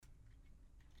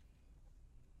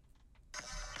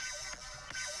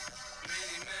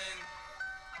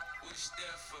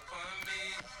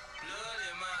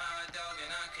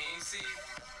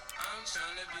I'm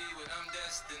trying to be what I'm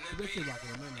destined to be. And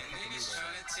niggas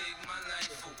trying to take my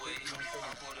life away.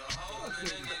 I put a hole in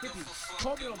a nigga for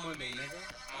fucking with me.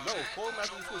 No, call him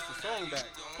after you switch the song back.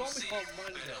 Call me on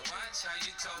Monday. Watch how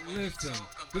you talk when you Listen,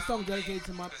 talk this song about me. dedicated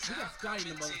to my. We got Scotty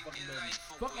in the motherfucking building.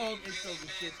 Fuck all intros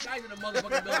and shit. Scotty's in the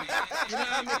motherfucking building. You know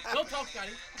what I mean? Don't talk,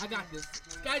 Scotty. I got this.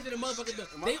 Scotty's in the motherfucking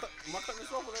building. Am I cutting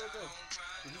this off or let it go?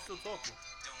 Is you still talking?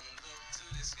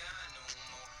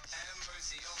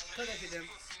 Cut that shit, then.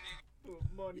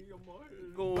 Money on my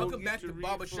head. Welcome back to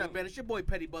Barbershop, man. It's your boy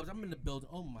Petty Bubs. I'm in the building.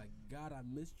 Oh my God, I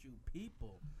missed you,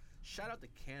 people. Shout out to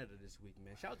Canada this week,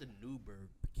 man. Shout out to Newburgh,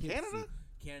 Canada?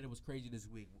 Canada was crazy this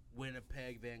week.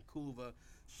 Winnipeg, Vancouver.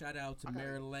 Shout out to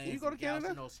Maryland. Can you go to Canada?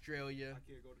 Galveston, Australia. I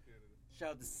can't go to Canada. Shout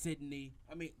out to Sydney.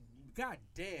 I mean, god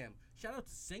damn. Shout out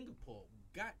to Singapore.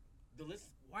 God,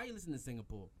 why are you listening to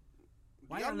Singapore?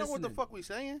 Why Y'all know what the listening? fuck we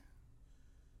saying?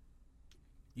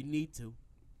 You need to.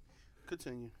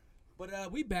 Continue.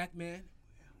 But we back, man.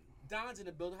 Don's in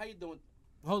the building. How you doing?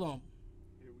 Hold on.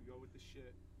 Here we go with the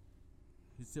shit.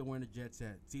 He's still wearing the Jet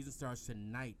Set. Season starts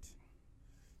tonight.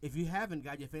 If you haven't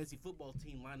got your fantasy football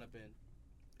team lineup in,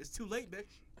 it's too late,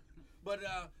 bitch. But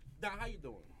Don, how you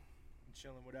doing? I'm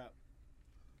chilling. What up?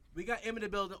 We got Em in the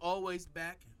building, always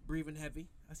back, breathing heavy.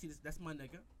 I see this. That's my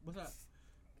nigga. What's up?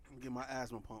 I'm getting my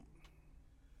asthma pump.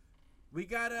 We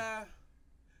got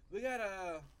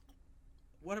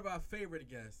one of our favorite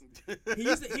guests. He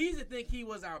used to think he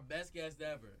was our best guest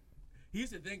ever. He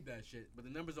used to think that shit, but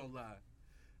the numbers don't lie.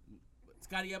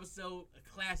 Scotty episode,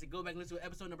 a classic. Go back and listen to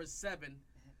episode number 7.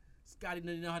 Scotty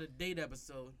didn't know how to date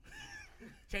episode.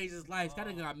 Changed his life.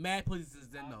 Scotty got mad pussy since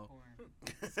then, though.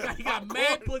 Scotty got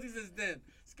mad pussy since then.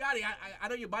 Scotty, I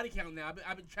know your body count now.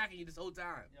 I've been tracking you this whole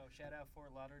time. Yo, shout out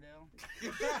Fort Lauderdale.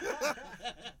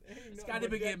 Scotty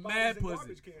been getting mad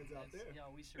pussy.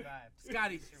 Yo, we survived.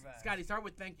 Scotty, start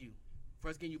with thank you for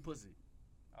us getting you pussy.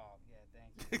 Oh, yeah,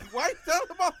 thank you. Why you telling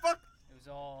the motherfucker? It was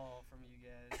all from you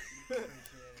guys.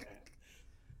 Appreciate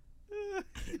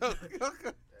it.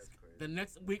 That's crazy. The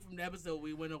next week from the episode,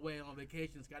 we went away on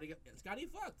vacation. Scotty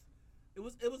fucked. It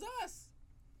was us.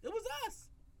 It was us.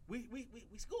 We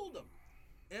schooled him.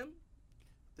 M.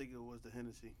 I think it was the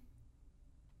Hennessy.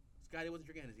 Scotty wasn't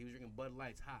drinking Hennessy. He was drinking Bud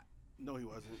Lights hot. No, he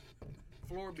wasn't.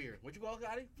 Floor beer. What you call it,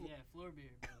 Scotty? Yeah, floor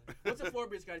beer, brother. What's a floor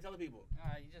beer, Scotty? Tell the people.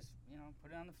 You just,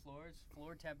 put it on the floor. It's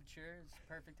floor temperature. It's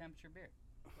perfect temperature beer.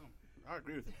 Boom. I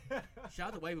agree with him. Shout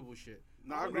out to white people shit.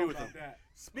 No, I agree with him.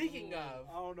 Speaking of,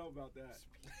 I don't know about that.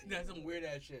 that's some weird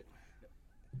ass shit.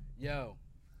 Yo,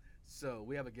 so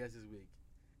we have a guest this week,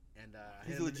 and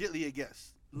He's legitly a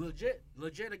guest. legit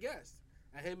a guest.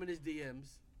 I hit him in his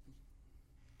DMs,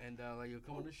 and you'll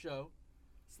come on the show.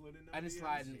 Slid in them I didn't DMs.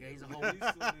 slide in. He's a whole. Slid in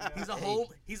them He's a DMs.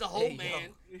 whole. He's a whole Hey,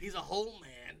 man. yo. He's a whole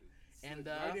man. And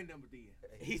Right in them DM.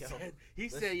 he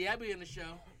said, yeah, I'll be in the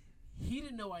show. He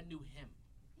didn't know I knew him,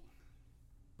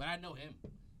 but I know him.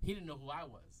 He didn't know who I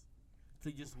was, so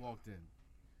he just walked in.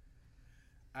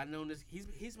 I known this. He's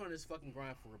been on this fucking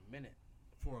grind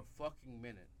for a fucking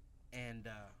minute, and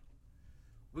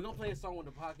we're gonna play a song when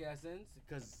the podcast ends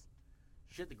because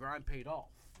shit, the grind paid off.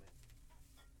 Man.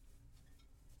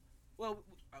 Well,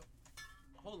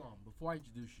 hold on before I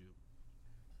introduce you.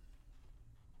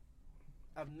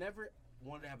 I've never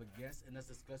wanted to have a guest and us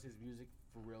discuss his music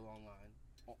for real online,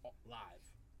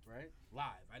 live, right?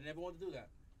 Live. I never wanted to do that.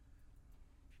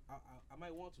 I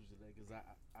might want to today because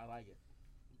I like it.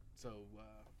 So,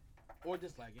 or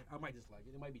dislike it. I might dislike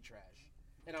it. It might be trash,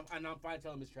 and I'm fine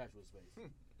telling him it's trash with space.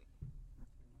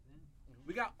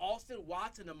 We got Austin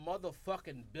Watts in the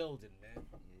motherfucking building, man.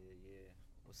 Yeah.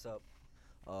 What's up?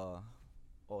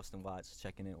 Austin Watts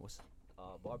checking in. What's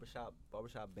barbershop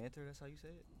banter? That's how you say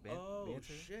it. Banter?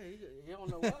 Shit, he don't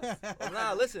know us.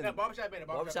 Nah, listen. Yeah, barbershop banter.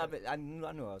 I knew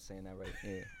I was saying that right.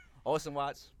 Yeah. Austin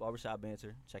Watts, barbershop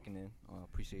banter, checking in.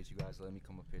 Appreciate you guys letting me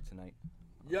come up here tonight.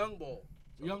 Young boy.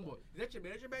 Is that your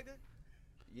manager back there?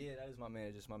 Yeah, that is my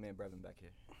manager. Just my man Brevin back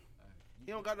here.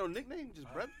 He don't got no nickname, just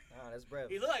Brevin. Nah, that's Brev.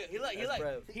 He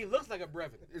looks like a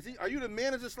Brevin. Is he? Are you the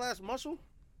manager / muscle?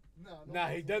 Nah,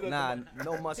 he doesn't. Nah,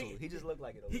 no muscle. He just looked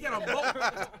like it. He got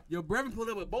a Yo, Brevin pulled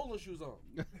up with bowling shoes on.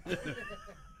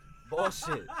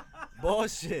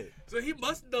 Bullshit. So he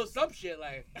must know some shit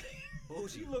like.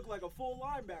 She looked like a full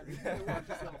linebacker.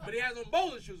 But he has on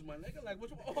bowling shoes, my nigga. Like, what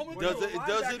It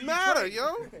doesn't matter,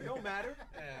 yo. It don't matter.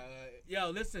 Yo,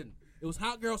 listen. It was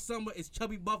hot girl summer. It's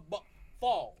chubby buff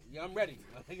fall. Yeah, I'm ready.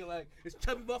 I'm thinking like it's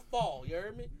chubby buff fall. You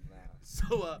heard me? Nah.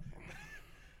 So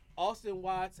Austin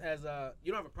Watts has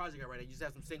you don't have a project out right now. You just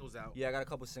have some singles out. Yeah, I got a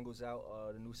couple singles out.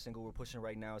 The new single we're pushing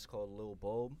right now is called Lil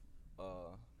Bulb.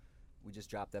 We just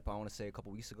dropped that. I want to say a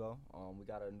couple weeks ago. We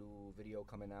got a new video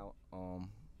coming out.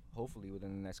 Hopefully within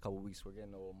the next couple weeks, we're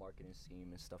getting a little marketing team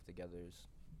and stuff together.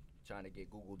 Trying to get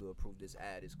Google to approve this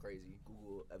ad is crazy.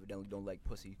 Google evidently don't like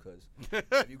pussy because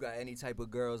if you got any type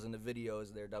of girls in the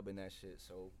videos, they're dubbing that shit.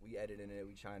 So we editing it.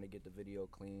 We trying to get the video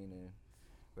clean and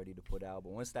ready to put out.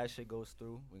 But once that shit goes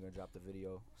through, we're gonna drop the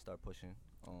video, start pushing.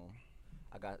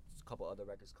 I got a couple other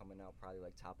records coming out, probably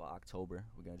like top of October.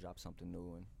 We're gonna drop something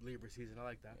new and Libra season. I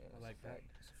like that. yeah, I like that.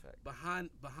 That's a fact.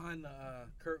 Behind the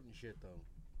curtain shit though.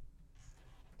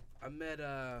 I met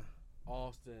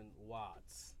Austin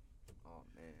Watts. Oh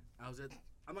man. I'm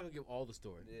not gonna give all the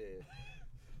story. Yeah.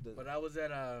 But I was at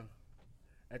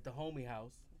the homie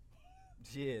house.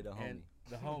 Yeah, the homie. And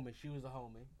the homie, she was a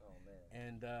homie. Oh man.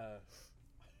 And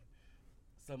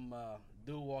some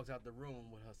dude walks out the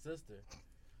room with her sister.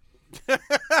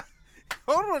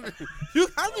 Hold on.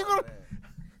 How you gonna?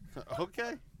 man.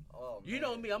 Okay. Oh, You man.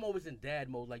 know me, I'm always in dad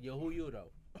mode. Like, yo, who you though?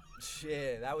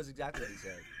 Shit, that was exactly what he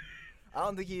said. I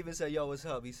don't think he even said, yo, what's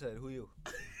up? He said, who you?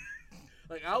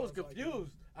 Like, I was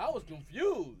confused. I was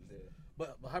confused. Yeah.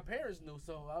 But her parents knew,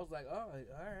 so I was like, oh, all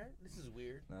right, this is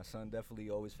weird. Nah, son definitely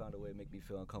always found a way to make me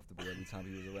feel uncomfortable every time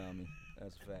he was around me.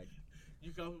 That's a fact.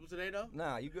 You comfortable today though?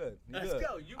 Nah, you good. You Let's good.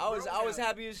 go. You I was grown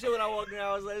happy as shit when I walked in.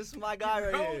 I was like, this is my guy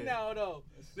right Grown here. now though.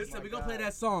 This is Listen, my we gonna play guy.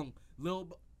 that song, Lil.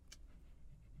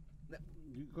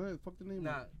 You go ahead. Fuck the name.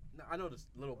 Nah, I know this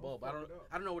Little Don't Bulb. I fuck don't. it up.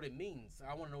 I don't know what it means.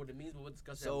 I want to know what it means, but we'll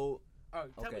discuss that. So, All right,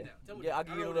 tell okay. me now. Tell me Yeah, now. I'll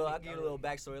give you a I don't little, know I'll what give it you a little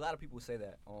means. backstory. A lot of people say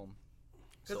that.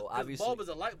 So 'Cause obviously, bulb is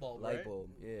a light bulb, light right? bulb.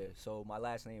 Yeah. So my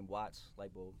last name Watts,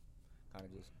 light bulb, kind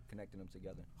of just connecting them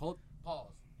together. Hold.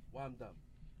 Pause. While I'm done.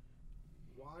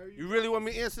 Why are You really want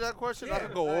me to answer that question? I Yeah.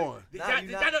 can go Hey. on. Did Nah, y'all, you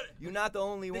did not, y'all know? you're not the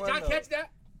only Did one. y'all though. catch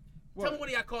that? What? Tell me when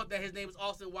y'all caught that. His name was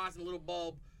Austin Watson, Little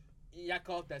Bulb. Y'all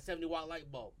caught that 70-watt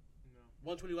light bulb. No.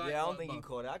 120 watt. Yeah, I don't think he bulb.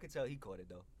 caught it. I could tell he caught it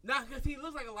though. Nah, cause he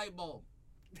looks like a light bulb.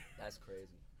 That's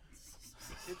crazy.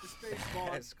 Hit the space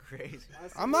bar. That's crazy. I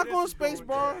see I'm where not this going is space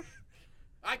bar.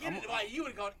 I get it. Like you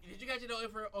would call. Did you guys know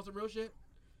info on some real shit?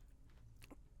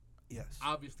 Yes.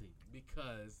 Obviously,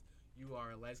 because you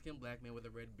are a light-skinned black man with a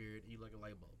red beard, and you look like a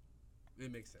light bulb.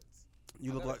 It makes sense.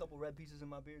 You I look got like. a couple red pieces in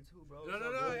my beard too, bro. No, It's no,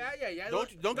 all no. good. Yeah.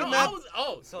 Don't no, get I mad. was,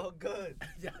 It's all good.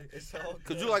 yeah. It's all good.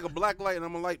 Cause you like a black light and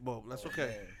I'm a light bulb. That's Oh, okay.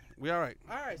 man. We all right.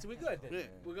 All right, so we good then. Yeah.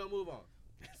 We're gonna move on.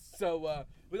 So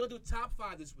we're gonna do top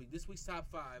 5 this week. This week's top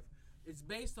 5 is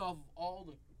based off of all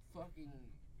the fucking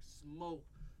smoke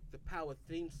the Power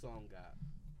theme song got.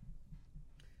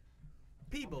 I'm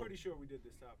People, pretty sure we did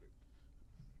this topic.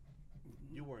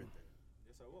 you weren't there.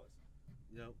 Yes, I was.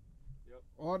 You know,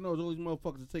 All I know is all these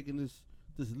motherfuckers are taking this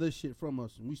list shit from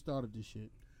us, and we started this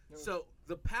shit. so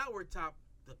the Power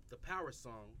the Power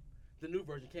song, the new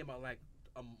version came out like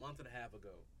a month and a half ago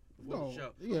before the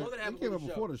show. yeah, a month and a half it came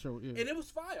before out the show. before the show. Yeah, And it was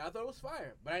fire. I thought it was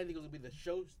fire, but I didn't think it was gonna be the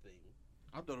show's thing.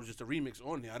 I thought it was just a remix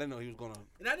on there. I didn't know he was gonna.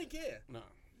 And I didn't care. Nah.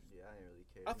 Yeah, I ain't really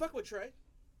care. I fuck with Trey.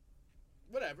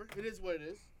 Whatever. It is what it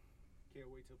is. Can't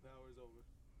wait till Power's over.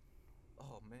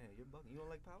 Oh man, you're bugging. You don't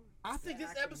like Power? I think The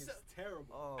this acting is episode. terrible.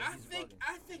 Oh, I he's think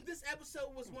bugging. this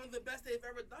episode was one of the best they've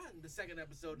ever done. The second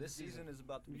episode of This the season is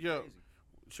about to be Yo. crazy.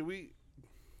 Should we?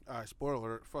 All right, spoiler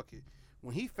alert. Fuck it.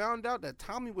 When he found out that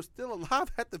Tommy was still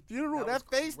alive at the funeral, That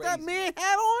that, was face that crazy. man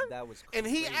had on, That was and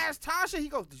crazy. he asked Tasha, he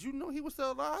goes, "Did you know he was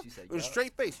still alive?" She said, With a "Yup."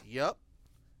 straight face. Yup.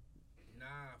 Nah,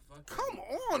 fuck. Come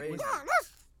on, Crazy. God,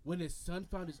 that's. When his son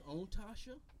found his own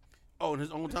Tasha Oh, and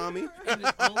his own Tommy. and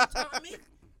his own Tommy.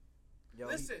 Yo,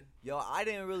 Listen, yo, I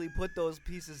didn't really put those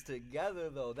pieces together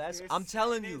though. That's They're I'm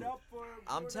telling setting you. it up for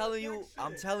I'm the telling you. next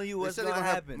I'm shit. telling you They what's said they're gonna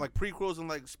have happen. like prequels and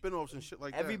like spin-offs and shit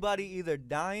like Everybody either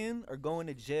dying or going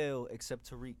to jail except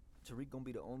Tariq. Tariq gonna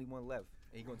be the only one left,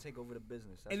 and he gonna take over the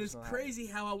business. That's and what's it's gonna crazy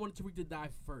how I wanted Tariq to die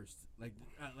first. Like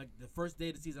the first day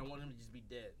of the season, I wanted him to just be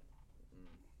dead. that.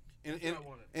 And, That's and, what I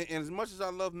wanted. and as much as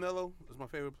I love Mello, as my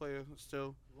favorite player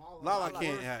still, Lala Lala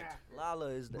can't worst act. actor. Lala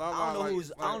is. The, Lala, I don't know like,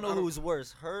 who's. I don't I know don't- who's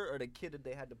worse, her or the kid that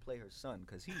they had to play her son,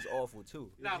 cause he's awful too.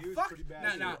 Yeah, Nah, he was fuck. pretty bad,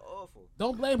 Nah, too. nah. He's awful.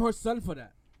 Don't blame her son for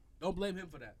that. Don't blame him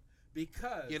for that.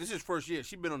 Because yeah, this is first year.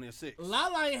 She been on there 6.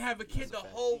 Lala ain't have a kid the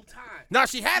whole time. Nah,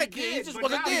 she had a She kid. He did, just but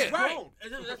wasn't now he's there. grown. Right.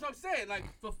 And that's what I'm saying. Like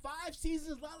for 5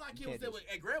 seasons, Lala kid was can't there just-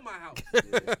 at grandma's house,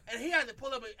 Yeah. and he had to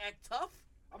pull up and act tough.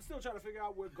 I'm still trying to figure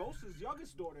out where Ghost's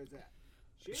youngest daughter is at.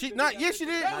 ain't She- been nah, together yes, she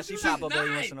since- did. Nah, No, she was pop up every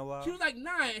 9. once in a while. She was like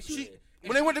 9. And she, She-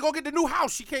 When they went to go get the new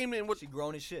house, she came in with. She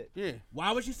grown as shit. Yeah.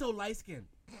 why was she so light skinned?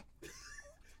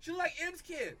 She was like M's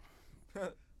kid.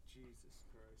 Jesus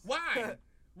Christ. Why?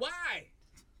 Why?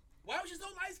 Why was she so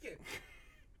light skinned?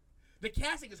 The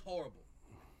casting is horrible.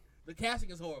 The casting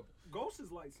is horrible. Ghost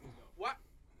is light skinned though. What?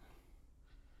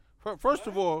 First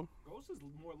of all, Ghost is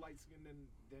more light skinned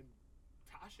than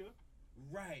Tasha.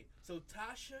 Right. So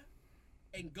Tasha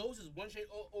and Ghost is one shade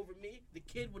over me. The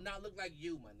kid would not look like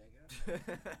you, my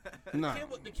nigga. nah.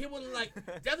 The kid would look like.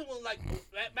 Definitely would look like.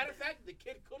 Matter of fact, the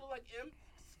kid could look like him,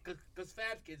 cause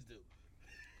Fab's kids do.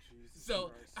 Jesus So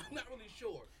Christ. I'm not really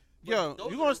sure. But Yo,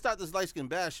 those you are- gonna stop this light skin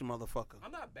bashing, motherfucker?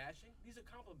 I'm not bashing. These are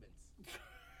compliments.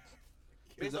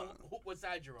 Based on what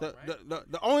side you're on, The,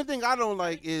 right? the only thing I don't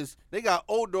like is they got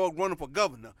old dog running for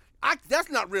governor.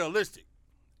 That's not realistic.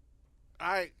 All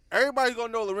right, everybody's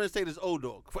gonna know Lorenz Tate is old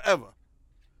dog forever.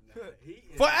 Nah, he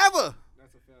is- Forever.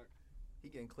 That's a fact. He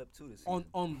getting clipped too this On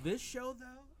season. this show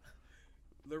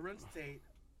though, Lorenz Tate,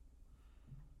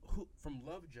 who from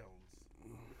Love Jones,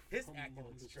 his acting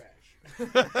was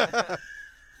trash.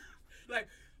 Like,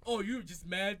 oh, you're just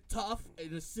mad tough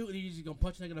in a suit and you just gonna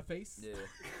punch a nigga in the face? Yeah.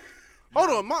 Hold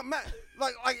on,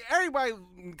 like everybody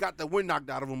got the wind knocked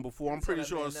out of him before. I'm That's pretty how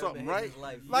sure that it's man something, never hit right? his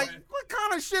life. Like, Right. what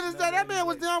kind of shit is that? Never That hit man his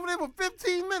was life. down there for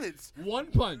 15 minutes. One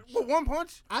punch. What, one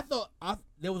punch? I thought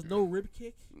there was no rib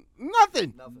kick,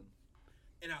 Nothing. Nothing.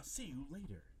 and I'll see you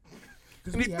later.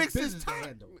 Because And he fixed his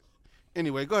time.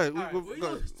 Anyway, go ahead. All right, Go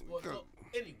well, ahead. so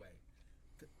anyway,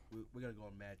 we're gonna go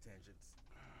on mad tangents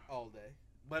all day.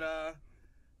 But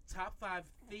top 5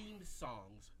 themed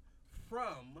songs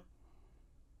from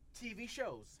TV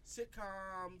shows,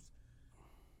 sitcoms,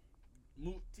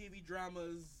 TV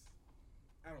dramas.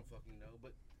 I don't fucking know,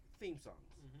 but theme songs.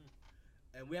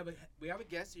 And we have a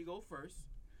guest. So you go first.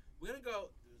 We're gonna go.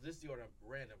 This is the order,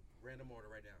 random order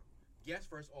right now. Guest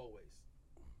first always.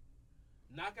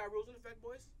 Knockout rules in effect,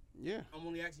 boys. Yeah, I'm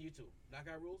only asking you two.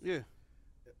 Knockout rules? yeah.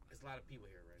 It's a lot of people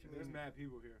here, right? There's mad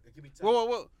people here. It could be tough.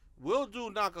 Well, we'll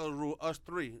do knockout rule, us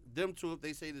three. Them two, if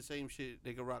they say the same shit,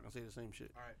 they can rock and say the same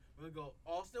shit. All right, we're gonna go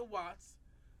Austin Watts.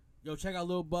 Yo, check out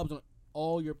Lil Bubs on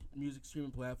all your music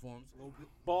streaming platforms.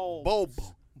 Bulb. Bulb.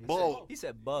 He Bulb. said, he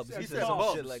said bubs. He He said said some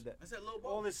bubs. shit like that. I said Lil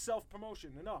All Bubs. this self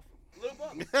promotion. Enough. Lil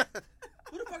Bubs.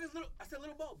 Who the fuck is Lil? I said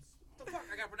Lil Bubs. What the fuck?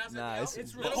 I gotta pronounce Nah, that. it's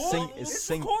It's Lil recorded. sing, Bubs? it's It's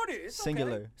sing, recorded. It's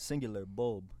singular, okay. singular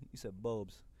bulb. You said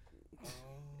bulbs. Oh.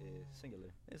 Yeah, singular.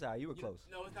 It's alright. You were close.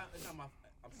 No, it's not. It's not my.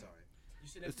 I'm sorry. You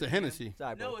sit next It's to the M. Hennessy. It's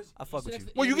alright, No, bro. it's I fuck sit with next you.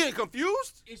 to Well, you M. getting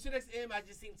confused? You sit next to him. I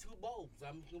just seen 2 bulbs.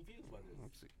 I'm confused by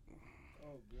this.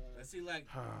 Oh god. I see, like,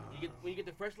 when you get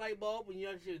the first light bulb, when you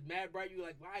know shit is mad bright, you're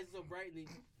like, why is it so bright? And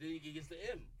then it gets the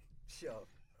M. Yo.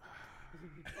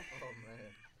 Oh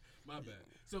man. My bad.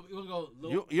 So we're gonna go.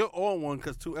 Lil, You're on one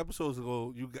because 2 episodes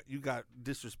ago you got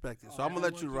disrespected. So Oh, I'm gonna I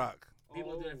let you want rock.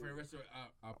 people do that for the rest of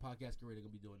our podcast career. They're gonna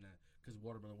be doing that because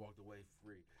Watermelon walked away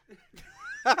free.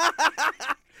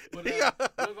 But we're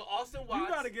gonna go Austin Watts. You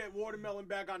gotta get Watermelon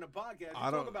back on the podcast. You I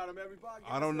don't- talk about him every podcast.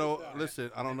 I don't know. Stop.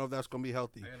 Listen, I don't know if that's gonna be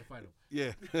healthy. I gotta fight him.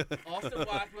 Yeah. Austin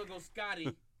Watts. We're gonna go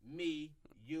Scotty, me,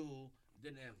 you,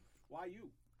 then M. Why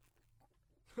you?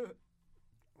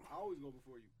 I always go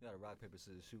before you. You gotta rock paper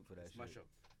scissors shoot for that That's shit. my show.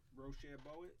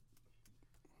 Rochambeau it.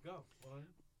 Go.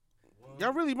 One.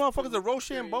 Y'all really motherfuckers are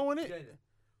Rochambeau in Yeah, it?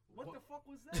 What the fuck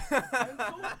was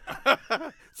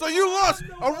that? So you lost.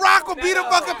 A rock will beat a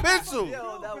fucking pencil.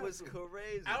 Yo, that was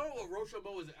crazy. I don't know what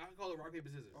Rochambeau is. I call it rock paper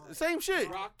scissors. Same shit.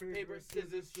 Rock paper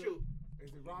scissors shoot. Is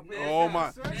it rock Man, paper? Oh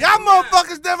my. scissors? Y'all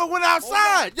motherfuckers never went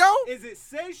outside, yo. Is it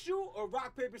say shoot or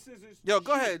rock paper scissors? Yo,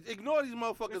 go shoot? ahead. Ignore these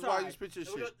motherfuckers It's while you alright. spit your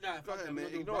We're shit. gonna- Nah, Go fuck ahead, that. man. We're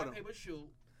gonna do Ignore rock them. paper shoot.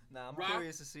 Nah, I'm Rock,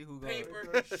 curious to see who gonna Paper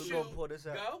who shoot. gonna pull this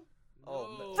out. Go.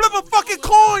 Oh, No. Flip a fucking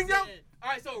coin, yo. All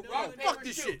right, so rock paper fuck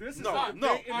this shoot. shit. This is No, a no,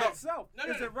 debate in no. itself. No,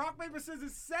 no, Is no. it rock paper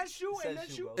scissors says shoot Says and then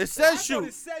shoot, shoot? bro. It I says thought shoot.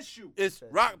 It says shoot. It's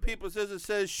Says rock, shoot. paper, scissors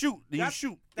says shoot. Then you That's-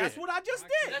 shoot. That's Yeah. what I just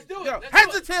did. Let's do it. Yo, Let's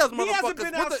heads do or it. tails, He motherfuckers. hasn't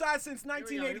been What the- outside since Here we go,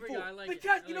 here we 1984. go. I like it.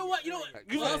 Because I you know like what? it. You know I what? like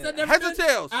it. You Well, said I've never heads or been-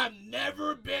 tails? I've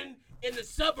never been in the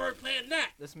suburb playing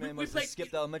that. This man we must played- have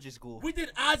skipped elementary school. We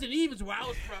did odds and evens where I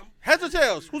was from. Heads or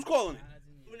tails? Who's calling it?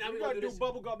 Now We we gotta gonna do do this.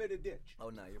 bubblegum in the ditch. Oh,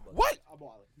 nah, you're bugging. What? I'm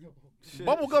balling.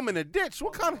 Bubblegum in the ditch?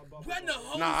 What kind of? We're in the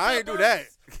whole Nah, I ain't do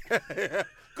suburbs. that.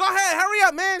 Go ahead, hurry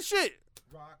up, man. Shit.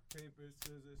 Rock, paper,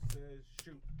 scissors, says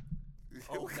shoot.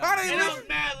 Oh, What nah. kind of And I idiot? was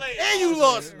mad late. And you Oh,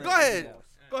 lost. shit. Go ahead.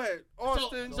 Yeah. Go ahead.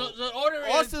 Austin. So the order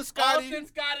is Austin, Scotty. Austin,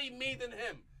 Scotty, me, then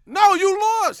him. No, you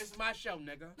lost. It's my show,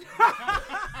 nigga.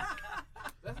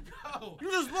 Let's go.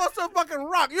 You just lost a fucking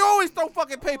rock. You always throw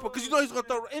fucking paper because you know he's gonna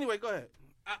throw. Anyway, go ahead.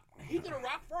 He did a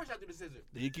rock first after the scissors.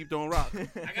 Then you keep throwing rock. I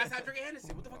gotta stop drinking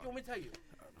Hennessy. What the fuck you want me to tell you?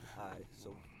 Alright,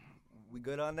 so we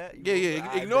good on that? You Yeah, good? yeah.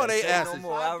 Alright, Ignore bet. they Say no asses.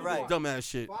 more. All right. Dumbass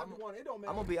shit. 5-1. It don't matter.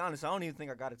 I'm gonna be honest. I don't even think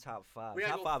I got a top 5. We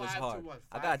gotta Top go 5 is 5 to hard. 1.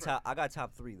 I Five got first. top. I got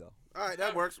top 3 though. All right,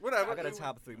 that works. Whatever. I got a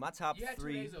top 3. My top You had 2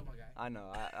 3. days off, my guy. I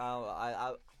know.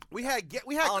 I We had I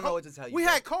don't know what to tell you. We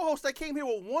bro. had co-hosts that came here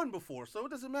with 1 before, so it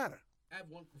doesn't matter. I have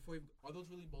one before you. Are those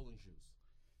really bowling shoes?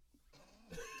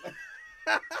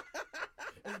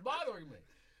 It's bothering me.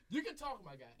 You can talk,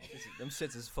 my guy. Them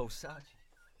shits is Fosachi.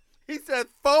 He said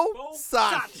faux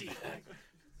Sachi.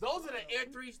 Those are the Air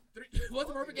 3. What's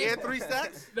the perfect Air game? 3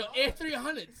 stacks? No, Air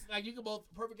 300s. Like you can both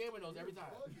perfect game with those every time.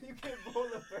 You can bowl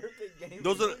a perfect game.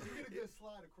 Those are You get a good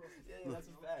slide across. Yeah, that's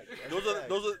a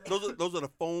fact. those are the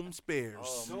foam spares.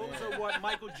 Oh, Those man. are what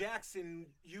Michael Jackson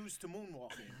used to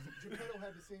moonwalk in. Geppetto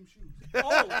had the same shoes.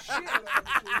 Oh shit!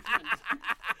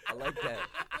 I like that.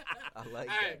 I like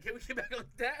All right, that. can we get back on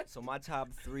that? So my top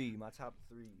three.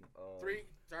 Three.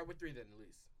 Start with three then, at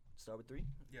least. Start with three.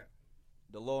 Yeah.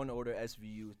 The Law and Order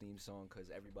SVU theme song,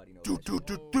 cause everybody knows. Do that do shit.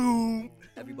 do do.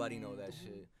 Everybody know that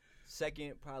shit.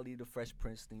 Second, probably the Fresh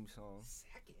Prince theme song.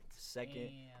 Second,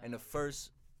 and the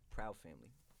first, Proud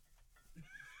Family.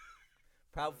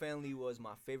 Proud Family was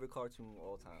my favorite cartoon of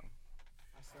all time.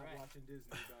 I stopped watching Disney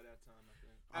by that time.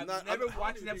 I think. I've not- never I'm-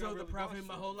 watched an I don't episode of even The Proud really Family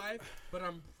my watch whole life, but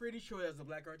I'm pretty sure that's a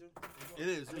black cartoon. It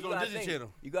is. It's You on gotta Disney think-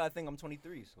 Channel. You gotta think I'm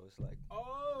 23, so it's like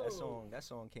Oh. that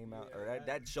song came out, or Yeah,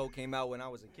 that show came out when I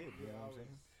was a kid. You know what I'm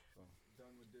saying? Done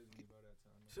with Disney by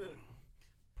that time.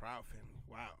 Proud Family.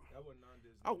 Wow. That wasn't on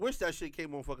Disney. I wish that shit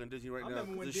came on fucking Disney right I now.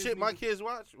 remember when The Disney shit my was- kids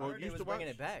watch I or heard they used was to watch.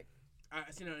 bringing it back. I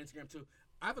seen it on Instagram too.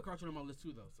 I have a cartoon on my list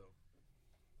too, though. So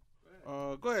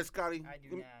Go ahead, Scotty. I do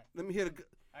Let me- not. Let me hear the.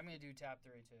 I'm gonna do top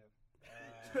three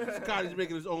too. Scotty's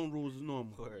making his own rules as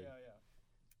normal. Word. Yeah.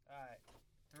 All right.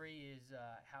 Three is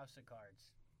House of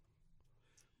Cards.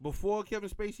 Before Kevin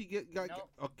Spacey got Nope.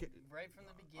 okay. Right from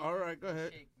the beginning. All right, go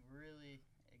ahead. Shit really,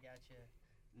 it got you.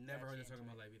 never heard That's that song in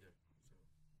my it. life either.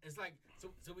 So it's like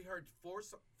so we heard four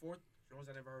shows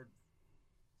I never heard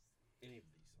any of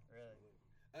these songs. Really?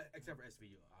 Except for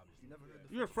SVU, obviously. You never heard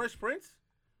You heard Fresh Prince?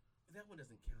 That one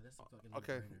doesn't count. That's a fucking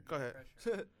Okay, no-brainer. go ahead.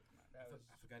 Fresh. That was.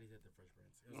 I forgot he did the Fresh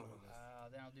Prince. It was on my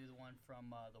list. Then I'll do the one from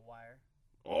The Wire.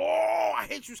 Oh, I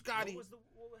hate you, Scotty.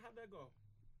 How'd that go?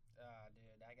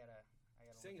 Dude, I gotta.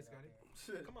 Sing look it, Scotty.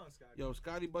 up here. Come on, Scott. Yo,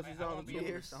 Scotty busts I his won't out be into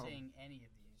able Hear to something. sing any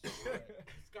of these. but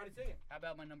Scotty, sing it. how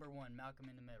about my number one, Malcolm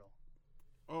in the Middle?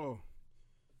 Oh,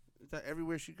 is that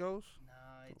everywhere she goes?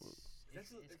 No,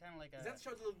 it's kind of like Is a. that the show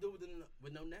with the little dude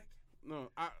with no neck? No,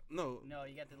 no. No,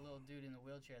 you got the little dude in the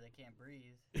wheelchair that can't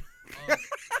breathe.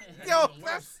 Yo, Even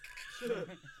worse.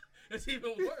 That's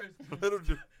even worse. Little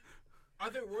dude. Are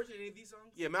there words in any of these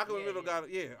songs? Yeah, Malcolm in the Yeah, Middle got it.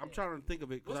 Yeah, I'm Yeah. trying to think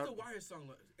of it. 'cause What's I- the Wire song?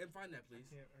 And find that, please.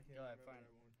 I can't Go ahead, remember find that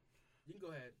it. one. You can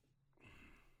go ahead.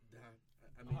 Nah,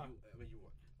 I mean, you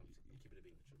won. You keep it a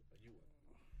beat with you. You won.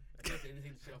 I can't say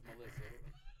anything to shit off my list.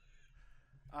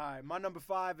 So. All right, my number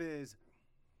 5 is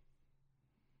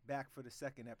back for the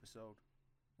second episode.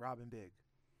 Robin Big.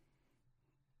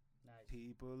 Nice.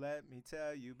 People, let me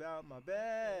tell you about my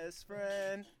best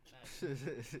friend.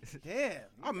 Nice. Damn,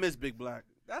 I miss Big Black.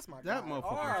 that's my That guy.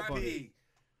 motherfucker R.I.P. funny.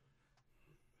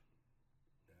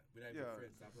 We're not Yeah. even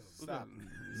friends. Stop playing. What's Stop.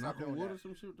 that? Stop Knock on doing wood that. or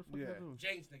some shit? What the fuck Yeah. that doing?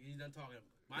 James, nigga, you done talking.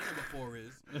 My number 4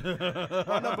 is.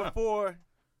 My number 4,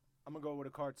 I'm gonna go with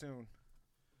a cartoon.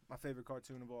 My favorite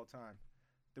cartoon of all time,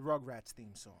 the Rugrats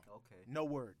theme song. Okay. No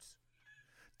words.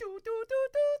 Do do do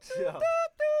do do Yeah. do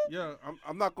do. Yeah,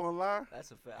 I'm not gonna lie. That's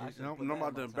a fact. I You should've know, put I'm that about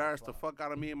in to my top embarrass the five. fuck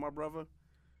out of me and my brother.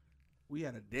 We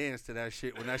had a dance to that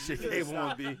shit when that shit came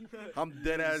on, B. I'm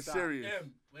dead ass Stop. serious.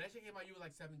 M, when that shit came out, you were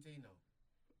like 17 though.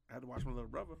 I had to watch my little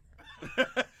brother.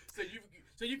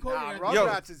 So you Nah, choreographed.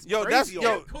 Rugrats is yo, crazy. that's-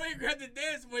 yo. on- Choreographed the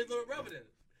dance for his little brother. Then.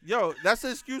 Yo, that's the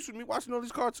excuse for me watching all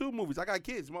these cartoon movies. I got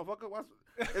kids, motherfucker.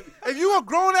 If you a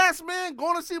grown ass man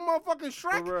going to see motherfucking For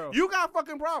Shrek, real. you got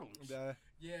fucking problems.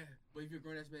 Yeah, but if you're a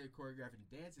grown ass man choreographing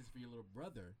dances for your little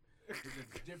brother, it's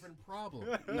a different problem.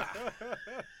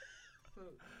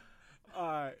 All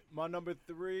right, my number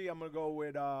 3, I'm gonna go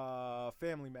with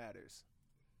Family Matters.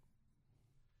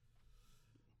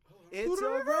 It's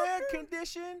a rare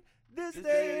condition this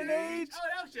day and age.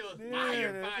 Oh, that shit was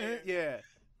fire. Yeah.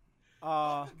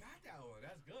 I forgot that one.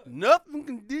 That's good. Nothing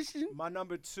condition. My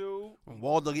number 2,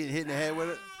 Waldo getting hit in the head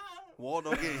with it.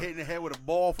 Waldo getting hit in the head with a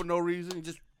ball for no reason.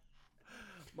 Just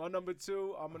I'm gonna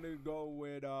go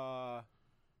with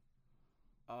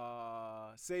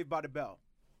Saved by the Bell.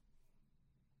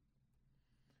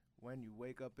 When you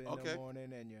wake up in Okay. the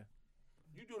morning and you.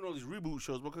 you doing all these reboot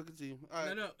shows, but could see. All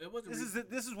right. No, it wasn't.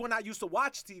 This is when I used to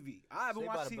watch TV. I haven't Saved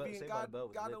by watched the TV Bell- in Saved by the Bell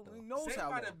was God lit, only though. knows Saved how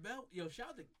by long. the Bell. Yo, shout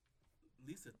out to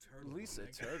Lisa Turtle. Lisa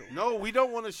nigga. Turtle. No, we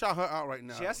don't want to shout her out right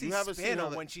now. Jesse you haven't seen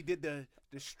Spano her when she did the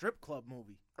strip club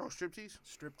movie. Oh, striptease?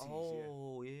 Striptease,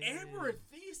 Oh yeah. Amber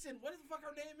Thiessen, what the fuck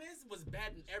her name is, was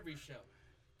bad in every show.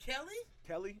 Kelly, yeah.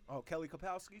 Kelly? Oh, Kelly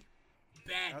Kapowski?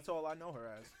 bad. That's all I know her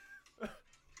as.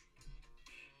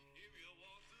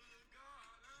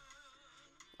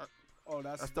 Oh,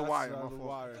 that's The Wire, my The fault.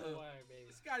 Wire. Wire,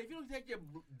 baby. Scotty, if you don't take your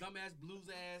dumbass blues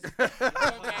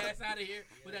ass out of here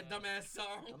with that dumbass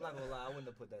song, I'm not gonna lie, I wouldn't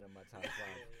have put that in my top 5.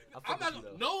 I I'm fuck not. with you,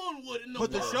 though. No one would in the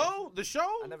But the world.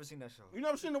 show, I never seen that show. you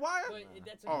never seen The Wire? But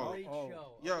that's a Oh, great oh.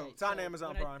 show. Yo, Okay, it's on so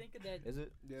Amazon when Prime. I think of that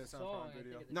Yeah, it's on song, Prime I think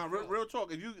Video. of the No, show. real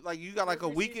talk. If you got like a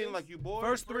First weekend, seasons? like you bored.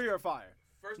 First 3 are fire.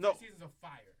 First No. 3 seasons of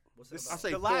fire. What's it This, about? I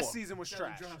say the last 4. season was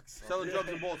Selling trash. drugs. Selling drugs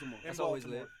in Baltimore. That's in always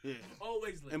Baltimore. lit. Yeah,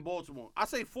 Always lit. in Baltimore. I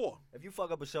say 4. If you fuck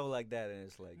up a show like that, and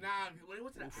it's like, Nah, when they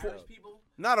went to the Four. Irish people,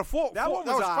 Not a 4. That Four- one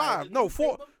that was was alright. 5. No,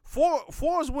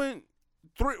 4 is when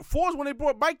 4 is when they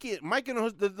brought Mike in. Mike and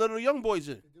the little young boys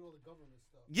in. They did all the government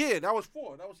stuff. Yeah, that was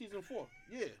 4. That was season 4.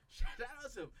 Yeah. shout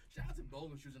out to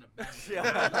Bowling Shoes in the back.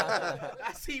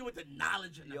 I see you with the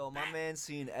knowledge in the yo, my back. man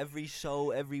seen every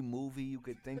show, every movie you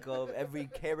could think of, every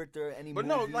character, any But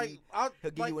movie. no, like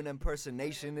He'll give you an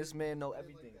impersonation. This man know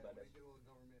everything about that. They did all the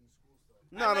government and school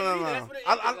stuff. No. I like it. That's what it is,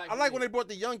 I like like it. when they brought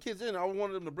the young kids in. I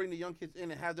wanted them to bring the young kids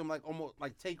in and have them like almost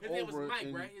like take His name was over. Mike,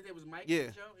 and- right? His name was Mike. Yeah. In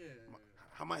the show? Yeah.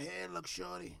 How my hair look,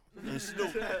 shorty? And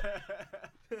Snoop.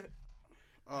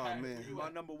 Oh man, My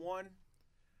number 1,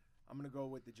 I'm gonna go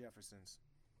with the Jeffersons.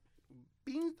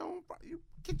 beans don't fry you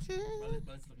kitchen.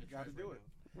 Let's look at Gotta yours do right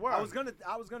it. Wow.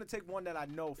 I was gonna take one that I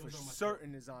know for was on my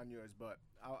certain is on yours, but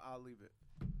I'll leave it.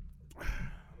 now. I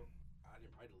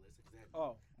didn't write a list because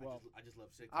Oh well, I just love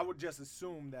sick. I would just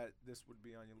assume that this would be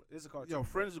on your list. This is a cartoon. Yo,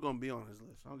 Friends is gonna be on his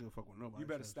list. I don't give a fuck what nobody. You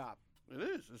better says. stop. It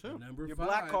is. It's him. Number Your 5.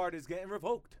 black card is getting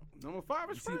revoked. Number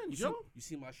 5 is Friends, yo. You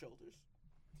see my shoulders?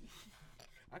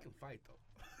 I can fight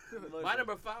though. My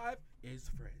number 5 is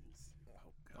Friends.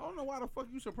 I don't know why the fuck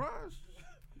you surprised.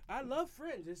 I love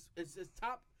Friends. It's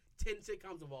top 10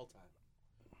 sitcoms of all time.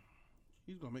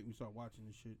 He's gonna make me start watching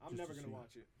this shit. I'm just never to gonna see.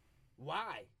 watch it.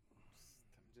 Why?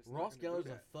 I'm just not Ross gonna do Geller's a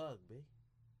that. thug, B.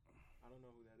 I don't know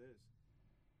who that is.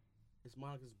 It's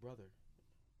Monica's brother.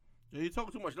 Yeah, you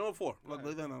talking too much. Number 4. Look,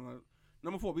 Alright. no.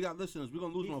 Number 4. We got listeners. We're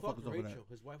gonna lose He fucked motherfuckers over Rachel.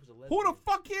 that. His wife was a lesbian. Who the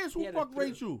fuck cares? He Who had a fucked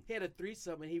Rachel? He had a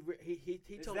threesome and he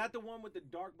Is told that the one with the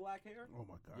dark black hair? Oh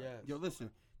my god. Yes. Yo,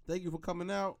 listen. Thank you for coming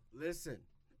out. Listen,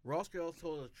 Ross Geller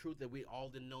told the truth that we all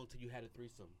didn't know until you had a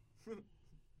threesome.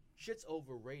 Shit's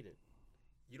overrated.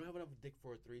 You don't have enough dick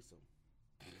for a threesome.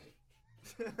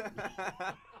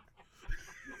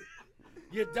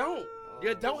 You don't.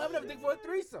 You don't have enough dick for a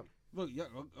threesome. Look, yeah,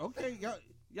 okay,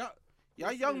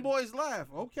 y'all young boys laugh.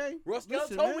 Okay. Ross Geller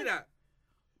Listen, told man. me that.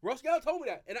 Ross Geller told me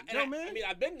that, and Yo, I man. mean,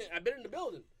 I've been in the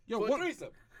building Yo, for what- a threesome.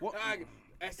 what-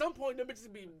 At some point, them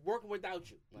bitches be working without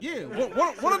you. Like, Yeah.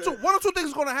 One or two things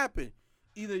is gonna happen.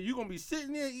 Either you gonna be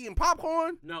sitting there eating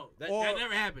popcorn. No, that Or-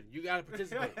 never happened. You gotta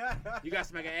participate. You gotta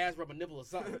smack an ass, rub a nipple, or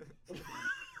something.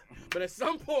 But at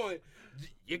some point,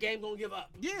 your game gonna give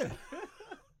up. Yeah.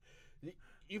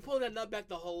 You pull that nut back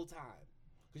the whole time,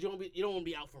 cause you don't want to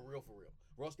be out for real.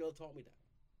 Ross Geller taught me that.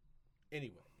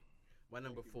 Anyway, my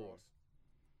number 4,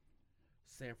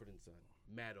 Sanford and Son,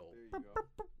 Mad Old. There you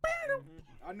go.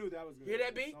 I knew that was gonna Hear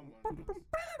that be beat? someone.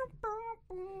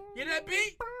 Hear that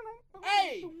beat?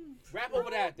 Hey, rap over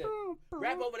that then.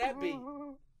 Rap over that beat.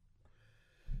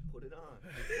 Put it on.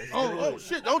 Oh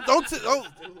shit! Don't Do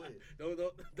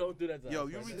it. Don't do that. To Yo,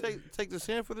 us, you man. take the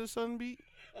Sanford and Son beat.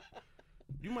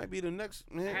 You might be the next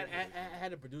I man.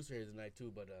 had a producer here tonight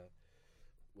too, but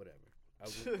whatever.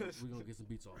 We're gonna get some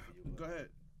beats off for you. Go ahead.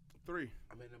 3.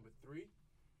 I'm at number 3.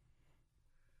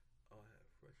 Oh, I have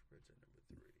Fresh Prince at number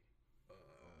 3.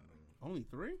 Only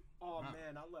 3? Oh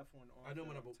man, I left one on. I know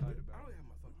my that number. I'm I tight don't about. have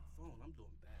my fucking phone. I'm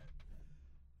doing bad.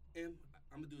 And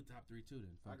I'm gonna do the top 3 too. Then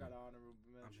I Fuck got it. an honorable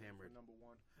mention hammered. for number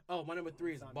 1. Oh, my number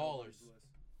 3 is It's on Ballers. nobody's list.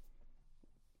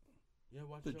 Yeah,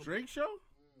 watch The show? Drake show?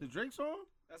 The Drake song?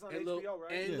 That's on and HBO, Lil,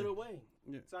 right? And Yeah. Lil Wayne.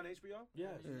 It's on HBO.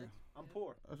 Yes. Yeah. I'm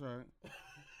poor. That's all right.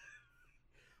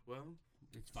 Well,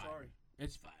 it's fire. Sorry.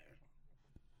 It's fire.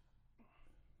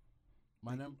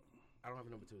 My number. I don't have a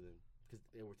number 2 then, because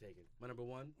they were taken. My number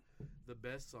 1, the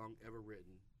best song ever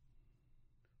written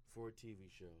for a TV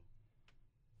show.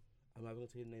 I'm not gonna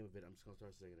tell you the name of it. I'm just gonna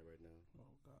start singing it right now.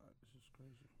 Oh God, this is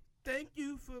crazy. Thank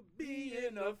you for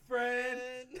being a friend.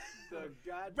 The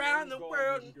goddamn Round the Golden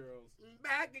world. Girls.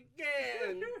 Back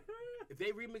again. If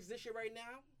they remix this shit right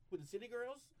now with the City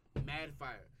Girls, mad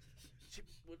fire. She,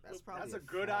 That's probably That's a a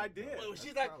good fact, idea. though. Well, That's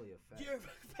she's like, probably a fact. you're a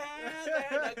fan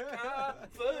and a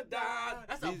confidant.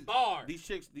 That's a These- bar. These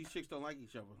chicks don't like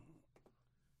each other.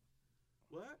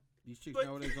 What? These chicks But-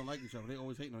 nowadays don't like each other. They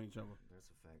always hating on each other. That's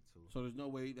a fact too. So there's no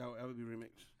way that will ever be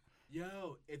remixed.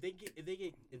 Yo, if they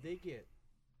get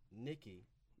Nicki,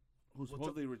 Who's We'll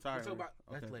supposedly we'll retired. talk about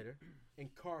that's later,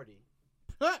 and Cardi,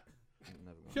 I'm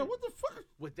never gonna Yo, do what it. the fuck?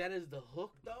 with that as the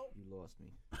hook though, You lost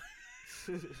me.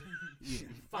 Yeah.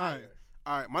 fire.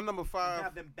 All right, my number And 5.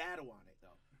 have them battle on it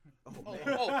though.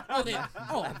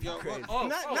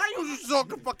 Now you just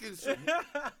talking fucking shit.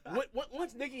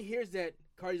 Once Nicki hears that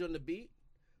Cardi's on the beat,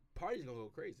 Party's gonna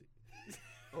go crazy.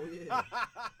 Oh yeah.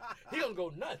 He gonna go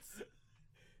nuts.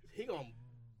 He gonna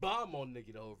bomb on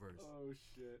Nicki the whole verse. Oh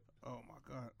shit. Oh my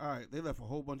god. All right, they left a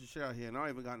whole bunch of shit out here, and I don't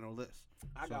even got no list.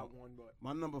 I So, got one, but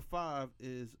My number 5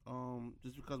 is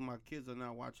just because my kids are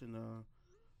now watching the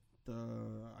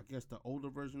I guess the older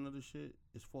version of the shit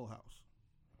is Full House.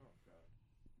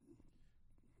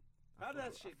 how did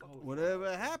that shit go?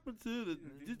 Whatever happened to the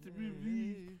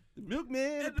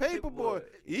milkman, the paperboy,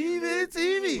 even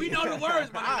TV. We know the words,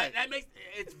 but that makes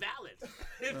it's valid.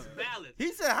 It's valid.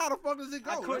 He said, "How the fuck does it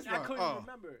go?" I couldn't That's right.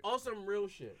 remember it. On some real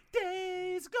shit.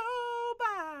 Days go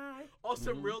by. On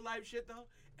some real life shit though.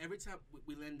 Every time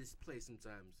we land this place,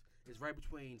 sometimes it's right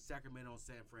between Sacramento and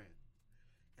San Fran,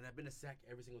 and I've been to Sac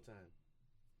every single time.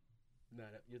 Nah,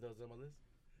 you thought it was on my list?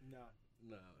 Nah,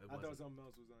 No, it I wasn't. thought something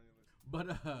else was on your list. But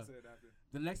I'll say it after.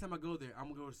 the next time I go there, I'm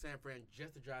gonna go to San Fran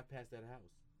just to drive past that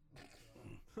house.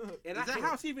 And Is that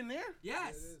house even there?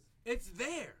 Yes, it's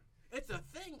there. It's a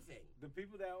thing. The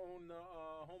people that own the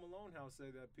Home Alone house say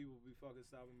that people be fucking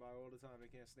stopping by all the time. They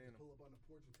can't stand them. Pull up on the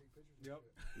porch and take pictures. Yep.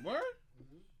 Word?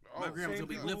 My grandma's Same gonna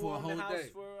be people lit who for a own the whole house day.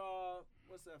 For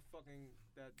what's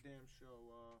that damn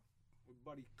show with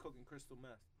Buddy cooking crystal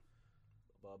meth?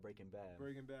 About Breaking Bad.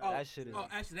 Breaking Bad. That shit is. Oh,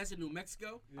 actually, that's in New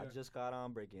Mexico. Yeah. I just got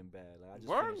on Breaking Bad. Like I just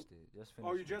Word? finished it. Just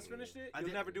finished. Oh, you just finished it? I You'll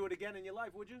did- never do it again in your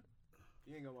life, would you?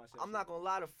 You ain't gonna watch that. I'm not gonna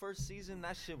lie. The first season,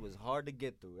 that shit was hard to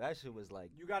get through. That shit was like.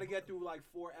 You got to get through like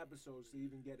 4 episodes to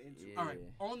even get into it. Yeah. All right,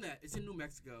 on that, it's in New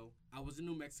Mexico. I was in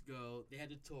New Mexico. They had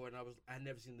the tour, and I had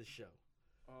never seen the show,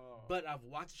 Oh. but I've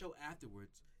watched the show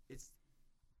afterwards.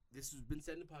 This has been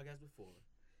said in the podcast before.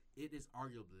 It is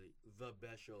arguably the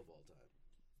best show of all time.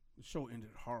 The show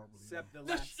ended horribly. Except the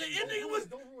The last the season. ending was.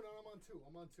 Don't ruin it. I'm on 2.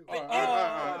 I'm on 2. All right, all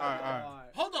right.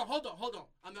 Alright. Hold on.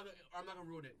 I'm not gonna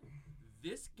ruin it.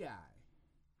 This guy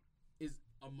is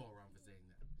a moron for saying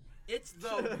that. It's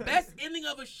the best ending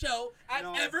of a show I've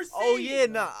No. ever seen. Oh yeah,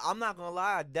 nah. I'm not gonna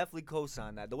lie. I definitely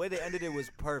co-signed that. The way they ended it was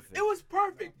perfect. It was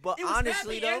perfect. But it was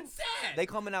honestly, happy though, and sad. They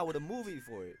coming out with a movie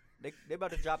for it. They about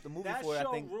to drop the movie That for it. show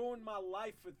I think. ruined my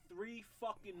life for 3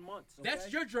 fucking months. Okay?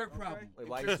 That's your drug Okay. problem. Wait,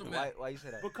 why Crystal you meth. why you say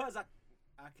that? Because I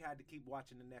had to keep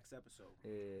watching the next episode.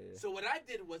 Yeah. So what I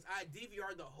did was I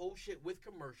DVR'd the whole shit with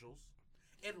commercials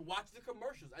and watched the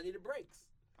commercials. I needed breaks.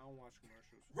 I don't watch commercials.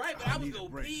 Right, but I I was need a gonna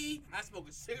break. pee, I smoke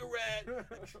a cigarette,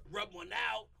 rub one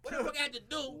out. What the fuck I had to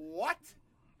do? What?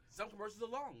 Some commercials are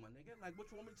long, my nigga. Like,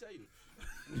 what you want me to tell you?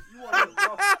 You want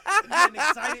to getting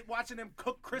excited watching them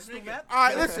cook crystal Nigga. meth? All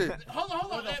right, listen. Hold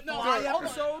on. No, fly hold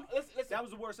episode? on. Listen. That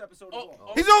was the worst episode of Oh,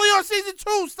 all. He's only on season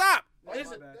 2. Stop.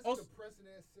 Listen, bad. That's oh, a depressing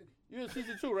ass city. You're in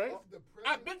season 2, right?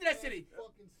 I've been to that city.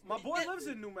 My boy lives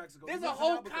in New Mexico. There's He a lives in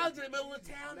whole Albuquerque. college in the middle of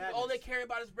town. Madness. All they care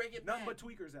about is breaking Nothing bad. but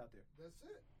tweakers out there. That's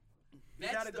it. He's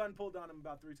had a gun pulled on him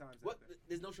about 3 times. What? Out there.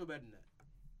 There's no show better than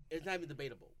that. It's not even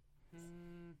debatable.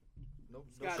 No,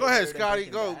 Scotty. Go ahead, better than Scotty.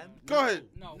 Breaking Go. Bad. Go ahead.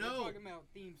 No, No. we're talking about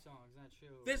theme songs, not shows.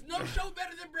 There's no show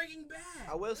better than Breaking Bad.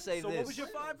 I will say So this. what was your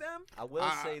 5, fam? I will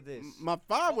say this. My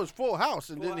 5 was Full House,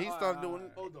 and then he started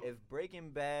doing. Hold on. If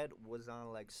Breaking Bad was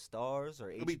on like Stars or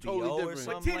It'd be HBO totally or different. With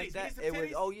something like titties, that, you need it some would.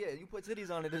 titties? Oh yeah, you put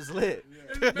titties on it, it's lit.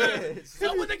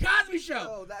 So was the Cosby Show.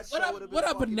 Oh, that What show up- would've been what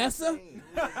up, fucking Vanessa? insane.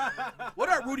 What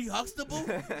up, Rudy Huxtable?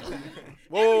 Every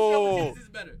Whoa. show with titties is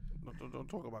better. Don't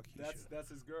talk about Keisha. That's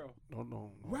his girl.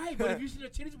 No. Right, but if you see the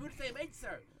titties, we're the same age,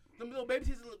 sir. The little baby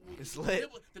titties, It's lit.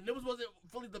 The nipples wasn't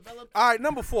fully developed. All right,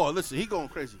 number 4. Listen, he going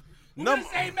crazy. We're the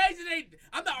same age.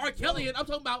 I'm not R. Kelly. I'm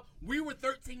talking about we were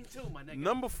 13 too, my nigga.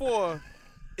 Number 4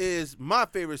 is my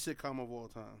favorite sitcom of all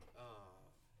time.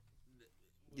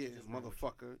 Yeah, just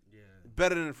motherfucker. Yeah.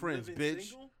 Better than Friends, Living bitch.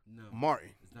 single? No. Martin.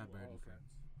 It's not better than Okay.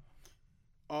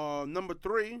 Friends. Number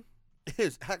 3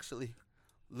 is actually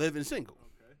Living Single.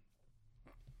 Okay.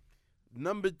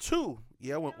 Number 2,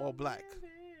 yeah, I went all black,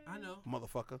 I know.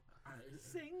 motherfucker.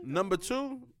 Single Number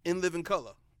 2, In Living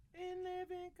Color. in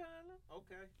living color.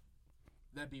 Okay.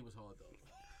 That beat was hard though.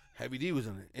 Heavy D was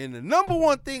in it. And the number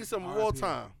 1 thing of all R.I.P.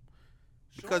 time,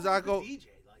 because Sean I was the go, DJ,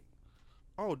 like,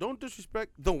 oh, don't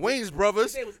disrespect the Wayans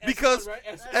brothers, His name was S1, because right?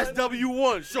 S1?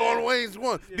 SW1, Sean Wayans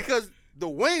won, Yeah. because the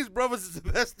Wayans brothers is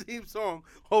the best theme song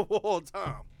of all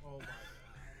time. oh my God.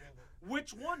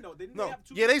 Which one though? Didn't No, they have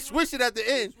 2 yeah, they different ones? switched it at the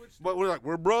end, switched but we're like,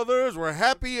 we're brothers, we're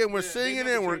happy, and we're Yeah, they singing,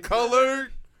 never and we're changed it.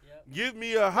 colored. Yep. Give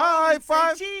me a high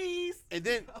five, Cheese. and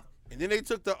then they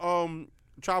took the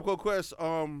Tropical Quest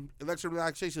electric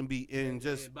relaxation beat and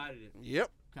just embodied it.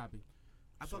 yep. Copy.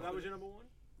 So that was your number 1?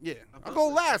 Yeah, I I fuck go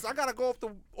with- last. I gotta go off the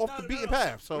No, beaten no.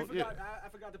 path. So We yeah, forgot, I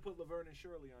forgot to put Laverne and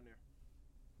Shirley on there.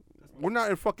 That's my we're not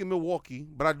in fucking Milwaukee,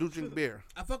 but I do drink beer.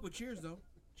 I fuck with Cheers though.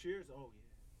 Cheers. Oh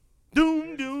yeah. Doom,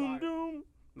 Cheers is doom, fire. doom.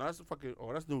 No, that's a fucking.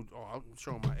 Oh, that's new. Oh, I'm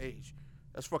showing my age.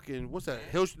 That's fucking. What's that?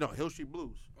 Hill Street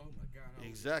Blues. Oh my god.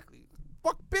 Exactly.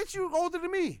 Fuck, bitch, you older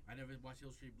than me. I never watched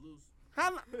Hill Street Blues.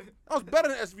 How? That was better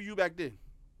than SVU back then.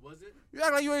 Was it? You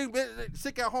act like you ain't been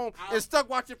sick at home Ow. and stuck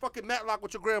watching fucking Matlock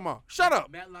with your grandma. Shut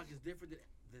up. Matlock is different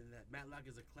than that. Matlock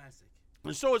is a classic.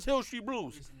 And so is Hill Street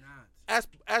Blues. It's not.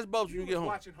 Ask Bubs when You you get was home.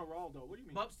 watching Geraldo. What do you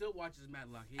mean? Bub still watches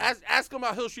Matlock. He Ask him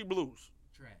about Hill Street Blues.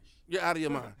 trash. You're out of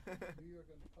your mind. New York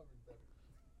Undercover is better.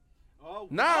 Oh,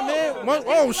 Nah, oh, man. oh, What-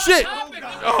 man. oh shit.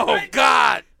 Oh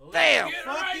God. Damn. Get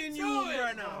Fucking right you, to it.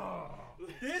 Brenner.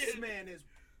 This man is.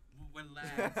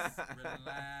 Relax. You're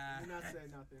Relax. not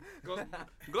saying nothing.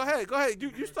 Go ahead.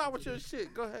 You start with your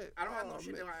shit. Go ahead. I don't have no Oh,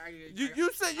 shit. man. I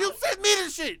You said me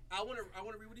this shit. I want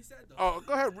to read what he said though. Oh,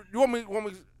 go ahead. You want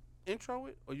me to intro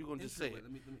it, or you gonna just say Intro it?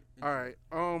 Let me All right.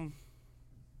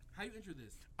 How you intro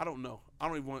this? I don't know. I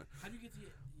don't even want. How do you get to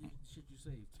your shit you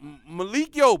saved?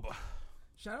 Malik Yoba,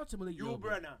 Shout out to Malik You, Yoba.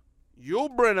 Brenner.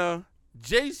 Yul Brenner,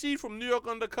 JC from New York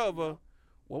Undercover.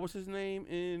 What was his name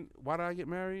in Why Did I Get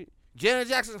Married? Janet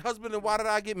Jackson's husband in Why Did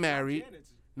I Get Married? Janet's-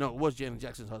 No, it was Janet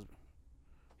Jackson's husband.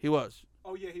 He was.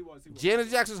 Oh yeah, he was. Janet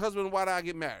Jackson's husband in Why Did I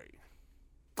Get Married?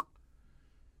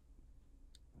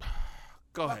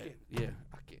 Go Fuck ahead. it. Yeah,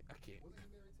 I can't. Wasn't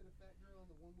he married to the fat girl in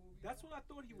the one movie? That's what I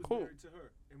thought he was Who? married to her.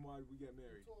 And why did we get The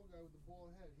married? tall guy with the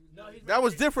bald head. He was No, married he's to That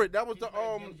was different. That was He's the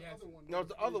married to the Janet other one. That was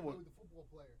the other one. With the football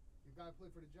player. The guy who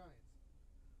played for the Giants.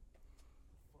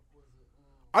 Fuck was it?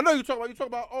 I know you talking about. You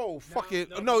talking about. Oh, fuck it.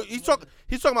 no, No, it he's wasn't. talking.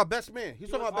 He's talking about Best Man. He's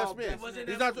He talking was- about Best oh, Man. Best Man.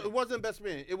 He's not. It wasn't Best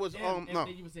Man. It was And no.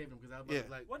 thank you for saving him because I was Yeah.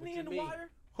 like, Wasn't what he you in The mean? Wire?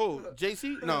 Who?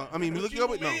 JC? No, I mean Malik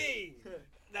Yoba. No,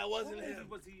 That wasn't Who him.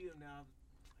 was he in now?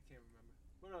 I can't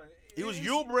remember. But, He was he's-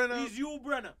 Yul Brenner. He's Yul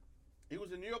Brenner. he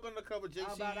was in New York Undercover.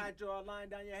 How about I JC. draw a line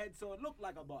down your head so it looked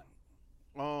like a butt?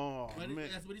 Oh What, man.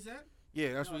 that's what he said?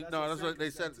 Yeah, that's No, what. that's No, what that's what they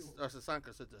Sanka said. said, too. That's what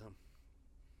Sanka said to him.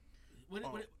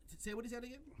 Say what he said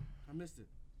again? I missed it.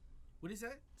 What did he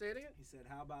say? Say it again. He said,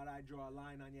 how about I draw a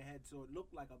line on your head so it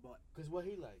looked like a butt? Because what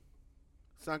he liked.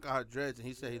 Sanka had dreads, and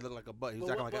he said he looked like a butt. He was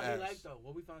But acting what like he an ass. liked though?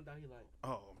 What we found out he liked.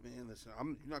 Oh man, listen,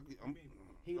 I'm not. I'm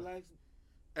He likes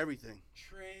everything.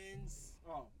 trans.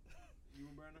 Oh,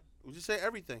 Yul Brenner? Would you say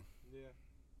everything? Yeah.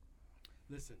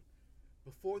 Listen,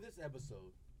 before this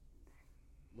episode,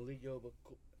 Malik Yoba,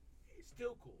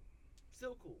 still cool.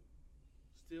 Still cool.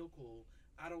 Still cool.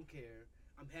 I don't care.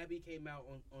 I'm happy he came out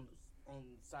on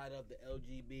the side of the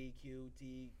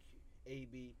LGBTQAB.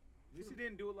 At least he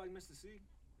didn't do it like Mr. C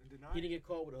and deny He it. didn't get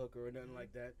caught with a hooker or nothing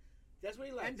like that. That's what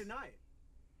he likes. And deny it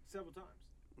several times.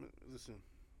 Listen,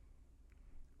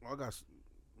 well, I got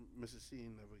Mrs. C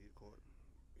never get caught.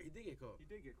 He did get caught. He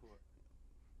did get caught.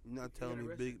 You're not He telling got me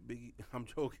arrested. big. I'm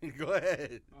joking. Go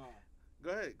ahead. Oh. Go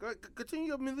ahead. Continue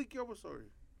your Malik Yoba story.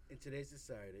 In today's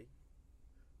society,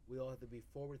 we all have to be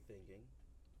forward thinking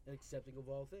and accepting of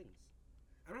all things.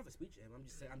 I don't have a speech to him. I'm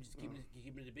just saying. I'm just keeping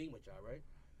it to being with y'all, right?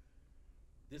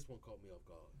 This one caught me off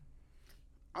guard.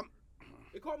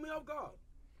 It caught me off guard.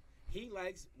 He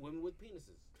likes women with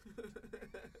penises.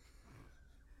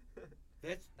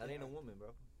 That ain't a woman, bro.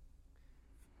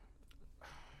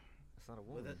 That's not a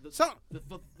Well, woman. So the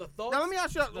thoughts. now let me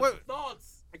ask you. the Wait.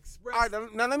 thoughts expressed. All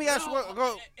right. Now let me ask you. No,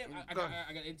 Go. I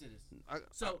got into this.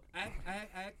 So I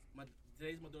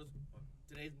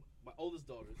today's my oldest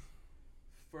daughter's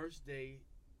first day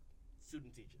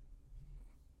student teacher.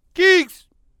 Geeks.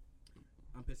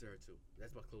 I'm pissed at her too.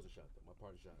 That's my closing shot, though, my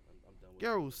party shot. I'm done with it.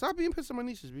 Yo, stop being pissed at my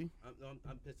nieces, B.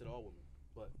 I'm pissed at all women,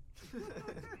 but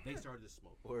they started to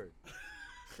smoke. Word.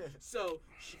 So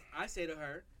I say to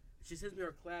her, she sends me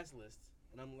her class list,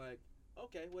 and I'm like,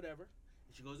 okay, whatever.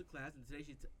 And she goes to class, and today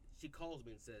she calls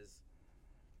me and says,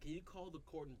 can you call the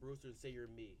Courtney Brewster and say you're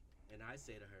me? And I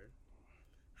say to her,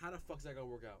 how the fuck's that gonna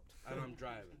work out? I'm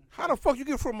driving. How the fuck you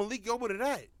get from Malik Yoba to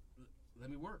that? Let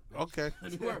me work. bitch. Okay.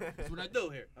 Let me work. That's what I do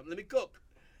here. Let me cook.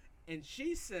 And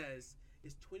she says,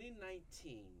 it's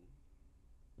 2019.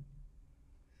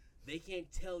 They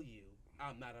can't tell you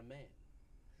I'm not a man.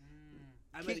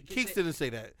 I met a kid Keeks today- didn't say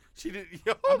that. She did.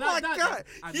 Yo, I'm oh my not- god.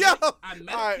 I Yo. met, I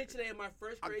met All a right. kid today in my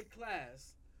first grade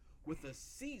class with a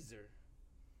Caesar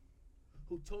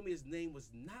who told me his name was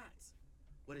not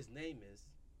what his name is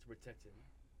to protect him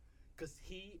because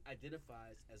he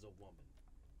identifies as a woman.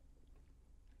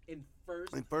 In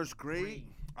first grade?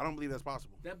 I don't believe that's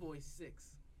possible. That boy's 6.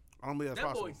 I don't believe that's That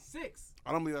possible. boy's 6.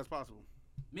 I don't believe that's possible.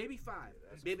 Maybe 5.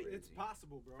 Maybe It's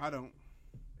possible, bro. I don't.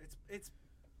 It's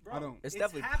bro. I don't. It's It's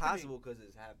definitely happening. possible because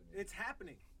it's happening. It's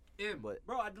happening. But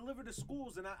Bro, I deliver to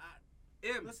schools, and I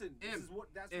listen. This is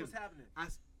what's happening.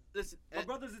 Listen, My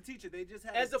brother's a teacher. They just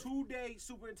had as a a- 2-day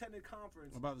superintendent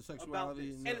conference About the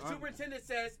sexuality. this. and the superintendent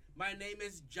says, "My name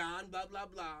is John, blah blah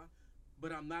blah,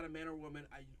 but I'm not a man or woman.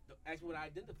 I ask what I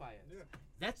identify as." Yeah.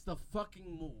 That's the fucking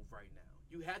move right now.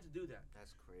 You have to do that.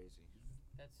 that's crazy.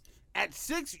 That's At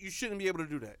 6, you shouldn't be able to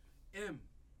do that.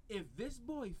 If this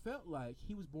boy felt like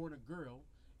he was born a girl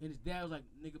and his dad was like,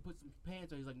 "Nigga, put some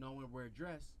pants on," he's like, "No, I want to wear a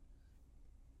dress."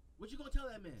 What you gonna tell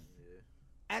that man?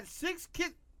 Yeah. At 6,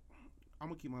 kid, I'm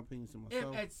gonna keep my opinions to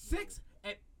myself. At 6,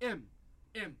 at M.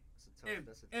 That's a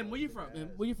tough Where you thing from? to M?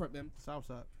 ask. Where you from? M?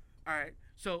 Southside. All right.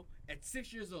 So at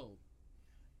 6 years old,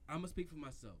 I'm gonna speak for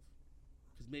myself,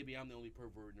 because maybe I'm the only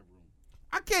pervert in the room.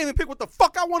 I can't even pick what the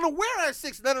fuck I want to wear at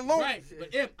 6, let alone. Right.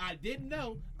 But M, I didn't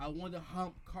know I wanted to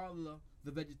hump Carla,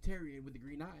 the vegetarian with the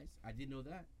green eyes. I didn't know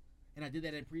that, and I did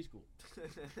that in preschool.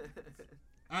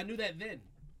 I knew that then. M.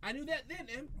 I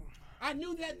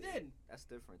knew that then. That's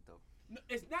different though. No,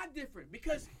 it's not different,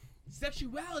 because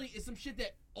sexuality is some shit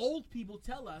that old people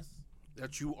tell us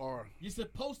That you are. you're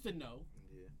supposed to know.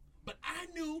 Yeah. But I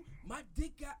knew my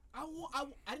dick got. I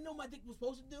didn't know what my dick was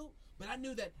supposed to do, but I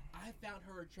knew that I found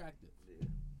her attractive. Yeah.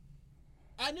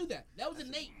 I knew that. That was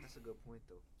innate. That's a good point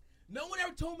though. No one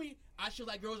ever told me I should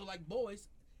like girls or like boys.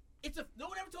 No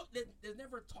one ever told. There's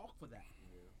never a talk for that.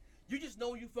 Yeah. You just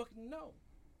know you fucking know.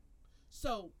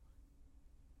 So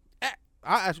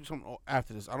I'll ask you something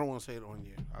after this. I don't want to say it on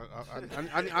here.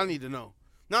 I need to know.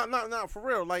 Not for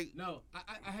real. Like, no,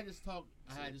 I had this talk.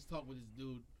 I had this talk with this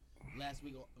dude last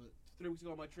week, 3 weeks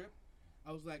ago on my trip.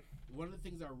 I was like, one of the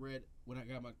things I read when I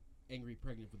got my angry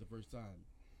pregnant for the first time,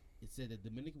 it said that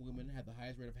Dominican women have the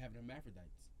highest rate of having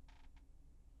hermaphrodites.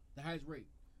 The highest rate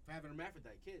for having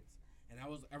hermaphrodite kids. And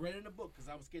I read it in a book because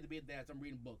I was scared to be a dad, so I'm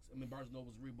reading books. I'm in Barnes &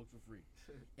 Noble's read books for free.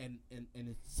 and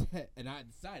it said, and I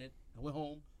decided, I went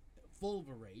home full of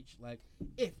a rage, like,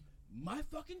 if my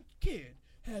fucking kid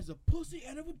has a pussy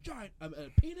and a vagina, a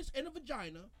penis and a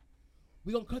vagina,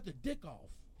 we gonna cut the dick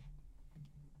off.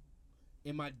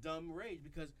 In my dumb rage,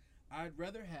 because I'd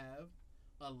rather have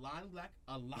a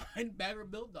linebacker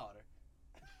built daughter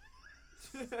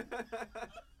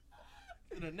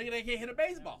than a nigga that can't hit a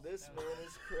baseball. This man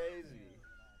is crazy.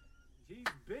 He's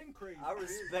been crazy. I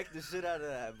respect the shit out of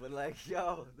that, but like,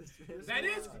 yo, this man That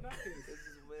is- wild. This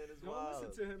man is Don't wild.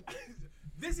 listen to him.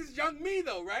 This is young me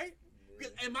though, right? Yeah.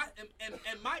 And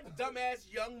my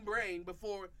dumbass young brain,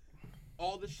 before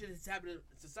all this shit has happened in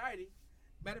society,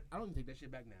 matter, I don't even take that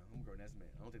shit back now. I'm a grown ass man.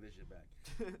 I don't take that shit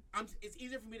back. It's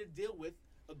easier for me to deal with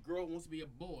a girl who wants to be a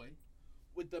boy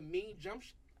with the mean jump.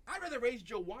 I'd rather raise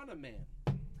Joanna, man.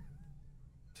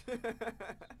 Hit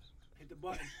the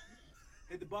button.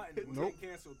 Hit the button. We're Nope. getting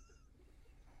canceled.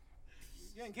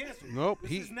 You ain't canceled. Nope, This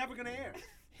he- is never gonna air.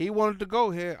 he wanted to go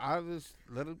here. I just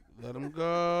let him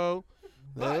go.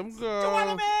 Let him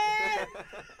Joanna, go. man.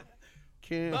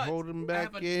 Can't But hold him I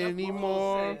have back enough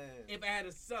anymore. to say, if I had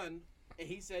a son and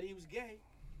he said he was gay,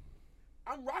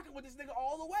 I'm rocking with this nigga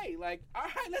all the way. Like, all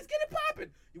right, let's get it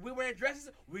popping. We wearing dresses.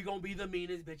 We gonna be the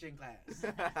meanest bitch in class.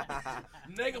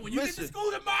 Nigga, when you get Listen. to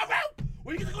school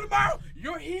tomorrow,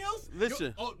 your heels.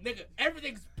 Listen. Oh, nigga,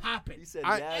 everything's popping. He said,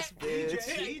 I- yes, EJ. bitch.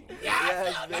 Yes,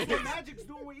 Yes, That's bitch. what Magic's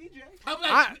doing with EJ. I'm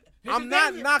like, I- his I'm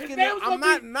not name- knocking his name it. was I'm gonna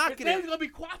not be- knocking His name it. is gonna be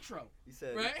Quattro. He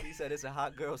said, Right? he said it's a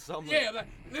hot girl summer. Yeah, like,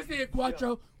 listen here,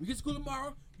 Quattro. We get to school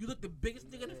tomorrow. You look the biggest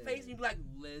nigga in the face, and you be like,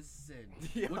 listen,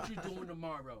 what you doing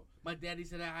tomorrow? My daddy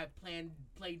said I have planned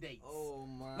play dates. Oh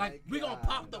my Like, we gonna God.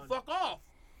 pop the fuck off.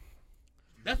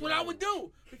 That's what I would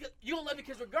do. Because you gonna love the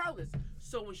kids regardless.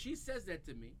 So when she says that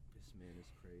to me, This man is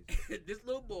crazy. this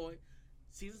little boy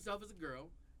sees himself as a girl,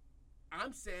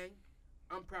 I'm saying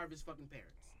I'm proud of his fucking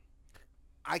parents.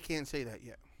 I can't say that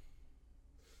yet.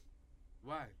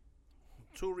 Why?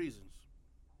 2 reasons.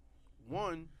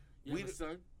 One, You have a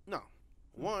son? no.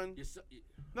 One, Your son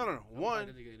no. I'm One,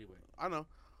 that nigga anyway. I know.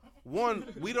 One,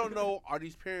 we don't know, are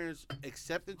these parents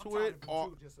accepting to it,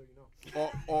 or just so you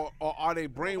know. or are they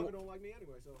Motherfucker or don't like me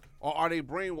anyway, so are they I'm just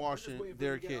brainwashing waiting for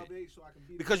their him to get kid? of age so I can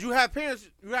be Because there. you have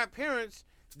parents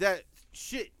that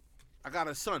shit. I got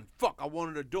a son. Fuck, I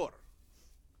wanted a daughter.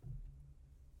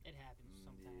 It happens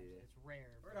sometimes. Yeah. It's rare.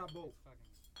 I but got both.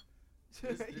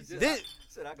 it's fucking- He said, Then,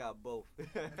 said I got both.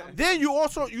 then you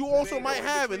also Debate might going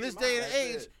have in between this your day and mom.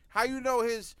 age That's it. how you know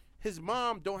his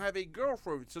mom don't have a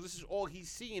girlfriend, so this is all he's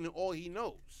seeing and all he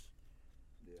knows.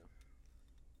 Yeah.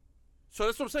 So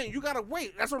that's what I'm saying. You gotta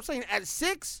wait. That's what I'm saying. At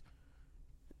 6,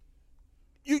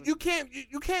 you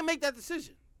can't make that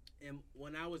decision. And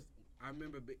when I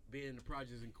remember being in the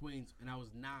projects in Queens, and I was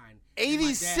 9.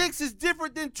 86 is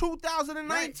different than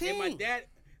 2019. Right. And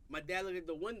my dad looked at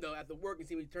the window after work and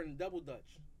see me turning double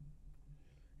dutch.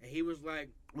 And he was like,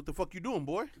 What the fuck you doing,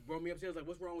 boy? brought me upstairs like,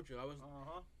 what's wrong with you? I was,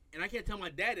 Uh-huh. and I can't tell my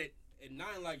dad at 9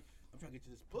 like, I'm trying to get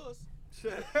you this puss.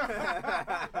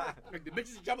 Like the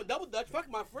bitches jumping double dutch, fuck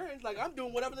my friends. Like I'm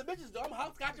doing whatever the bitches do. I'm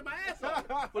hopscotching my ass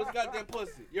off for this goddamn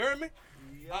pussy. You heard me?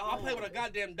 I'll play with a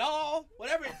goddamn doll,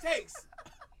 whatever it takes.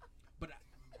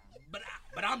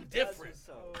 But I'm different.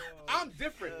 I'm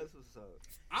different. That's what's up.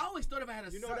 I always thought if I had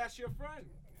a You know son, that's your friend.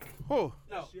 Oh,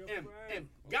 no, your M, friend.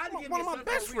 God to give me one a of my son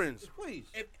best for a reason. friends, please.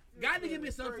 If God to give me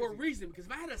a son for a Crazy. reason, because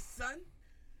if I had a son,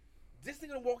 this nigga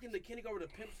gonna walk into kindergarten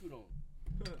with a pimp suit on,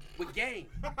 with game.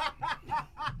 I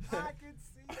can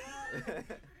see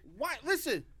that. Why?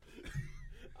 Listen,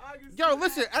 I can see yo, that.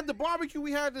 listen. At the barbecue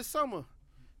we had this summer,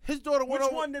 his daughter went Which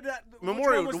over. one did that?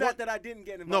 Memorial, Which one was the one- that I didn't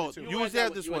get invited No, to? you went was there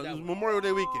that this one, you one. went It was that one. Memorial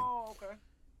Day weekend. Oh, okay.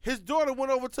 His daughter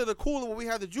went over to the cooler where we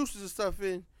had the juices and stuff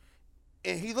in,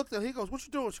 and he looked at her. He goes, "What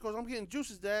you doing?" She goes, "I'm getting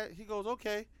juices, Dad." He goes,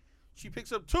 "Okay." She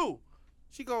picks up 2.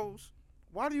 She goes,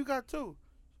 "Why do you got 2?"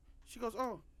 She goes,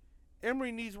 "Oh,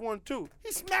 Emery needs 1 too."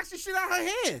 He smacks the shit out of her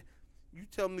hand. You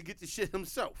tell him to get the shit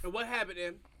himself. And what happened,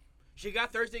 Em? She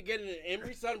got thirsty again, and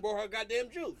Emery's son brought her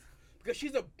goddamn juice because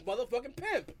she's a motherfucking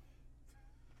pimp.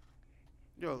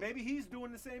 Yo, Maybe he's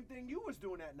doing the same thing you was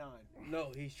doing at 9. No,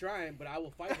 he's trying, but I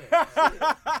will fight him.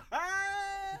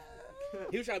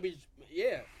 He was trying to be,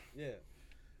 yeah.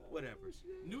 Whatever.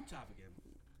 New topic, Em.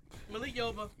 Malik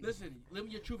Yoba, listen,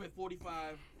 living your truth at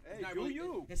 45. Hey, it's not do really,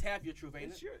 you. It's half your truth,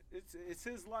 ain't It's it? your, it's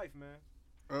his life, man.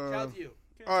 Shout out to you.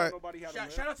 Can't All tell right. nobody how to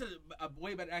live. Shout out to a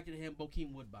way better actor than him,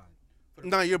 Bokeem Woodbine.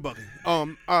 nah, you're bugging. All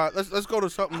right, let's go to I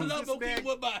something. love This Bokeem man-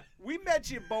 Woodbine. We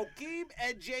mention Bokeem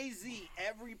and Jay-Z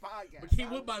every podcast.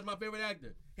 Bokeem Woodbine's my favorite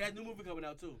actor. He has a new movie coming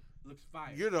out, too. Looks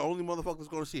fire. You're the only motherfucker that's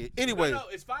gonna see it. Anyway, No,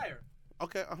 it's fire.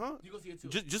 okay, You go see it, too.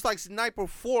 Just like Sniper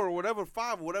 4 or whatever,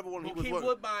 5 or whatever one he was. Bokeem with.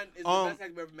 Woodbine is the best actor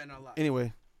I've ever met in our life.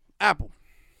 Anyway, Apple.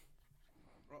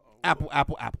 Apple.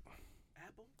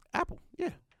 Apple? Yeah.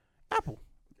 Apple.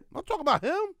 I'm talking about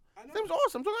him. I know. That was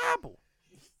awesome. I'm talking Apple.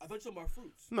 I thought you were talking about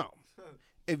fruits. No.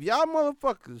 If y'all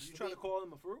motherfuckers. You trying to call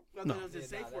him a fruit? I No. thought it was a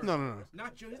safe word. No.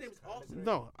 Not you. His name is Austin.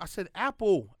 No. I said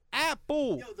Apple.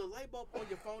 Apple. Yo, the light bulb on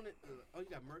your phone. Oh, you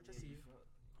got merch? I see you.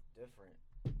 Different.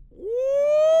 Woo!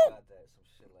 Got that, some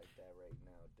shit like that right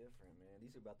now. Different, man.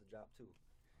 These are about to drop too.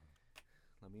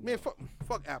 Let me know. Man,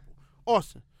 fuck Apple.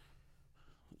 Austin.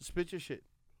 Spit your shit.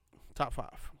 Top 5.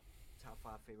 Top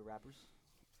 5 favorite rappers.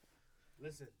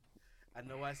 Listen, I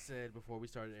know I said before we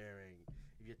started airing,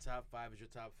 if your top 5 is your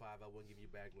top 5, I won't give you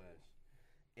backlash.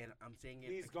 And I'm saying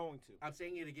it. He's going to. I'm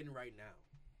saying it again right now.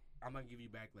 I'm gonna give you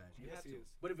backlash. Yes, he is.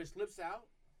 But if it slips out,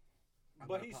 I'm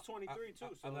But not he's apo- 23 too,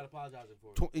 I'm so- not apologizing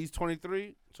for it. He's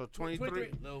 23. So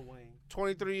 23. Lil Wayne.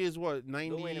 23 is what?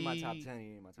 90. Lil Wayne in my top 10. He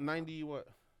ain't in my top 90 what?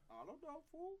 I don't know,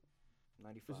 fool.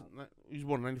 95. He's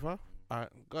born in 95? All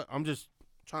right. I'm just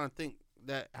trying to think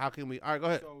that how can we. All right, go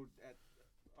ahead. So,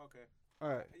 okay. All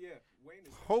right. Yeah, Wayne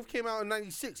is. Hove came out in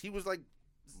 96. He was like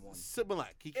One. Similac.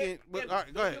 He Yeah, can't. yeah, All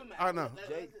right, go ahead. give him All right, that. now.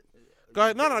 Jay, Go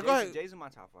ahead. No, Jay- go ahead. Jay's in my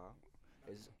top 5.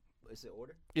 Is it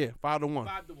order? Yeah, 5 to 1.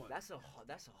 5-1. That's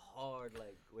a hard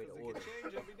like way to It order. can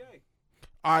change every day.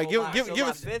 All right, So give my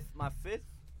us. my fifth.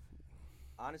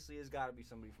 Honestly, it's got to be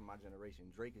somebody from my generation.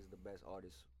 Drake is the best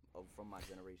artist from my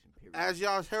generation. Period. As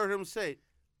y'all heard him say,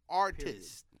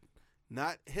 artist,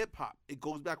 not hip hop. It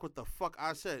goes back what the fuck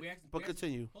I said. But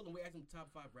continue. Hold on, we asked him top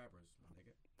 5 rappers, my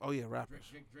nigga. Oh yeah, rappers.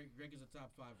 Drake is a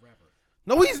top 5 rapper.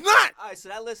 No, he's not. All right, so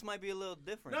that list might be a little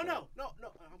different. No. though.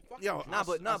 I'm fucking Yo, with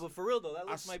you. But for real though, that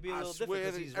list might be a little different swear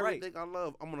because to he's right. everything I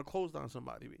love, I'm gonna close down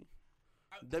somebody. B.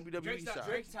 WWE Drake's not- side.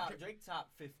 Drake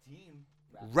top 15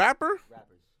 Rapper?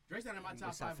 rappers. Drake's not in my top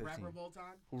He's top 5 rapper 15. of all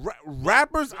time.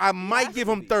 Rappers, I might has give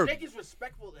to him be. 30. Drake is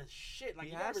respectful as shit. Like,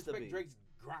 He you gotta has to respect be. Drake's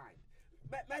grind.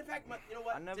 Matter of fact, you know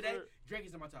what? I never- Today, Drake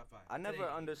is in my top 5. I never Today.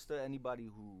 understood anybody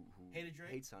who Hated Drake?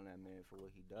 hates on that man for what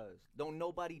he does. Don't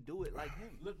nobody do it like him.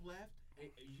 Look left.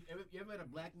 You ever met a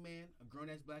black man, a grown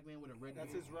ass black man with a red?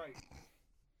 That's his right.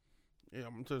 Yeah,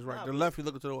 I'm to his right. Nah, The but- left, he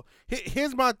looking to the.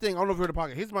 Here's my thing. I don't know if you heard the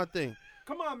pocket. Here's my thing.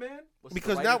 Come on, man. What's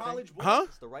Because the now, writer thing? huh?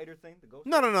 It's the writer thing. The ghost.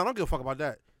 No, I don't give a fuck about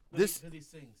that. This, Because he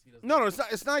sings. He doesn't. no, it's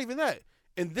not. It's not even that.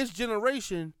 In this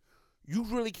generation, you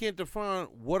really can't define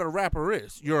what a rapper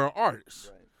is. You're an artist.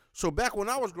 Right. So back when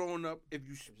I was growing up, if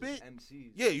you It's just spit,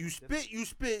 MCs. yeah, you Different.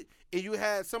 spit, and you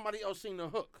had somebody else sing the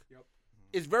hook. Yep.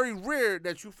 It's very rare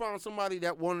that you found somebody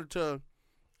that wanted to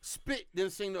spit then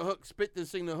sing the hook, spit then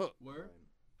sing the hook. Word.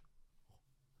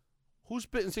 Who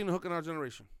spit and sing the hook in our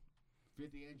generation?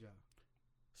 50 and Ja.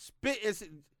 Spit and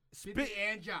 50 spit.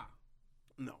 and Ja.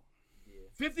 No. Yeah.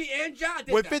 50 and Ja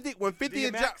did When that. 50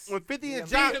 and Ja, DMX. when 50 and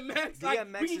DMX. Ja, DMX, like,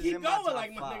 DMX we can is keep in my going top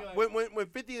like my five. nigga. Like, when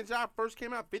 50 and Ja first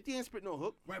came out, 50 ain't spit no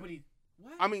hook. right, but he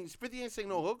what? I mean, 50 ain't sing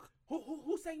no hook.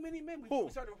 Who sang Many Men? Who? We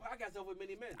started a podcast over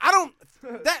Many Men. I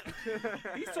don't. That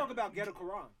He's talking about Get a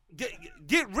Quran.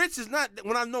 get rich is not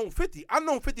when I known 50. I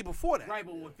known 50 before that. Right,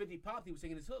 but when 50 popped, he was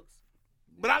singing his hooks.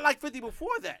 But I like 50 before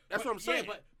that. That's But- what I'm saying.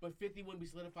 Yeah, but 50 wouldn't be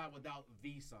solidified without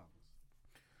these songs.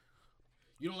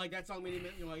 You don't like that song, Many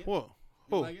Men? You don't like it? Whoa. You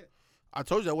don't Who? like it? I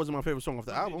told you that wasn't my favorite song off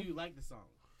the Do album. you like the song?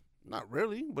 Not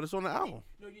really, but it's on the album.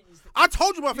 No, you just. I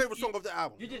told you my favorite song off the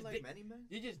album. You just like dig, Many Men?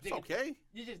 you just It's digging. okay.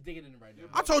 You're just digging in it right now.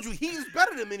 I told you he's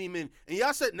better than Many Men, and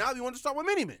y'all said now you want to start with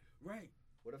Many Men. Right.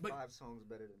 What are But- 5 songs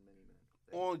better than Many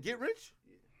Men? On Get Rich.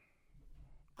 Yeah.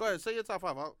 Go ahead, say your top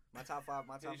 5 out. My top 5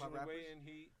 Patiently rappers. waiting,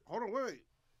 Heat. Hold on, wait.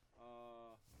 Uh,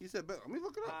 He said better. Let me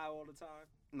look it up. High all the time.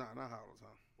 Nah, not how all the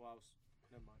time. Well,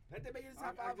 never mind. Let them make it the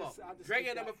top I five. just- off. I just Drake stick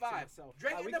at number that to 5. myself.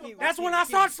 Drake at we number keep- 5. That's when I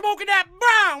started smoking that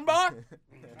brown, boy.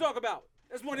 Talk about.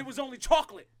 That's when it was only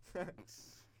chocolate.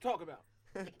 Talk about.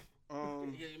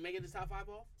 You make it the top 5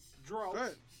 off? Dro. Go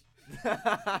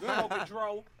ahead. Smoking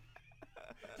Dro.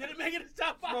 Did it make it the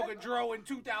top 5? Smoking Dro in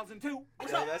 2002. Yo,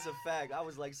 that's a fact. I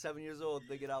was like 7 years old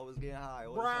thinking I was getting high.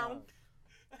 All Brown. The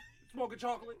time. Smoking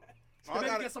chocolate. I Maybe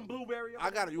got get it. some blueberry. I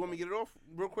got it. You want me to get it off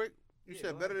real quick? You Yeah,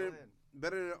 said go ahead,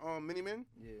 better than Many Men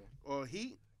Yeah. or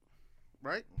Heat,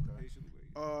 right? Okay. Patiently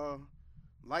waiting.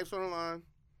 Life's on the Line,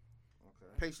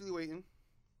 Okay. Patiently Waiting,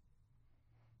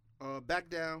 Back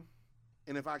Down,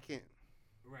 and If I Can't.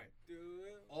 Right.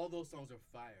 All those songs are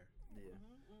fire. Yeah.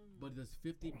 But does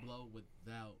 50 blow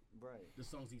without Right. the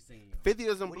songs he's singing? 50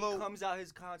 doesn't When blow. he comes out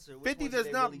his concert, which 50 ones do does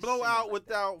they not really blow sing out like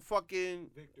without fucking.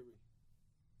 Victory.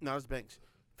 No, it's Banks.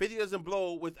 50 doesn't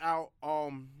blow without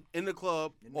In the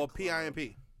Club In the or Club. PIMP.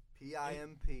 that?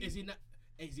 PIMP. Is he not?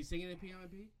 Is he singing in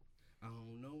PIMP? I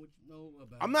don't know what you know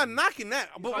about. I'm not knocking that,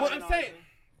 but I'm what, saying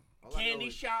All I know Candy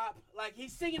is- Shop. Like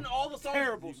he's singing all the songs.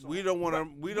 Terrible song. we don't want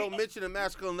to. We don't mention the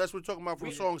massacre unless we're talking about from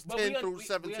We- songs but 10 we un- through we-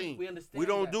 17. we understand We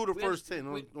don't that. do the We first un-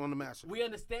 10 we- on the massacre. We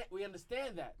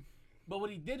understand that. But what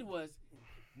he did was,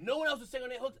 no one else was singing on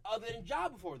their hooks other than Ja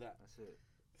before that. That's it.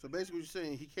 So basically, what you're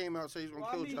saying he came out saying he's gonna Well,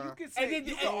 I kill mean, John. you could say, then-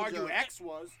 you could and- argue and- X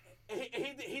was.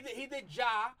 He did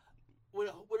Ja with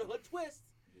a hood twist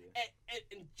Yeah.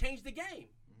 and changed the game.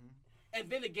 Mhm. And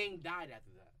then the game died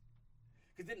after that.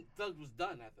 Because then Thug was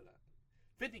done after that.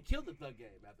 50 killed the Thug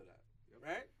game after that.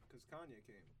 Right? Because Kanye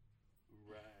came.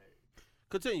 Right.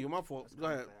 Continue. My fault. That's Go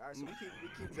ahead. All right, so we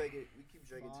keep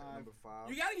Drake to Five. number 5.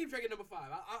 You gotta keep Drake at number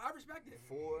 5. I respect it.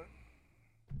 4.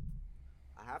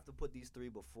 I have to put these 3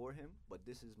 before him, but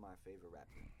this is my favorite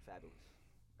rapper. Fabulous.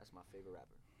 That's my favorite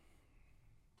rapper.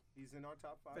 He's in our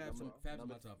top 5. Fab's as well. Fab's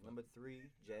number, my top 5. number 3,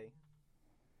 Jay.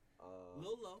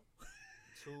 Lil Low.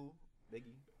 2,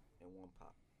 Biggie, and 1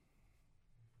 Pop.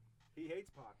 He hates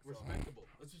Pac. So. Respectable.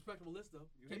 It's a respectable list though.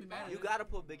 You Can't be hate mad Pac. at You it. gotta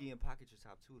put Biggie and Pac at your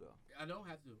top 2 though. I don't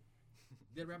have to.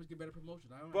 Dead rappers get better promotion.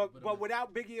 I don't. have to But put but them in.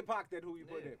 without Biggie and Pac, then who you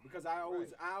put Yeah. in? Because I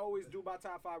always do my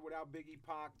top 5 without Biggie,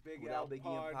 Pac, Big L, Without Biggie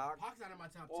and Pard, Pac. Pac's not in my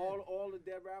top 10. all the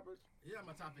dead rappers. He's not in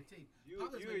my top 15. You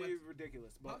Pac doesn't make my- you're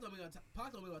ridiculous. But Pac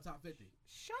don't make my top 50.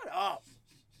 shut up.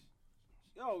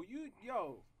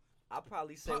 Yo. I'll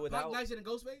probably say Pac without. nicer than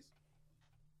Ghostface?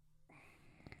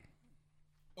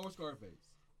 Or Scarface?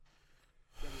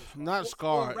 Not Or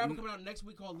Scar. a rapper coming out next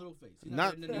week called Little Face. He's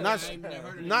Not I not ain't never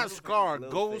heard of not Little Scar. Lil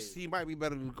Ghost. Face. He might be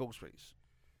better than Ghostface.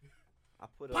 I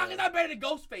put Face. Pac is not better than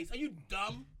Ghostface. Are you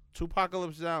dumb?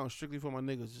 Tupacalypse Down, strictly for my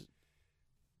niggas,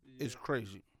 is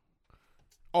crazy.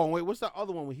 Oh wait, what's that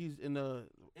other one where he's in the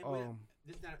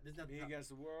This not Me Against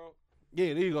the World.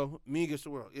 Yeah, there you go. Me Against the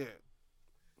World. Yeah.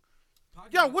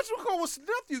 Pac Yo, is- what's what called with snuff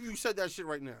you said that shit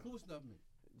right now? Who snubbed me?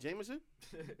 Jameson?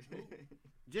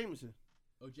 Jameson.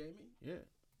 Oh, Jamie? Yeah.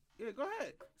 Yeah, go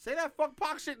ahead. Say that fuck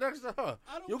Pac shit next to her.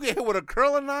 I don't. You'll get hit with a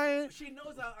curling iron. She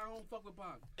knows I don't fuck with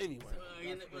Pac. Anyway.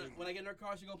 So, when I get in her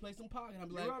car, she gonna play some Pac, and I'm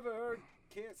You like, ever heard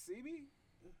Can't See Me?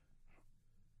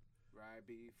 Right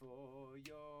before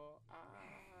your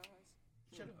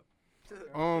eyes. shut up.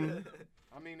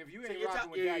 I mean, if you So ain't you're rocking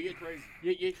top- with you're- that, you're you're-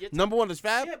 crazy. You're Number one is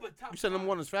Fab? Yeah, but top You said number five.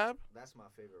 one is Fab? That's my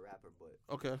favorite rapper, but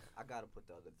Okay. I gotta put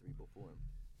the other 3 before him.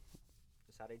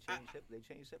 That's how they changed hip. They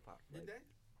changed hip hop. Did they?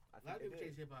 I A lot of think people they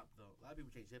change did. hip hop though. A lot of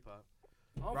people change hip hop.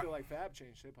 I don't Right. feel like Fab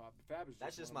changed hip hop. Fab is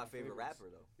That's just one my of favorite favorites. rapper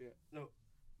though. No.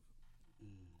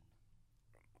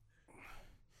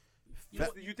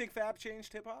 You think Fab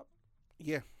changed hip hop?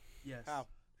 Yeah. Yes. How?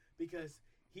 Because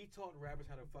he taught rappers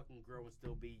how to fucking grow and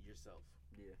still be yourself.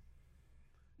 Yeah.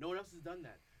 No one else has done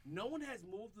that. No one has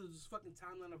moved through this fucking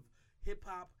timeline of hip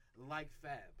hop like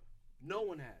Fab. No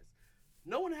one has.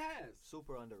 No one has.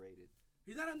 Super underrated.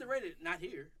 He's not underrated. Not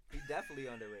here. He's definitely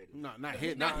underrated. No, not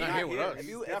here. Not Not here with here. us. If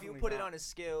you definitely put it not. on a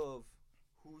scale of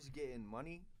who's getting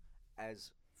money,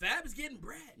 as Fab is getting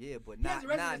bread. yeah, but He has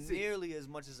not a not residency. nearly as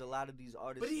much as a lot of these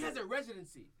artists. But he has that- a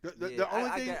residency. The only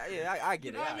thing. I get You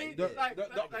it. know what I mean?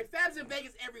 the- Like Fab's in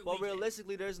Vegas every But weekend.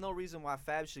 realistically, there's no reason why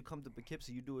Fab should come to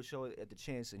Poughkeepsie. You do a show at the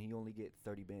Chance and he only get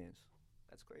 30 bands.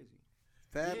 That's crazy.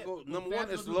 Fab Yeah, goes, but number Fab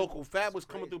one, it's goes local. Fab That's was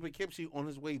coming crazy. through Poughkeepsie on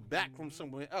his way back from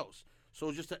somewhere else. So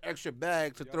it's just an extra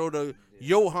bag to Yup. throw to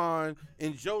Johan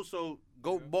and Joso,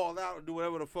 go ball out and do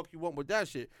whatever the fuck you want with that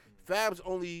shit. Fab's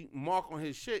only mark on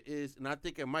his shit is, and I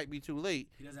think it might be too late,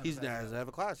 He doesn't have he's a not classic. has to have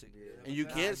a classic. Yeah. And you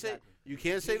Nah, can't say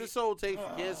exactly. the soul tapes, you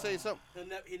can't say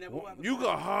something. He never will have a You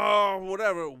go, classic.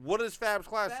 whatever. What is Fab's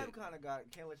classic? Fab kind of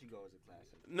got Can't Let You Go as a classic.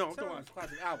 No, I'm talking about his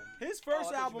classic album. His Oh, I first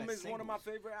thought you album meant is one of my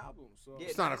singles. favorite albums. So. Yeah,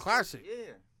 It's not a that's- classic.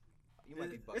 Yeah. You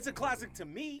might be bugging. It's a classic to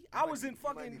me. I was in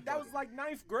fucking. That was like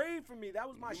 9th grade for me. That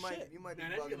was my You might, shit. you might be Nah,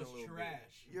 that bugging shit a was little trash.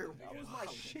 bit. You're That was my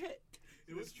shit.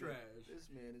 It was trash. This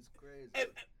man is crazy.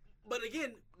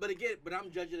 But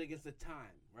I'm judging against the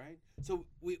time, right? So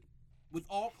with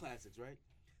all classics, right?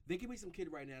 There could be some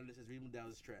kid right now that says Reasonable Doubt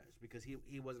is trash because he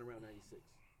wasn't around '96,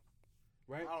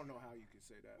 right? I don't know how you can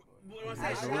say that. But. What I'm saying,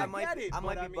 Actually, I I might, get it, I but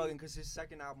might I be mean- bugging because his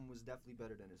second album was definitely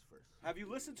better than his first. Have you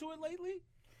listened to it lately?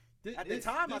 Th- At the this-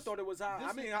 time, I this- thought it was hot. this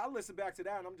I mean, is- I listened back to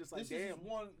that and I'm just like, This is damn.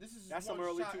 one. This is That's one some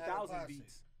early shot at a 2000 classic.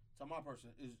 beats. To my person,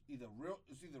 is either real.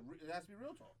 It has to be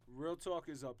real talk. Real talk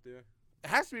is up there. It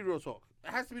has to be real talk.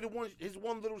 It has to be the one. His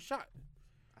one little shot.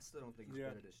 I still don't think it's Yeah.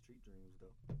 better than Street Dreams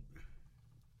though.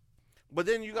 But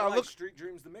then you I gotta like look. Street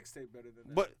Dreams, the mixtape, better than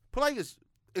that. But put like this.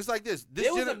 It's like this. This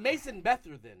there was a gener- Mason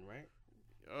Bether then, right?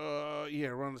 yeah,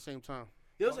 around the same time.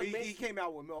 There was Well, a he Mason, came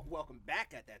out with Welcome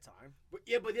Back at that time. but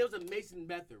there was a Mason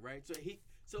Bether, right?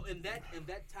 So in that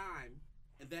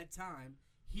time,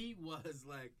 he was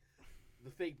like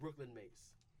the fake Brooklyn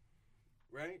Mace,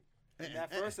 right? And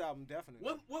that first album, definitely.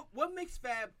 What makes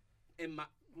Fab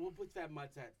what puts Fab in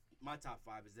my top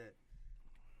 5 is that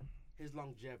his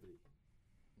longevity.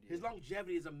 His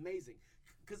longevity is amazing,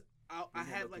 because I He never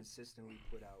have like consistently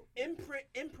put out.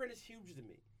 imprint is huge to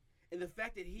me, and the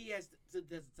fact that he has to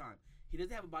the time he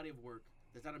doesn't have a body of work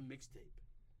that's not a mixtape,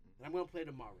 and I'm gonna play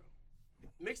tomorrow.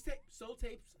 Mixtape, soul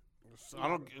tapes, I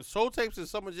don't. Soul tapes and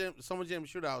Summer Jam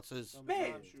shootouts is.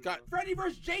 man. Got- Freddie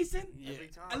versus Jason. Yeah. Every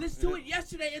time. I listened to it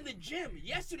yesterday in the gym.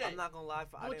 Yesterday. I'm not gonna lie.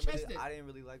 I Go didn't chest it.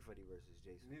 really like Freddie versus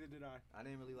Jason. Neither did I. I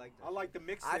didn't really like that. I like the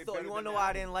mixtape. I thought better you want to than know why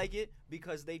I the didn't album. like it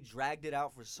because they dragged it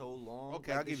out for so long.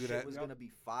 Okay, like, I'll the give you shit that. was Yep. gonna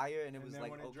be fire, and it was then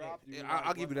like when it okay. dropped, you Yeah, were I'll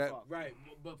like, give you what the that. fuck? Right,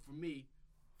 but for me,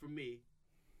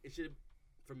 it should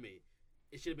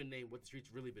have been named "What the Streets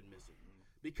Really Been Missing,"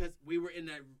 because we were in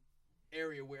that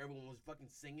area where everyone was fucking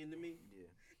singing to me, Yeah.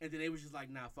 and then they was just like,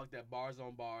 "Nah, fuck that, bars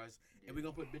on bars, and we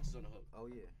gonna put bitches on the hook." Oh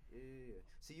yeah.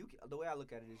 See, the way I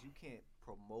look at it is you can't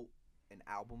promote an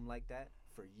album like that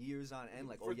for years on end.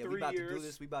 Like, For oh yeah, 3 we about to do years.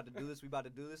 this, we about to do this, we about to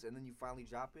do this, and then you finally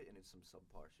drop it and it's some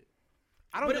subpar shit.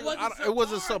 I don't. But it think, wasn't it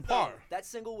wasn't subpar, subpar. That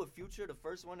single with Future, the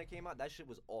first one that came out, that shit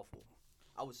was awful.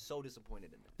 I was so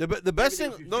disappointed in it. The best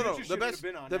Everything thing. was No, Future the shouldn't best. have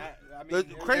been on the- that. I the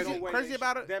mean, crazy- there's no way crazy they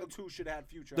about should- it- Them two should have had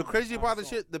Future. The on crazy on about the the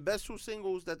song. shit. The best 2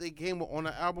 singles that they came with on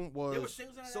the album There were was.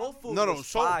 singles on that Soul album? Food No, was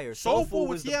Soul- fire. Soul Food Food with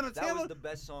was Tiana that Taylor? was the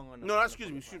best song on the No, on excuse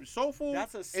the me. project. Soul Food.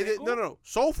 That's a and then- single? No.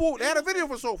 Soul Food. They had a video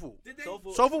for Soul Food. Did they? Soul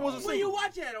Food- Soul Food was a Where you single.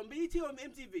 watch that on BET or on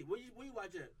MTV? Where you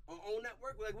watch it on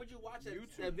network? Like, where'd you watch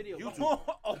that video?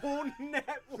 YouTube. Own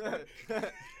network.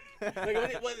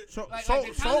 Like, was it, So- like, so-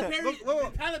 did Tyler so- Perry,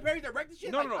 look. did Tyler Perry direct the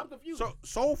shit? No, Like, no, I'm no. confused. So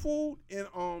Soul Food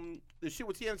and the shit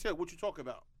with Tiana Taylor. What you talking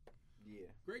about? Yeah.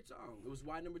 Great song. It was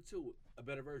Y number 2, a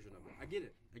better version of it. I get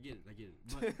it. But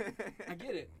I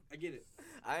get it.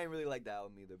 I ain't really like that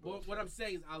album either. But But what I'm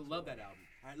saying is, I love that album.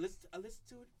 I listened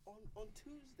to it on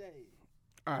Tuesday.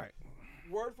 All right.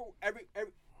 Word for every.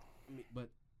 But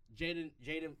Jaden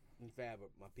and Fab are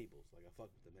my peoples. Like, I fuck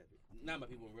with them heavy. Not my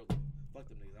people in real life. Fuck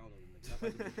them niggas. I don't know them niggas. I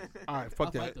fuck them niggas. All right. Fuck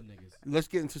I that. fuck them niggas. Let's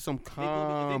get into some If they put me in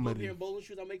comedy. bowling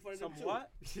shoes, I'll make fun of Some them too. what?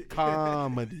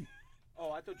 Comedy.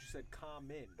 Oh, I thought you said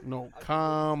Common. No,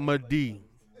 comedy.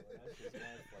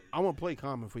 I'm gonna play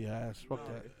Common for your ass. Fuck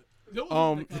that. Those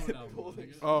Um, are the coming albums,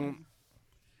 nigga.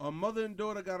 A mother and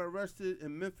daughter got arrested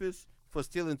in Memphis for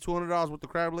stealing $200 worth of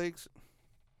crab legs.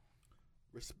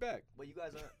 Respect. But you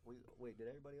guys aren't. Wait, did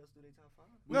everybody else do their top 5?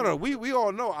 No, we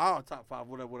all know our top 5,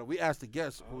 whatever. We asked the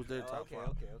guests who's their top okay, 5.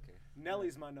 okay.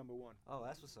 Nelly's my number 1. Oh,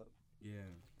 that's what's up. Yeah.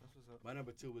 That's what's up. My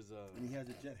number 2 was And he has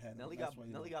a jet hat. Nelly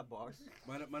got bars.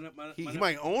 He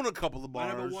might own a couple of My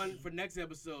bars. number 1 for next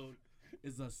episode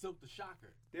is Silk the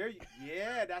Shocker. There,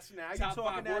 yeah, that's now Top you 5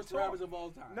 talking that worst talk. rappers of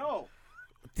all time. No,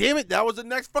 Damn it, that was the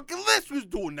next fucking list we was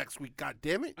doing next week. God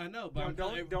damn it. I know, but Yo, I'm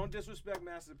telling don't disrespect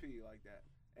Master P like that.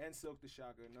 And Silk the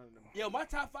Shocker, none of them. Yo, my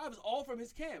top 5 is all from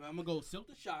his camp. I'm gonna go Silk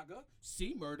the Shaka,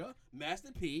 C Murder, Master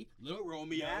P, Lil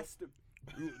Romeo. Master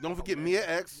Don't forget Mia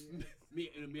X. Me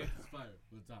and X is fire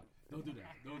on top. Don't do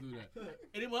that. Don't do that.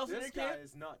 Anyone else in This their guy camp?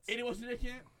 is nuts. Anyone else in their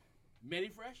camp? Manny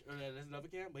Fresh? Or that's another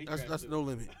camp? But he That's trash, too. no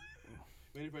limit.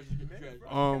 Manny Fresh is Man, trash. bro,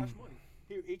 Um, Cash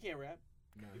Money. He can't rap.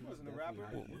 He wasn't a rapper.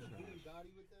 Boom Gotti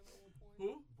with them at one point.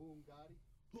 Who? Boom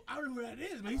Gotti. I don't know who that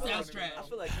is, but he I sounds don't trash. I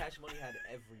feel like Cash Money had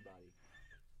everybody.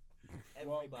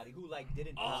 Everybody who like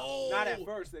didn't. Oh, Not at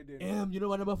first they did. You know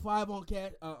what number 5 on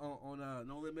cat on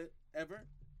No Limit ever?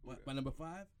 What, my number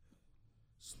 5?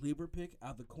 Sleeper pick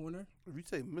out the corner. If you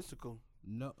say mystical,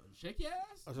 No, shake your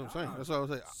ass. that's what I'm saying. That's what I was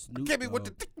saying. I Snoop can't be with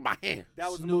Dogg. the dick in my hand. That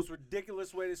was the Snoop. most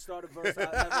ridiculous way to start a verse I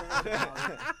ever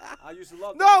heard. I used to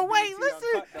love that. No, on wait, BET listen.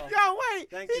 Uncut, though. Yo, wait.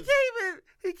 Thank He you. came in.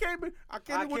 He came in. I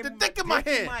came in with the came dick in my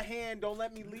dick hand. in my hand. Don't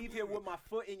let me leave here with my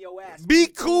foot in your ass. Be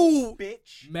cool.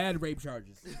 bitch. Mad rape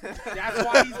charges. That's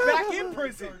why he's back in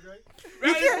prison.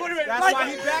 That's why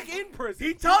he's back in prison.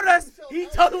 He told us. He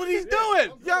told us what he's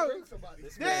doing. Yo,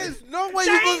 there is no way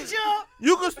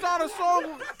you can start a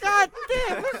song. God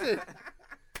damn, listen.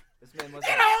 This man must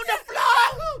Get on the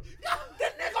floor. The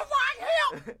nigga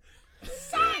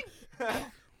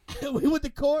right here. We went to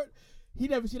court. He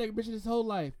never seen that bitch in his whole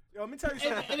life. Yo, let me tell you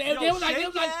something. And Yo, they was like, Shake they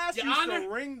was like, Ass Your used Honor. to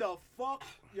ring the fuck.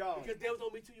 Yo. Because there was no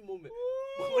Me Too movement.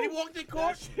 When he walked in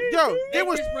court, Yo, they there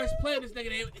was. press play on this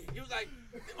nigga. He was like,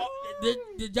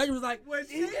 the judge was like, what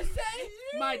did you say?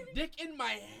 My dick in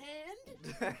my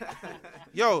hand?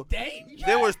 Yo, Danger.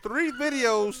 there was 3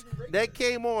 videos that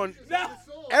came on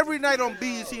every night on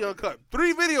BET Uncut.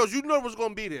 3 videos you know was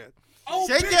gonna be there. Oh,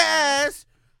 Shake bitch. Your Ass,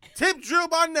 Tip Drill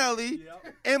by Nelly,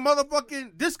 and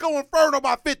motherfucking Disco Inferno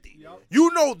by 50. Yep.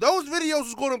 You know those videos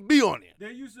was gonna be on there.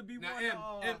 There used to be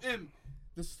Now, one. M.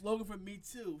 The slogan for Me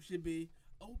Too should be,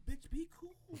 "Oh, bitch, be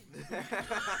cool."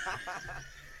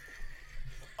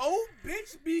 Oh,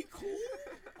 bitch, be cool.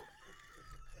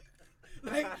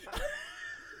 Like,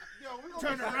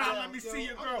 turn around, let me see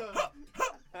your girl.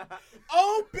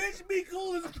 Oh, bitch, be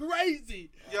cool is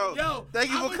crazy. Yo, thank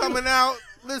you I for would coming out.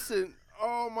 Listen,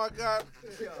 oh my God,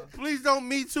 please don't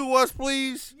Me Too us,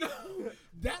 please. No,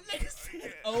 that nigga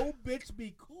said, "Oh, bitch,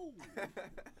 be cool."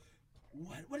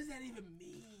 What does that even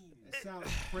mean? It sounds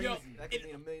crazy. Yo, That could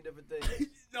mean a million different things.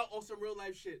 No, on some real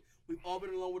life shit. We've all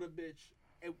been alone with a bitch,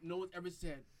 and no one's ever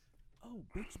said, "Oh,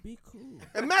 bitch, be cool."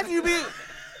 Imagine you being.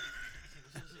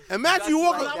 Imagine you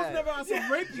walking. like I was that. never on some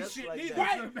rapey Just shit like neither.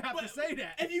 that. You shouldn't have to say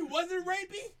that. If you wasn't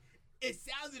rapey, it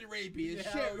sounded rapey as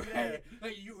Yeah, shit, yeah. right?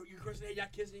 Like you crossing y'all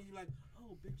kissing, and you're like,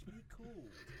 "Oh, bitch, be cool."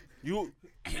 You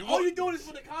And all you doing is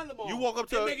for the condom on. You walk up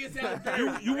to It make it sound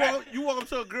dirty. you walk up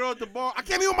to a girl at the bar. I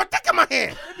can't be with my dick in my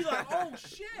hand. They'd be like, oh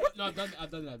shit. No, I've done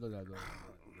that.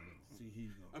 See, here you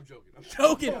go. I'm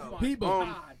joking. Oh my People.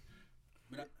 God.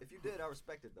 If you did, I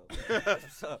respect it though. That's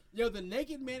what's up. Yo, the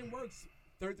naked man works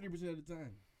 33% of the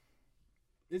time.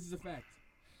 This is a fact.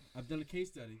 I've done a case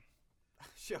study.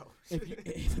 Yo.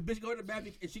 If a bitch go to the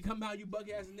bathroom and she come out, you bug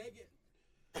ass naked.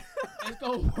 It's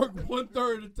gonna work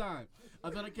 1/3 of the time.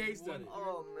 I've done a case study.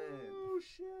 Oh man.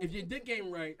 If your dick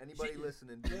ain't right, Anybody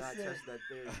listening, do not test that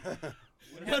theory.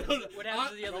 What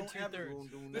happens to the other 2/3?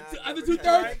 Do The not other ever 2/3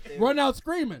 test that run out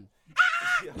screaming.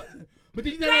 theory. But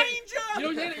then you say that, you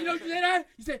know what you say that?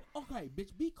 You say, "Okay,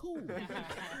 bitch, be cool."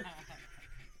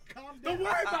 Don't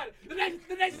worry about it.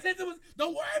 The next sentence was,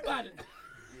 "Don't worry about it."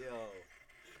 Yo.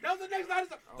 That was the next line.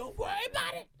 Don't worry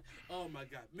about it. Oh my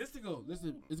God, Mystical.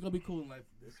 Listen, it's gonna be cool in life.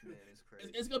 This man is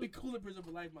crazy. It's gonna be cool in prison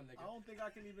for life, my I nigga. don't think I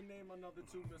can even name another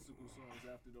 2 mystical songs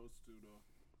after those 2 though.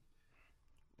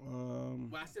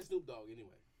 Well, I said Snoop Dogg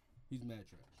anyway. He's mad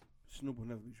trash. Snoop will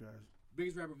never be trash.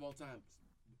 Biggest rapper of all time.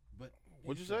 But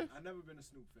What'd you say? I've never been a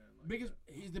Snoop fan. Like biggest.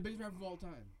 He's the biggest rapper of all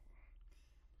time.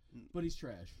 But he's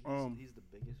trash. He's the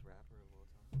biggest rapper of all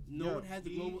time. No one has the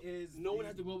he global. is No one the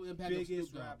has the global impact of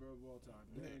biggest Snoop Dogg. rapper of all time.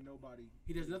 There ain't nobody.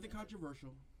 He does nothing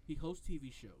controversial. He hosts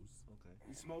TV shows, Okay.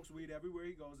 He smokes weed everywhere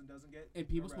he goes and doesn't get. and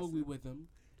people smoke arrested. weed with him.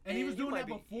 And he was doing might that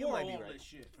be- he before might be all right. this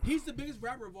shit. He's the biggest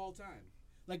rapper of all time.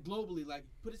 Like globally, like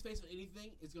put his face on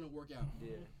anything, it's gonna work out.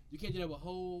 Yeah. You can't do that with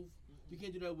Hove. You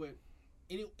can't do that with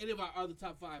any of our other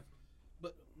top 5.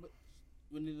 But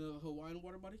when the Hawaiian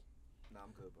water, buddy. Nah,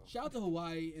 I'm good, bro. Shout out to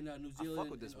Hawaii and New I Zealand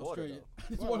fuck with this and water, Australia. though.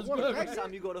 This Well, water's water- good. Next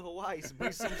time you go to Hawaii,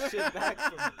 bring some shit back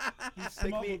for me.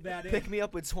 Smuggled that Pick in. me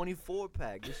up a 24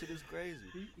 pack. This shit is crazy.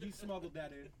 He smuggled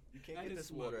that in. You can't That get is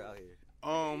this water smuggled. out here.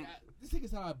 This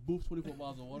nigga's how I boof 24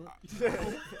 miles of water.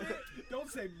 Don't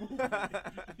say boo.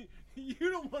 You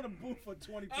don't want to boo for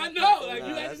 24. I know, like Nah,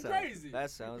 you that acting sound- crazy.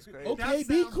 That sounds crazy. Okay, That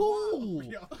be sounds cool. wild,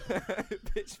 yo.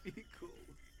 Bitch, be cool.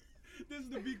 This is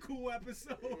the Be Cool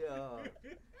episode. Yeah.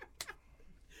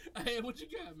 Hey, what you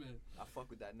got, man? I fuck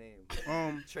with that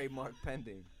name. Trademark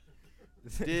pending.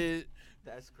 Did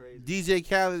That's crazy. DJ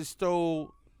Khaled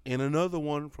stole in another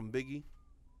one from Biggie?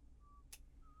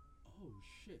 Oh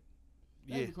shit.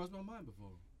 That Yeah. even crossed my mind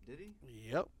before. Did he?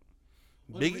 Yep.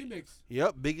 On the Biggie. remix.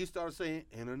 Yep. Biggie started saying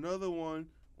in another one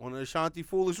on the Ashanti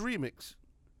Foolish remix.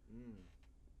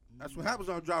 That's what happens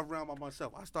when I drive around by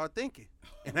myself. I start thinking,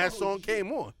 and that Oh, song shit.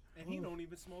 came on. And he don't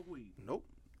even smoke weed. Nope.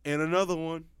 And another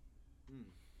one.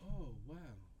 Oh wow.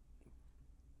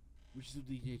 We should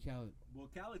do DJ Khaled. Well,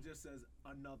 Khaled just says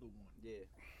another one. Yeah.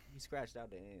 He scratched out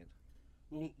the end.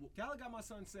 Well, Khaled got my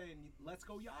son saying, "Let's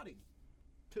go yachting."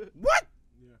 What?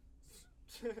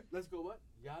 Yeah. let's go what?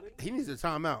 Yachting? He needs a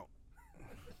timeout.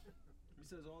 He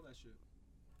says all that shit.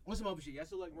 What's some other shit? Y'all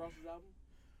still like Ross's album?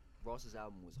 Ross's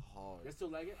album was hard. Y'all still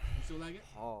like it? You still like it?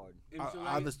 Hard. You still I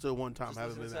like it? understood one time. Just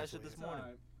Haven't listened been to that back shit to this it. morning.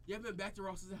 Alright. You ever been back to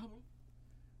Ross's album?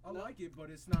 I No? like it, but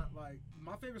it's not like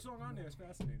my favorite song on there is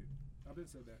Fascinated. I've been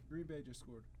said that. Green Bay just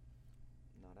scored.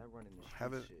 Nah, that running the street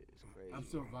Haven't- shit is crazy. I'm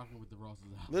still rocking with the Ross's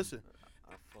album. Listen,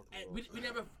 I fuck with And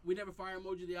Ross. we never fire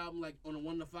emoji the album like on a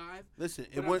 1 to 5. listen.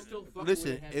 But It I'm went. still fucking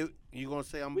Listen, with it. you gonna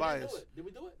say I'm We didn't biased? do it. Did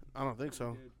we do it? I don't think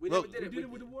so. We Look, never did We it. did it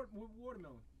with the with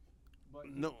watermelon, but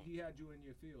No. he had you in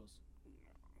your feels.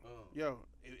 Oh. Yo,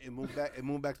 it moved back. It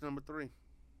moved back to number 3.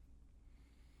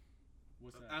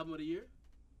 What's that? Album of the year?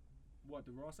 What,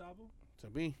 the Ross album? To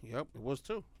me, yep, it was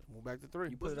 2. It moved back to 3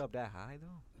 You put it up that high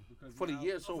though? Because for the now-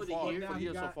 year so for the far. year? For now the he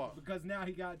year so got- far. Because now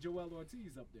he got Joel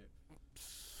Ortiz up there.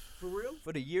 For real?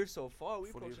 For the year so far, we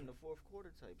For the approaching the fourth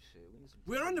quarter type shit. We need some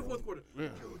We're on the bro. fourth quarter. Yeah.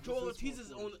 Joel Ortiz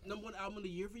is on number 1 album of the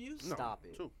year for you? No, Stop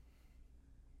it. 2.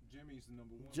 Jimmy's the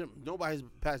number one. Jim, nobody's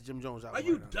past Jim Jones out. Are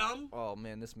you right now. dumb? Oh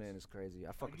man, this man is crazy.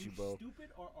 I fuck Are with you you, bro. stupid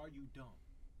or are you dumb?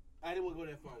 I didn't want to go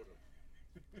that far with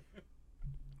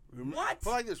him. What? Put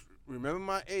like this. Remember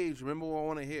my age. Remember what I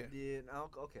want to hear. Yeah, no,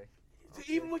 okay. So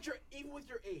even with your age,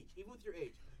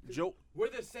 'cause Joe. we're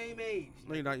the same age.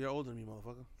 No, you're not. You're older than me,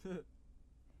 motherfucker.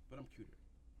 But I'm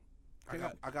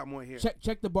cuter. I got more hair.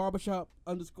 Check the barbershop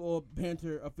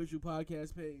 _banter official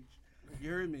podcast page. You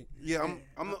heard me? Yeah,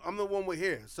 I'm the one with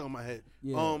hair still in my head.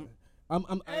 Yeah.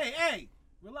 Hey,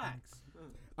 relax.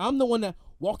 I'm the one that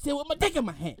walks in with my dick in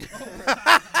my hand.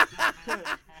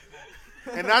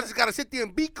 And I just gotta sit there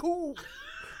and be cool.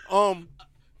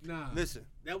 Nah. Listen.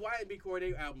 That YNB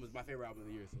Corday album is my favorite album of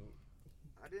the year. So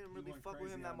I didn't really went fuck with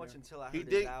crazy him that on much there. until I heard He his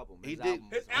did. album. He His did. album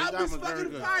his was album is was very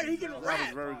fucking good. fire. He can That was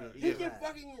rap. very good. He Yeah. can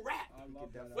fucking rap. I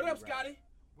love that. What up, Scotty?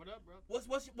 What up, bro? What's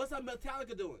that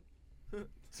Metallica doing?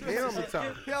 Damn, I'm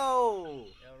tired. Yo,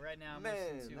 Yo, right now I'm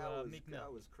man, listening to that was Meek Mill.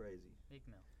 that was crazy. Meek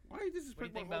Mill. Why you What do you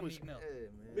disrespect think my about homies? Meek Mill? Yeah,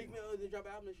 man. Big Mill didn't drop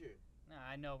an album this year. No,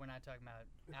 I know we're not talking about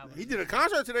albums. He did a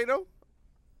concert today though.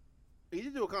 He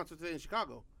did do a concert today in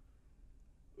Chicago.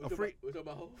 We're A talking free- about- We're talking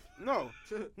about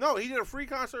Hov? No, he did a free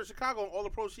concert in Chicago, and all the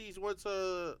proceeds went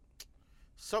to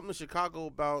something in Chicago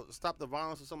about stop the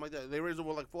violence or something like that. They raised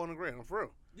over like $400,000. I'm for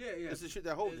real. Yeah, yeah. It's the shit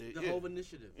that Hov did. The Yeah. Hov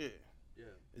Initiative. Yeah. Yeah.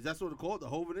 Is that what it's called? The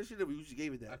Hov Initiative? Or you just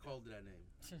gave it I that? called it that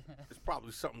name. It's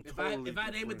probably something If totally I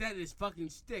name it different. that, it's fucking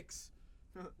sticks.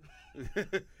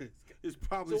 It's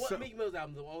probably So what something. Meek Mill's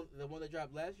album? The one that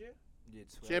dropped last year? Yeah,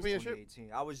 Championship?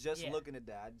 2018. I was just Yeah. looking at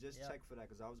that. I just Yeah. checked for that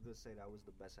because I was gonna say that was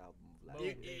the best album of last Boom.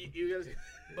 year. You guys.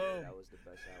 Boom. That was the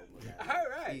best album of last All year.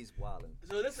 right. He's wildin'.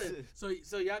 So listen.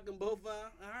 So y'all can both.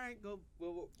 All right. Go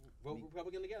vote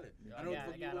Republican together. Yo, I don't know what the I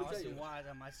fuck you got want to tell Austin you. Wise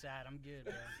on my side. I'm good,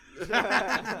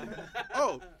 bro.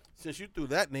 Oh, since you threw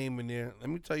that name in there, let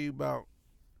me tell you about.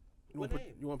 What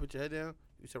name? You want to put your head down?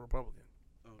 You said Republican.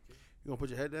 Okay. You want to put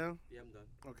your head down? Yeah, I'm done.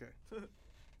 Okay.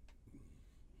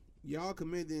 Y'all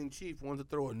commander in chief wanted to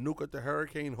throw a nuke at the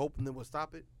hurricane, hoping it would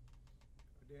stop it.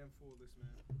 Damn fool, this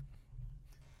man.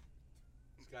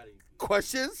 Scotty.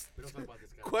 Questions? We don't talk about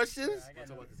this, Scotty. Questions? I We'll got talk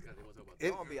no- about this, Scotty. We'll talk about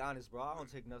It- I'm gonna be honest, bro. I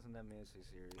don't take nothing that man says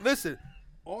serious. Listen,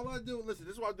 all I do, listen,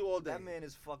 this is what I do all day. That man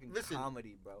is fucking Listen,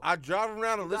 comedy, bro. I drive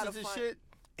around and You listen gotta to find- shit.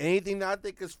 Anything that I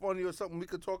think is funny or something we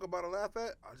could talk about or laugh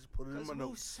at, I just put it in Cause my who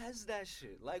notes. says that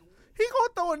shit? Like, He gonna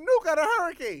throw a nuke at a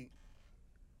hurricane.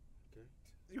 Okay.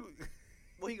 You,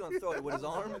 what he gonna throw it with his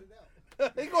arm?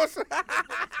 he gonna say,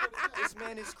 This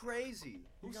man is crazy.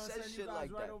 He Who gonna says send you shit guys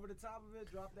like right that? over the top of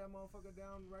it, drop that motherfucker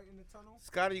down right in the tunnel.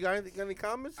 Scotty, you got anything? Got any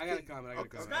comments? I got a comment.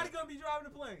 Okay. Scotty gonna be driving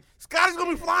the plane. Scotty's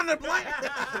gonna be flying the plane.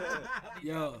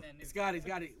 Yo, dropping that nuke. Scotty,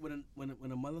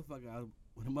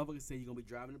 when a motherfucker say you're gonna be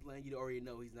driving the plane, you already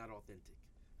know he's not authentic.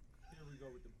 Here we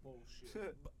go with the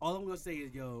bullshit. All I'm gonna say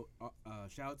is, yo,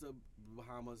 shout out to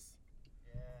Bahamas.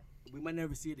 Yeah. We might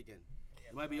never see it again.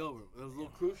 It might be over. Those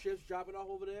little cruise ships dropping off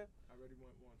over there. I already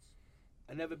went once.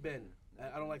 I never been.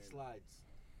 I don't like slides.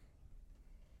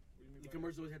 What do you mean The by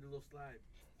commercial always had the little slide.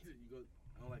 You go.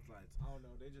 I don't like slides. that? I don't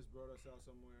know. They just brought us out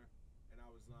somewhere, and I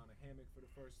was on a hammock for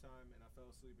the first time, and I fell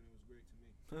asleep, and it was great to me.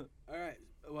 All right.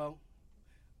 Well,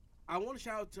 I want to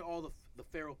shout out to all the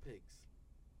feral pigs.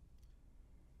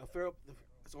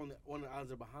 It's on one of the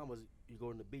islands of Bahamas. You go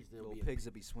on the beach, there'll Little be pigs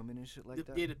that be swimming and shit like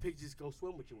that. Yeah, the pigs just go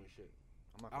swim with you and shit.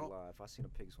 I'm not I gonna don't- lie. If I seen a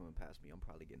pig swimming past me, I'm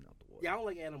probably getting out the water. Yeah, I don't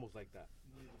like animals like that.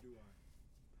 Neither do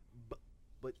I.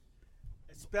 But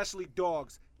Especially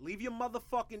dogs. Leave your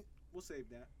motherfucking. We'll save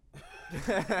that. I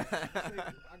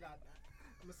got that.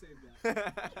 I'm gonna save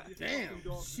that. Your Damn, fucking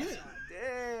dog shit. outside.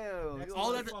 Damn. Next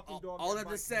All time that- a fucking dog all gets that to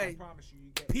bites, say, I promise you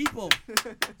get people,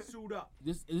 sued up.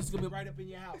 this is gonna be Right up in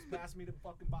your house. Pass me the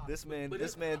fucking box. This man, But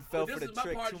this this- man but fell this for the is my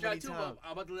trick part too shot many too, times.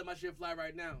 I'm about to let my shit fly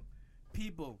right now.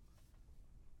 People,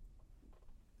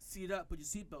 seat up, put your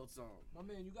seatbelts on. My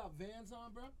man, you got Vans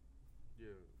on, bro? Yeah.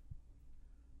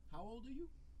 How old are you?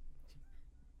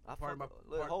 I Part of fuck,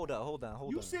 my- look, part- hold on.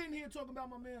 You sitting here talking about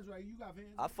my man's, right? You got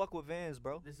Vans? I fuck with Vans,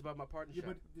 bro. This is about my partner Yeah, shot.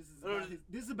 but this is No, no, about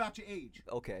this is about your age.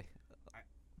 Okay.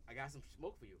 I got some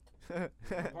smoke for you.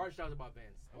 My partner shot's about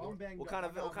Vans. Well, I'm banged What up. kind I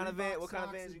of- got what kind of Reebok van- what kind of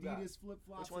socks, Vans you got? Adidas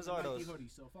flip-flops, Which ones and are Nike those? hoodie,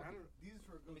 so fuck I it. don't, These are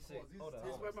for a good me see. cause. These Hold is on, this is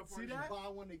hold where on. my See partner that? shot. Buy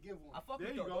one to give one. I fuck There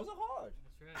with you those. go. Those are hard.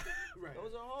 That's right. Right.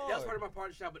 Those are hard. That's part of my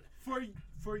partner shot, but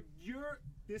For your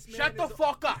this man. shut the is-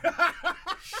 fuck up.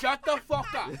 Shut the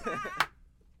fuck up.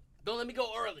 Don't let me go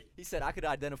early. He said I could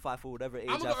identify for whatever age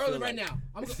I'm I gonna go feel early like. right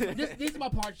now. This is my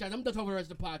partner shot. I'm done talking the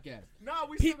rest of the podcast. Nah,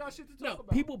 we Pe- still got shit to talk No,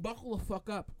 about. people buckle the fuck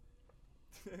up.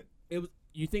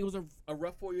 You think it was a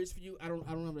rough 4 years for you? I don't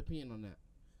have an opinion on that.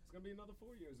 It's gonna be another 4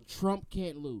 years. Of Trump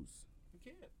can't lose. You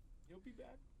can't. He'll be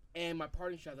back. And my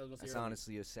parting shot that I was gonna That's say earlier.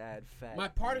 honestly a sad fact. My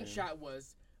parting man. shot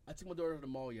was I took my daughter to the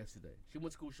mall yesterday. She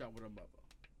went school shop with her mother.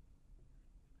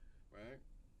 Right?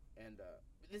 And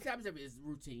this happens every it's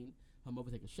routine. Her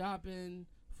mother take her shopping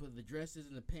for the dresses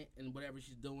and the pant and whatever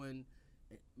she's doing,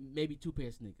 maybe 2 pair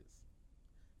of sneakers.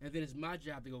 And then it's my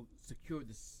job to go secure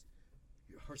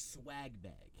her swag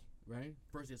bag, right?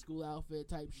 First day school outfit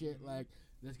type shit, like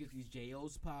let's get these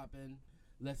JOs popping.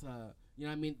 Let's you know what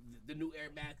I mean, the new Air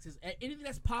Maxes. Anything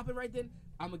that's popping right then,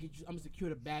 I'm gonna secure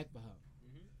the bag for her.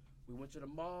 We went to the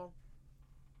mall.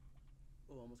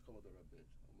 Oh, I almost called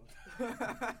her a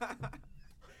bitch.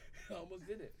 I almost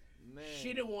did it. Man.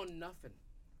 She didn't want nothing.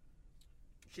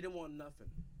 She didn't want nothing.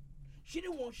 She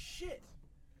didn't want shit.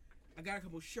 I got a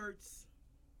couple shirts.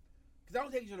 Cause I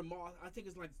don't take her to the mall. I take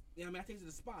her like, you know what I mean, I take her to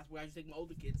the spots where I just take my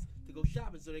older kids to go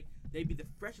shopping so they be the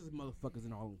freshest motherfuckers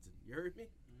in Arlington. You heard me?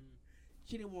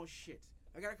 She didn't want shit.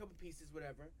 I got a couple pieces,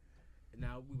 whatever. And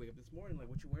now we wake up this morning like,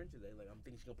 what you wearing today? Like, I'm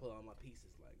thinking she's gonna pull out my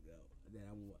pieces. Like, yo, and then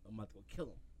I'm about to go kill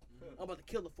him. I'm about to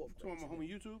kill the 4th To grade. my today. homie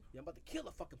YouTube. Yeah, I'm about to kill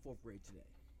the fucking 4th grade today.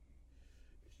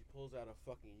 And she pulls out a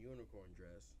fucking unicorn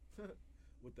dress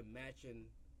with the matching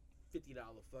 $50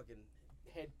 fucking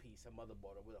headpiece her mother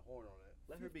bought her with a horn on it.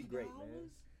 Let her be great,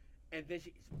 man. And then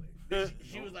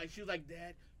she was like,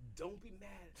 Dad, don't be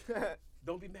mad.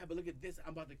 Don't be mad, but look at this.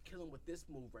 I'm about to kill him with this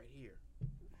move right here.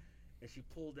 And she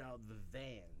pulled out the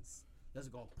Vans. That's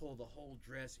gonna pull the whole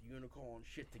dress, unicorn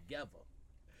shit together.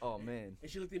 Oh man. And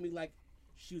she looked at me like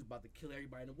she was about to kill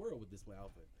everybody in the world with this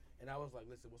outfit. And I was like,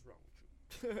 listen, what's wrong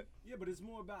with you? Yeah, but it's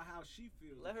more about how she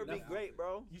feels. Let her about be that great,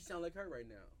 bro. You sound like her right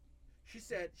now. She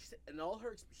said, in all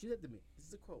her, she said to me, this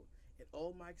is a quote, in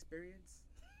all my experience,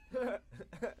 Dad,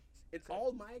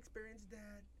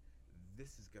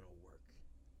 this is gonna work.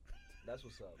 That's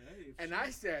what's up. Hey, if And she- I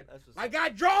said, That's what's I up.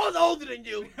 got drawers older than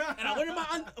you. And I went in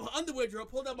my underwear drawer,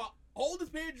 pulled out my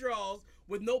oldest pair of drawers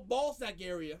with no ball sack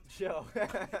area, Yo.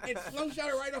 and slungshot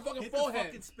it right on her fucking hit the forehead.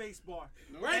 fucking space bar.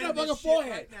 Right End on her this fucking shit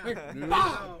forehead. right now.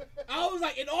 Bam! I was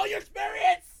like, in all your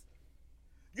experience,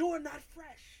 you are not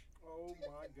fresh. Oh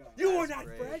my god. You are That's not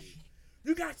crazy. fresh.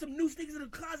 You got some new sneakers in the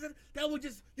closet that will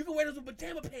just, you can wear those with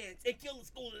pajama pants and kill the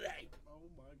school today. Oh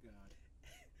my god.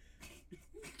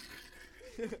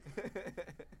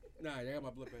 Nah, I got my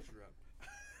blood pressure up.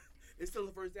 It's still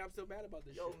the first day. I'm still mad about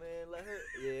this Yo, shit. man, let her.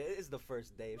 Yeah, it's the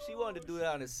first day. If she wanted to do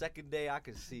that on the second day, I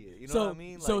could see it. You know So- what I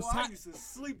mean? so Like, Well, I ti- used to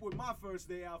sleep with my first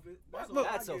day outfit. That's, Look,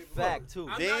 all I that's a gave fact too.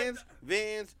 I'm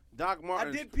Vans, Doc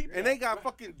Martens. did peep and that. they got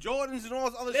fucking Jordans and all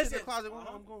this other shit in Listen, the closet.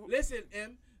 uh-huh. I'm going. Listen,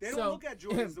 M. They don't so, look at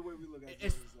Jordans the way we look at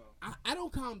it's- Jordans, though. I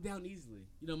don't calm down easily.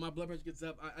 You know, my blood pressure gets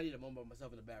up. I need a moment by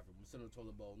myself in the bathroom. I'm sitting on the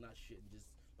toilet bowl, not shitting, just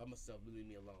by myself, leaving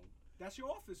me alone. That's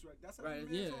your office, right? That's like Right? your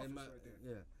man's Yeah. office And right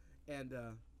there. yeah.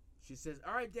 And she says,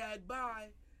 "All right, Dad, bye."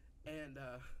 And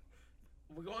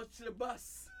we're going to the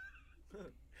bus.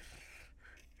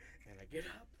 And I get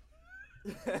up.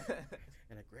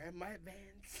 And I grab my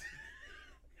Vans.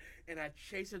 And I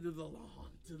chase her through the lawn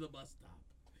to the bus stop.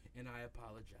 And I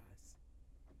apologize.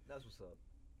 That's what's up.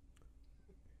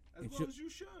 As And well she- as you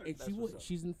should. And That's she will, what's up.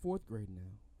 she's in 4th grade now.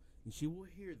 And she will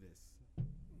hear this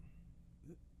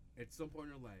at some point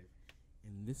in her life.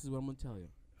 And this is what I'm going to tell you.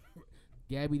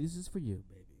 Gabby, this is for you,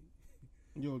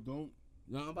 baby. Yo, don't.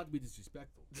 No, I'm about to be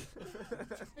disrespectful.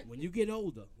 When you get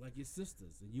older, like your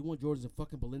sisters, and you want Jordans and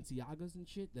fucking Balenciagas and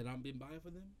shit that I've been buying for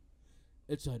them,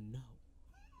 it's a no.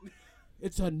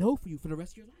 It's a no for you for the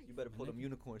rest of your life. You better pull them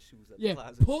unicorn shoes at Yeah, the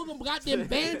closet. pull them goddamn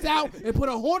Vans out and put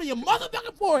a horn on your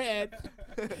motherfucking forehead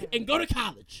and go to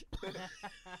college.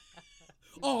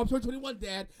 Oh, I'm turning 21,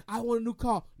 Dad. I want a new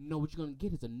car. No, what you're gonna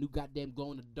get is a new goddamn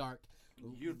glow in the dark,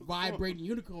 vibrating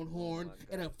unicorn horn my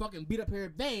and a fucking beat up pair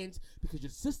of Vans because your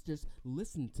sisters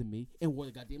listened to me and wore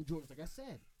the goddamn Jordans. Like I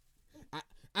said,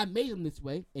 I made them this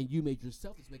way, and you made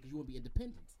yourself this way because you want to be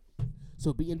independent.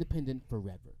 So be independent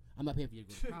forever. I'm not paying for you to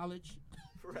go to college.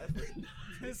 Forever. He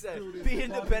This said, dude is be bugging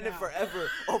independent out. forever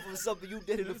over something you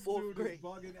did in the This 4th dude grade. is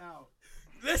bugging out.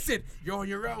 Listen, you're on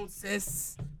your own,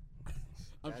 sis.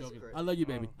 I'm That's joking. great. I love you,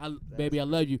 baby. Baby, I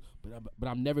love you, but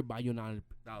I'm never buying you a $900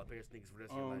 pair of sneakers for the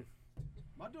rest of your life.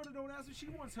 My daughter don't ask me. She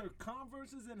wants her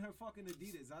Converses and her fucking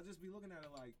Adidas. I'll just be looking at her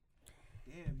like,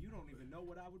 damn, you don't even know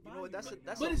what I would buy. You know what, that's a- right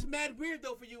that's now. But it's mad weird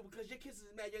though for you because your kids is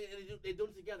mad young and they do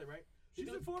it together, right? They She's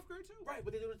do in it- 4th grade too. right,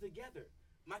 but they do it together.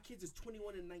 My kids is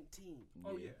 21 and 19.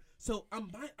 Oh yeah. So I'm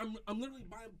literally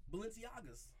buying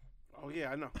Balenciagas. Oh yeah,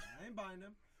 I know. I ain't buying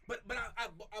them. But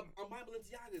I'm buying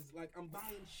Balenciagas like I'm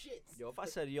buying shit. Yo, if I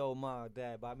said, yo, Ma,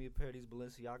 Dad, buy me a pair of these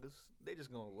Balenciagas, they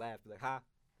just gonna laugh. Be like, ha,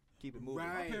 keep it moving.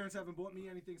 Right. My parents haven't bought me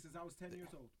anything since I was 10 years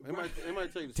old. They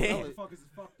might tell you to Damn. sell it. Motherfuckers is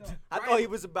fucked up. I thought he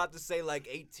was about to say like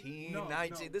 18, No,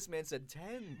 19. no. This man said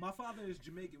 10. My father is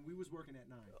Jamaican. We was working at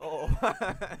 9. Oh.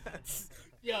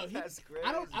 Yo, That's crazy.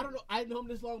 I don't know. I didn't know him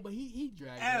this long, but he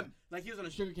dragged M. me. Like he was on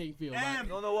a sugarcane field. M. Like, You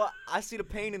don't know what? I see the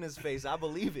pain in his face. I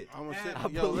believe it. I'm gonna say, I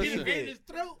yo, believe he listen. paid his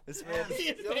throat. This man. He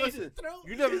Yo, paid his listen. throat.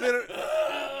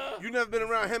 You never been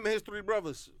around him and his 3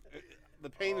 brothers. The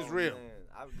pain is Oh, real.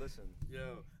 Man. Listen.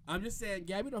 Yo, I'm just saying,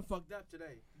 Gabby done fucked up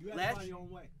today. You have Last- to find your own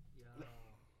way. Yo.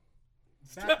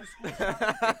 Back to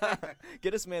school.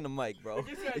 Get this man the mic, bro.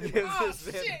 This guy- Give Oh, this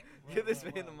man. shit. Give this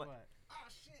man the mic. What?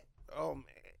 Oh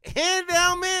man, hand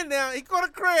down, man down. He caught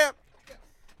a crab.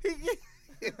 He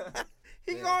Yeah.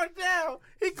 going down.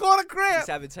 He caught a crab. He's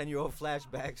having 10-year-old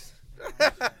flashbacks.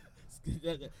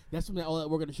 That's from all that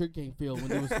work at the sugarcane field when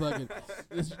they was fucking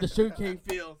the sugarcane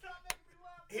field.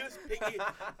 He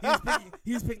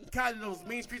was picking cotton in those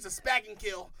mean streets of Spag and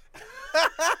Kill.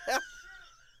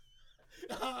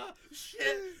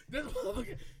 Shit. This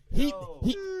motherfucker. He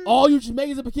all you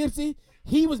Jamaicans in Poughkeepsie,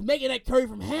 he was making that curry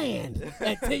from hand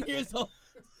at 10 years old.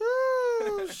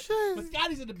 Oh shit. But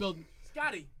Scotty's in the building.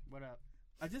 Scotty, What up?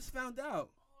 I just found out.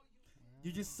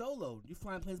 You just soloed. You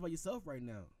flying planes by yourself right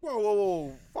now.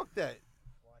 Whoa. Fuck that.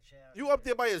 Watch out. You up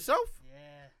there by yourself? Yeah.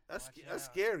 That's watch that's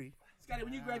out. scary. Scotty,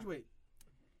 when you graduate?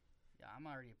 Yeah, I'm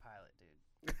already a pilot,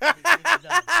 dude. It's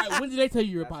done. All right, when did they tell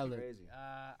you you're a That's pilot? crazy.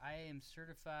 I am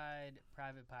certified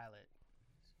private pilot.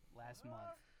 Last month.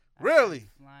 I Really? started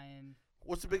flying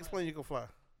What's the biggest plane you can fly?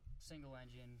 single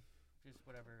engine, just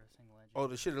whatever single engine. Oh,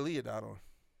 the shit Aaliyah died on.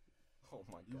 Oh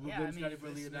my You god. were Yeah, good, I mean, Scotty, for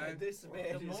Leah dying? This man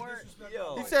The is more-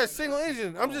 yo. He said single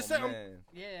engine. I'm just Oh, saying. man.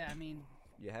 Yeah, I mean,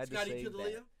 You had to Scotty say killed that.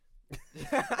 Leah?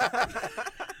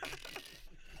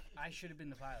 I should have been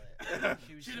the pilot.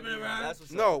 She was Should've still been young. around. That's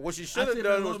what's No, up. what she should I have said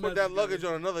done the was load put that master luggage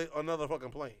gun. on another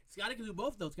fucking plane. Scotty can do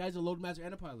both though. Scotty's a load master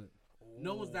and a pilot.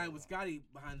 No one's dying with Scotty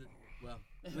behind the. Well,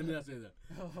 let me not say that.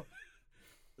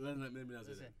 Let me not say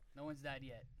Listen, that. no one's died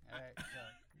yet. All right, so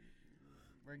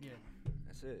we're good.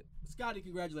 That's it. Scotty,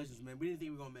 congratulations, man. We didn't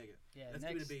think we were gonna make it. Yeah, Let's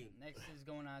give it a next, bean. next is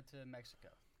going out to Mexico.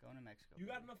 Going to Mexico. You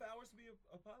got enough hours to be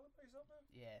a pilot by yourself, man?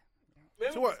 Yeah.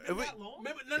 So what? If we, That long?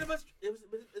 Remember, none of us.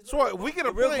 so what? If we get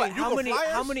a Real plane, quick, you how can many fly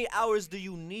how us? many hours do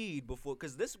you need before?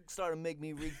 Because this started to make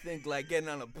me rethink like getting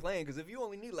on a plane. Because if you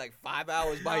only need like 5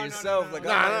 hours by No, yourself, like I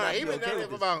might Nah, not he be been okay down there with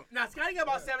for this. about. Nah, Scotty got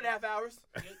about 7.5 hours.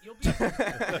 You'll be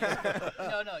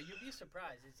no, you'll be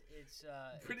surprised. It's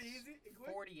Pretty it's easy and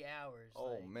quick. 40 hours.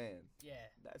 Oh like, man, Yeah,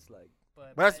 that's like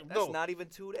but But that's No. not even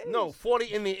 2 days. No, 40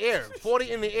 in the air.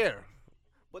 40 in the air.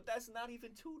 but that's not even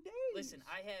 2 days. listen,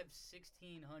 I have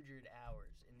 1,600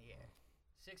 hours in the air.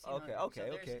 1,600. Okay.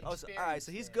 So there's Oh, so, all right,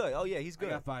 so experience he's there. good. Oh yeah, he's I good.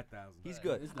 got 5,000. He's Right.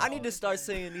 good. It's I not- need to start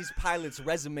saying these pilots'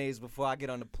 resumes before I get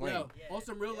on the plane. Yo, Yeah. on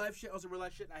some real life shit.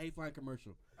 I hate flying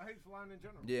commercial. I hate flying in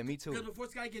general. Yeah, me Because too. before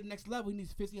Scotty get next level, he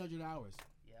needs 1,500 hours.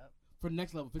 Yep. For the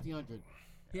next level, 1,500.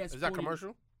 He has Is that 40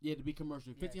 commercial? Yeah, to be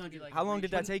commercial. Yeah, to be 1,500. like How long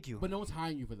did that regional- take you? But no one's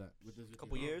hiring you for that. With this A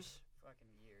couple years. Fucking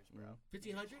years, bro. Yeah.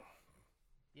 1,500?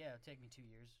 Yeah, it'll take me 2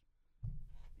 years.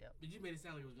 Did you made it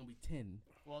sound like it was gonna be 10?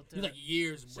 Well, He's like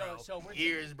years, bro. so we're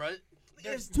years, bro. There's-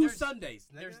 There's 2 there's- Sundays.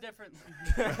 there's nigga. different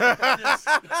there's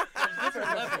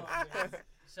different levels.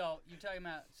 So you're talking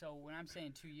about when I'm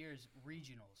saying 2 years,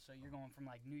 regional. So you're going from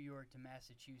like New York to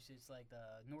Massachusetts, like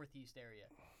the Northeast area,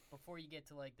 before you get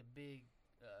to like the big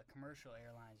commercial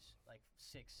airlines, like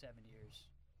 6-7 years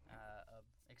of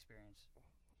experience.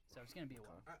 So it's gonna be a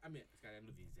while. I mean, Scotty, I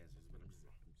know these answers, but I'm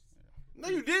just. No,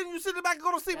 you didn't. You sit in the back and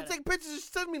go to sleep and Gotta- take pictures and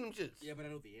send me them shits. Yeah, but I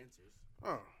know the answers.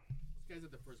 Oh. This guy's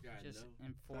not the first guy Just I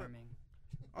know. informing.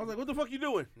 I was like, what the fuck you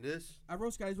doing? This. I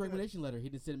wrote Scotty's recommendation letter. He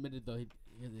didn't submit it though.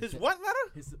 His what letter?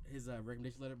 His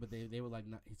recommendation letter, but they were like,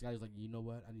 not, Scotty was like, you know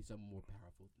what? I need something more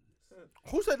powerful than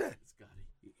this. Who said that?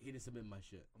 Scotty, he didn't submit my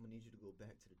shit. I'm gonna need you to go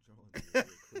back to the drawing board real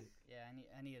quick. Yeah,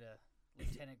 I need a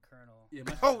lieutenant colonel. Yeah,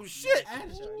 my Oh shit! I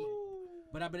had a shit.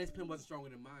 But I bet his pen wasn't stronger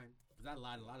than mine, cause I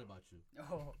lied a lot about you.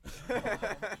 Oh,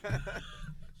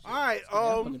 All right.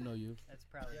 I fucking know you. that's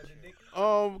probably Yeah, true.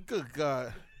 Nikki, Good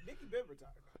God. Nikki been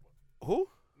retired. Who?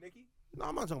 Nikki. No,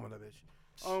 I'm not talking about that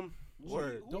bitch.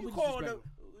 Word. Don't Who be you calling the?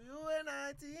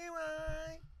 UNITY.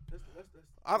 That's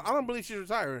I don't believe she's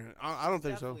retiring. I don't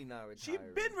think so. Definitely not retired. She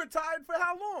been retired for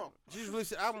how long? She's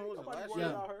released an album. What was it, Nobody last worried year?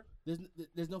 Yeah. about her.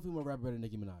 There's no female rapper better than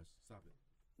Nicki Minaj. Stop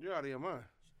it. You're out of your mind.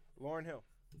 Lauren Hill.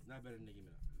 It's not better than Nicki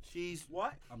Minaj. She's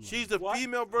What? I'm she's lying. the What?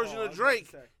 female version Oh, I of was about to Drake.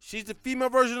 say. She's the female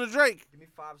version of Drake. Give me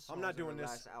 5 songs. not on doing her this.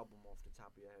 last album off the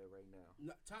top of your head right now.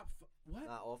 No, what?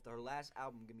 Nah, off her last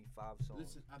album, give me 5 songs.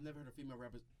 Listen, I've never heard a female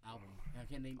rapper's album. I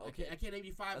can't name. Okay. I can't name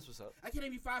you 5. That's what's up. I can't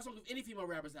name you 5 songs of any female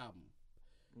rapper's album.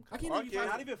 I Okay. can't name you Okay. 5.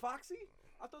 Not even Foxy.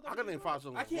 I thought that I can name 5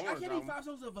 songs I from can't Lauren's name album. 5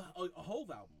 songs of a Hove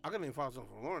album. I can name 5 songs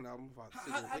from Lauren's album. If I sit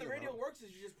and How think the radio about it. works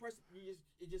is you just press,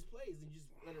 it just plays and you just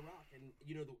let it rock, and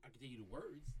you know I can tell you the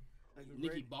words, like The Nicki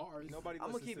radio- bars. Nobody. I'm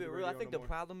gonna listens keep to it the real. I radio think no the more.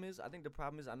 problem is,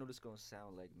 I know this gonna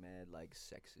sound like mad, like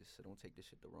sexist, so don't take this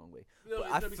shit the wrong way. No, But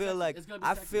it's I gonna be feel sexist. like It's gonna be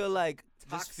I sexist. feel like just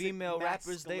Toxic female rappers,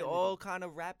 they masculinity. all kind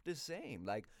of rap the same.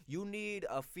 Like you need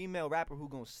a female rapper who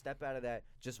gonna step out of that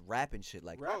just rapping shit.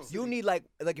 Like Rhapsody. you need like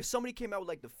if somebody came out with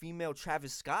like the female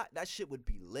Travis Scott, that shit would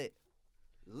be lit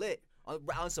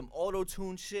on some auto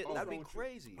tune shit. Oh, That'd be don't you.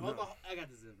 crazy. I got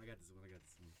this one.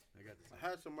 I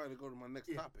had somebody to go to my next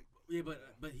Yeah. topic. Yeah,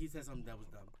 but he said something that was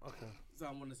dumb. Okay. So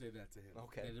I want to say that to him.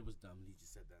 Okay. That it was dumb. He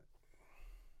just said that.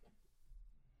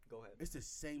 Go ahead. It's the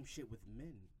same shit with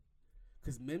men.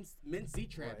 Cause men see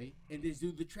Travie Right. and they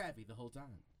do the Travie the whole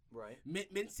time. Right.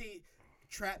 Men see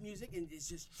trap music and it's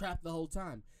just trap the whole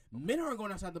time. Men aren't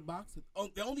going outside the box.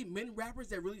 The only men rappers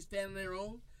that really stand on their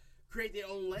own create their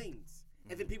own lanes,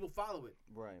 and then people follow it.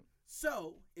 Right.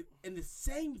 So, in the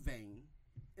same vein,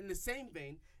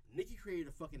 Nicki created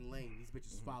a fucking lane these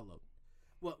bitches followed.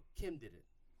 Well, Kim did it,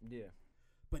 Yeah.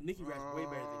 but Nicki raps way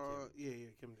better than Kim. Yeah,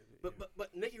 Kim did it.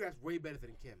 But Nicki raps way better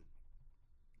than Kim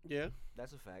yeah.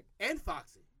 That's a fact. and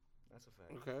Foxy. That's a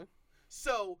fact. Okay.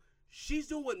 So she's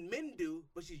doing what men do,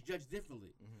 but she's judged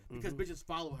differently because bitches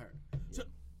follow her.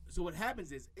 So what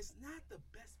happens is it's not the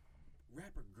best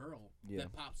rapper girl Yeah.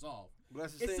 that pops off. But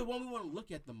that's the It's same. the one we want to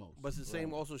look at the most. But it's the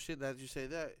same also shit that you say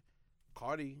that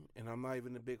Cardi, and I'm not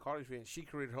even a big Cardi fan. She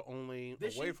created her own lane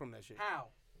Did away she? from that shit. How?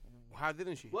 How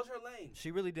didn't she? What's her lane?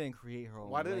 She really didn't create her own.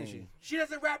 Why didn't lane. she? She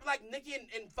doesn't rap like Nicki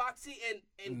and Foxy and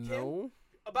Kim No.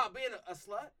 about being a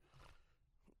slut.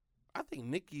 I think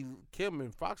Nicki, Kim,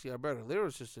 and Foxy are better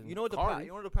lyricists than You know what Cardi. you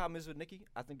know what the problem is with Nicki?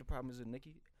 I think the problem is with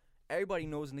Nicki. Everybody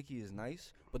knows Nicki is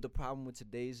nice, but the problem with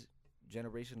today's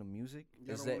generation of music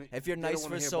They is don't that wanna- if you're they don't nice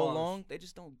wanna for hear so bars. long, they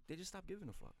just stop giving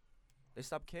a fuck. They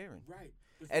stop caring. Right.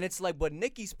 And it's like, but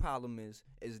Nicki's problem is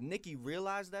Nicki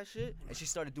realized that shit and she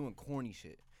started doing corny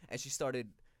shit. And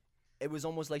it was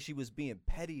almost like she was being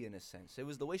petty in a sense. It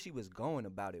was the way she was going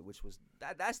about it, which was,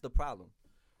 that's the problem.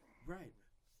 Right.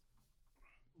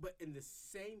 But in the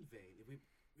same vein,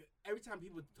 every time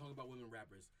people talk about women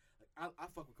rappers, like I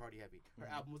fuck with Cardi heavy. Her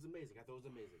album was amazing. I thought it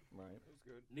was amazing. Right. It was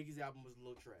good. Nicki's album was a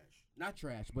little trash. Not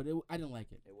trash, but I didn't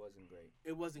like it. It wasn't great.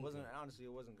 It wasn't. It wasn't, good. honestly,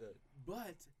 it wasn't good.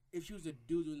 But if she was a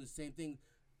dude doing the same thing,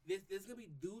 there's gonna be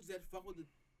dudes that fuck with the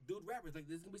dude rappers. Like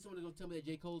there's gonna be someone that's gonna tell me that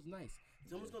J. Cole's nice.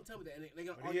 Someone's gonna tell me that, and they're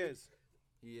gonna But he argue. is.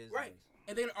 He is Right. nice.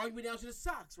 And they're gonna argue me down to the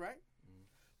socks, right?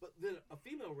 But then a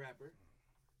female rapper,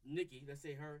 Nicki, let's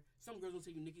say her, some girls will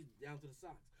take you Nicki down to the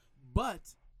socks.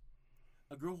 But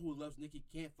a girl who loves Nicki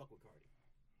can't fuck with Cardi.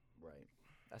 Right.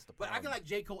 That's the But problem. I can like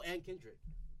J. Cole and Kendrick.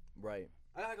 Right.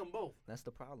 I like them both. That's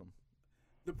the problem.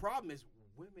 The problem is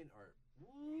women are.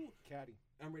 Woo, Caddy.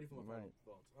 I'm ready for my Right. final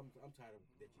thoughts. I'm tired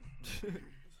of bitches.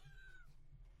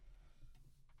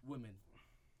 women,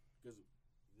 because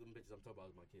them bitches I'm talking about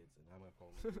is my kids, and I'm gonna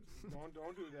call them.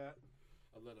 Don't do that.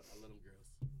 I love them girls,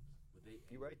 but they.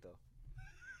 You right though.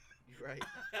 You right.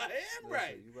 I am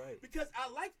right. You right. Because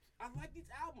I like these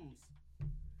albums,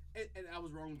 and I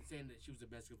was wrong in saying that she was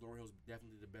the best. Because Lauryn Hill was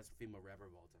definitely the best female rapper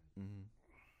of all time. Mm-hmm.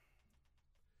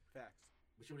 Facts.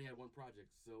 But she only had one project,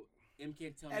 so M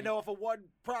can't tell me. And off of one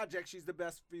project, she's the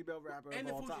best female rapper and of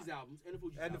the all Fugees time. albums, and the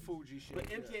Fugees And the albums. Fuji shit.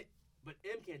 But M yeah. can't. But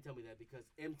M can't tell me that because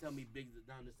M tell me Big's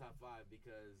down this top 5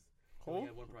 because Who? he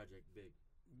had one project, Big.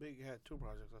 Big had 2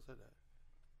 projects. I said that.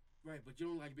 Right, but you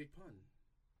don't like Big Pun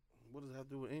What does that have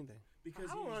to do with anything? because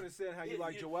I don't he- understand how you he-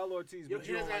 like he- Joel Ortiz, but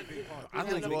you don't like Big Pun. I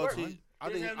think enough Joel work. Ortiz. I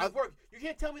He think doesn't have enough work. You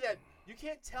can't tell me that. You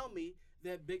can't tell me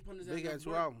that Big Pun doesn't Big have had enough 2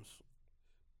 work. albums.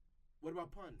 What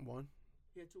about Pun? 1.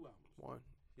 He had 2 albums. 1.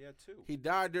 Yeah, too. He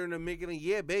died during the making of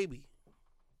Yeah Baby.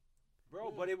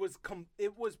 Bro, but it was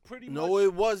pretty much. No,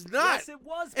 it was not. Yes, it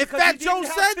was. In because fact, he Joe didn't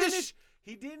have said this. finish-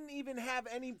 He didn't even have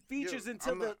any features Yo,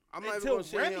 until I'm not even until gonna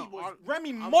sit Remy here was and Remy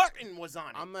I'm- Martin was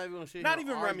on it. I'm not even gonna say Not here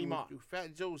even and Remy argue Ma. with you.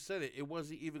 Fat Joe said it. It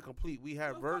wasn't even complete. We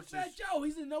had Well, fuck verses, Fat Joe.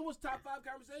 He's in no one's top 5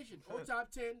 conversation, or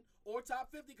top 10, or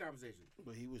top 50 conversation.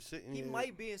 but he was sitting. He there.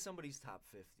 might be in somebody's top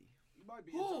 50. He might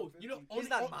be. Who? You know, He's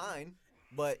not mine,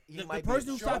 but he The might person be.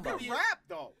 in who's top somebody. 50 can rap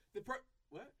though.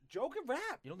 What? Joe can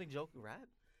rap. You don't think Joe can rap?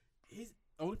 He's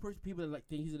the only person people that like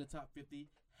think he's in the top 50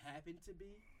 happen to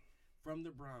be from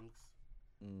the Bronx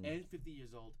Mm. and 50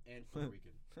 years old and Puerto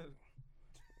Rican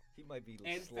He might be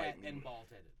and fat slightly. and bald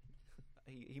headed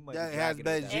He might That be has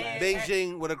dragging it Beijing, down.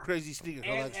 Beijing with a crazy sneaker and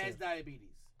collection. has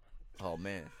diabetes. Oh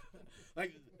man.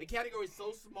 Like the category is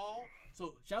so small.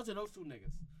 So shout out to those 2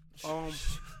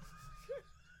 niggas.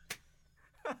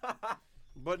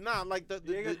 But nah, like the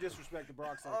You ain't gonna disrespect the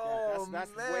Bronx like Oh,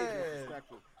 that. That's way man.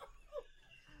 disrespectful.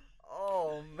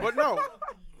 Oh man. but no,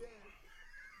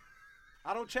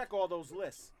 I don't check all those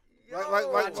lists. like-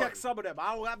 I check some of them.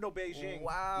 I don't have no Beijing.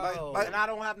 Wow. Like- And I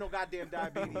don't have no goddamn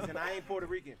diabetes, and I ain't Puerto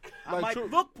Rican. I Like might true.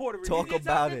 look Puerto Rican. Talk Is he in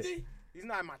top about 50? it. He's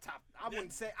not in my top. I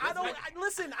wouldn't say. That's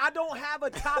Listen, I don't have a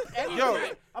top anyway.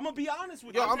 Yo. I'm gonna be honest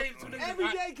with Yo, you. I'm- Saying 2 niggas Every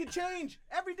I- day can change.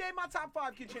 Every day my top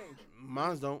 5 can change.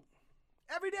 mines don't.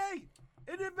 Every day.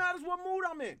 It didn't matter what mood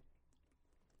I'm in.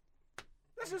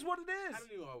 That's just what it I is. don't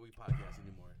even know why we podcast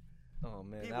anymore. Oh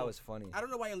man, People- that was funny. I don't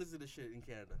know why you listen to this shit in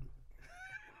Canada.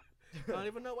 I don't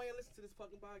even know why you listen to this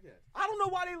fucking podcast. I don't know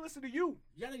why they listen to you.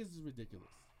 Y'all niggas is ridiculous.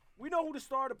 We know who the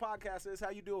star of the podcast is. How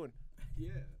you doing?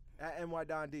 Yeah. At NY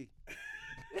Don D.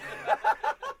 Yeah,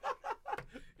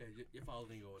 your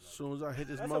following going As up. soon as I hit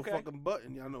this That's motherfucking okay.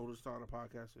 button, y'all know who the start of the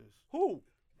podcast is. Who?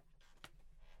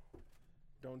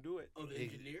 Don't do it. Oh, the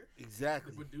engineer? The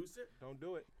Exactly. producer? Don't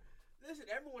do it. Listen,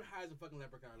 everyone hires a fucking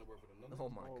leprechaun to work for them. Oh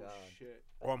my Oh god. shit.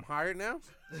 Oh, I'm hired now.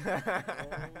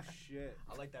 Oh shit.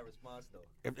 I like that response though.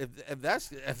 If that's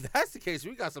the case,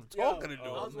 we got some talking to do. I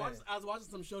was, man. I was watching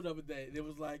some show the other day. And it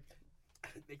was like,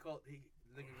 the nigga called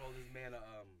this man I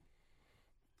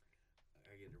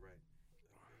get it right.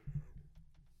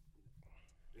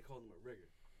 They called him a rigger.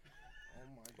 Oh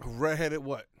my god. Redheaded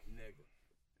what?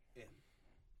 Nigga.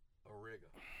 A rigger.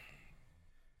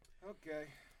 Okay.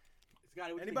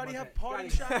 Scotty, what you Anybody think have about party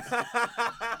that? shots?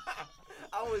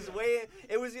 I was waiting.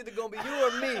 It was either gonna be you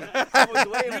or me. I was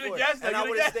waiting You for the it, guest, and you I the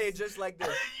would have guest. stayed just like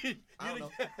this. I don't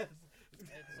know.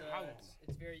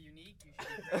 It's very unique. You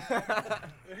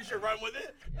should. You should run with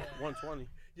it. Yeah. 120.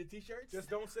 Your t-shirts? Just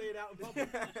don't say it out in public.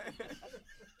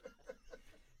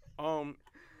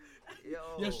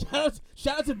 Yo,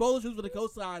 shout out to Bowler Shoes for the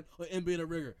cosign on M being a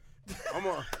rigger. I'm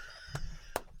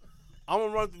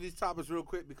gonna run through these topics real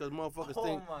quick because motherfuckers Oh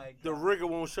think my the God. rigger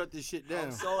won't shut this shit down.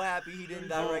 I'm so happy he didn't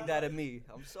direct that at me.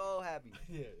 I'm so happy.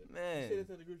 Yeah. Man. Say this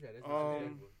in the group chat.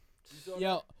 That's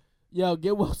what Yo,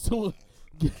 get well soon.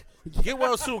 Get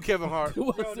well soon, Kevin Hart. Get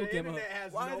well Bro, soon, the Kevin. internet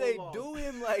has Why no they law. do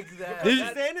him like that? Did you-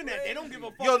 That's the internet. They don't give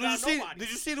a fuck Yo, about nobody. did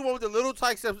you see the one with the little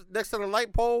types next to the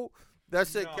light pole that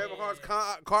said No. Kevin Hart's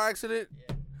car accident?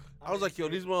 Yeah. I was like, yo,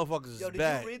 these motherfuckers Yo, is did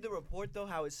bad. you read the report though?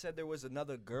 How it said there was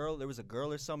another girl, there was a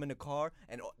girl or something in the car,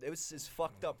 and it was just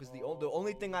fucked up. Cause the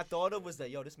only thing I thought of was that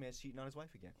yo, this man's cheating on his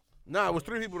wife again. Nah, it was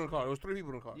 3 people in the car.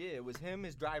 Yeah, it was him,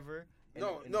 his driver. And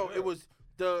No, and no, the it girl. was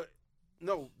the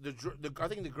I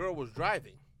think the girl was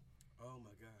driving. Oh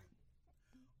my god.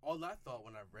 All I thought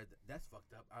when I read that's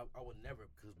fucked up. I would never,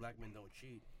 because black men don't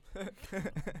cheat.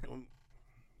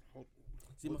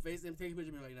 See my face? Take a picture of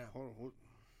me right now. Hold on.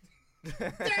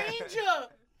 Danger!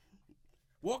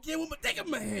 Walk in with my dick in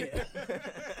my hand.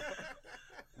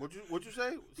 What you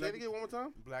say? Say it again one more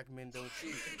time. Black men don't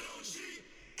cheat.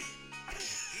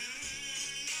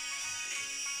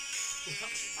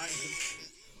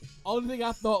 Only thing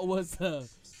I thought was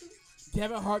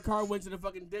Kevin Hart car went to the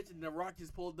fucking ditch and The Rock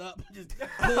just pulled up, just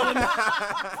pulled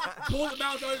him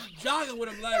out, started jogging with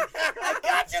him like, I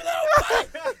got you, little buddy.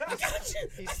 I got you.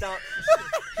 He stopped.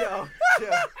 Yo, I got you,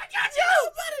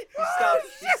 little buddy.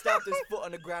 he stopped his foot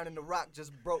on the ground and The Rock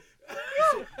just broke.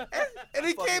 And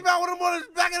he came out with him on his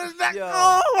back of his neck. Yo,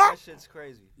 Oh, that shit's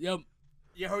crazy. Yo,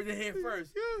 you heard it here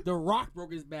first. The Rock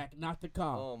broke his back, not the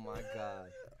car. Oh my god.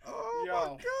 oh Yo. my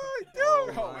God, Oh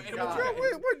dude. my Yo, god. Yo,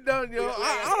 we're done, yo. We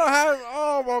I don't have.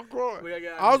 Oh my God. We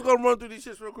got- I was gonna run through these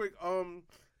shits real quick.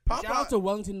 Shout out to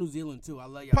Wellington, New Zealand too. I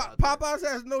love y'all. out there. Popeyes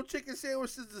has no chicken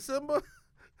sandwich since December.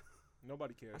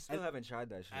 Nobody I cares. still haven't tried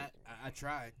that shit. I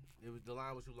tried. The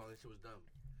line was too long. That shit was dumb.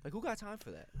 Like, who got time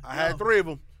for that? I had 3 of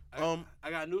them. I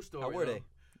got a new story. How were though. they?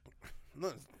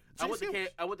 Look, I went chicken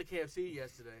to KFC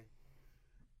yesterday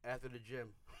after the gym.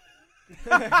 You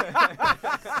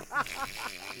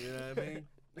know what I mean?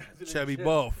 After the Chubby gym.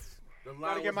 buff. The line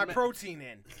Gotta get was my ma- protein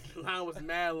in. The line was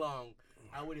mad long.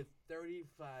 I waited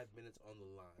 35 minutes on the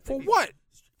line. For what?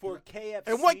 For KFC.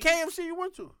 And what KFC you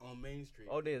went to? On Main Street.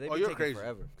 Oh, they've Oh, been you're taking crazy.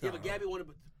 forever. Yeah, but Gabby wanted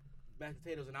mashed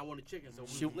potatoes and I wanted chicken, so we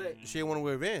She was lit. she didn't want to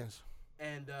wear Vans.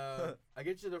 And I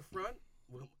get to the front.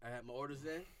 I had my orders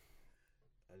in.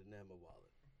 I didn't have my wallet.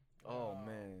 Oh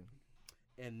man.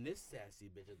 And this sassy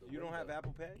bitch at the You don't have window-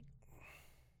 Apple Pay?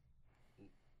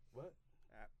 What?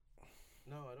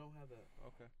 No, I don't have that.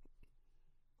 Okay.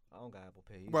 I don't got Apple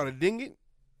Pay. either. About to ding it.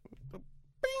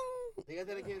 They got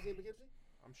that at KFC in Poughkeepsie?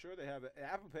 I'm sure they have it.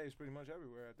 Apple Pay is pretty much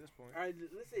everywhere at this point. All right,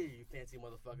 let's say you fancy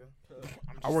motherfucker.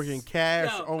 I work in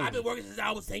cash Yo, only. I've been working since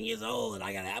I was 10 years old and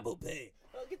I got Apple Pay.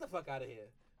 Oh, get the fuck out of here.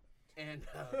 And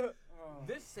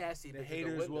this sassy The bitch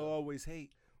haters at the will window. always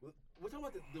hate. We're talking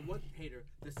about the one hater,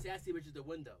 the sassy bitch at the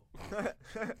window.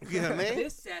 You know, man.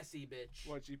 This sassy bitch.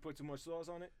 What, she put too much sauce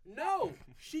on it? No,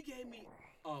 she gave me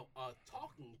a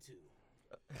talking to.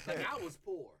 Like I was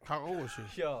poor. How old was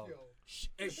she? Yo.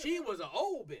 And she was an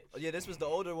old bitch. Oh, yeah, this was the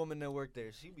older woman that worked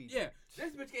there. She be. Yeah, this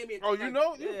bitch gave me a Oh, you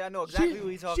know? Yeah, I know exactly who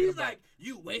he's talking She's about. like,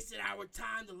 you wasted our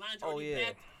time, the line's Oh, already yeah.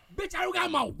 packed. Bitch, I don't got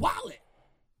my wallet.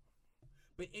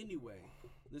 But anyway,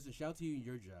 listen, shout out to you and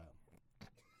your job.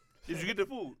 Did you get the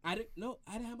food? I didn't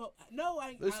have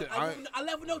my, Listen, I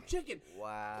left with no chicken.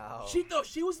 Wow. She thought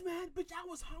she was mad, bitch, I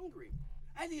was hungry.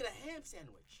 I had to get a ham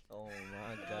sandwich. Oh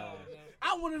my god.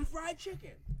 I wanted a fried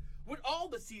chicken. With all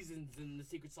the seasons and the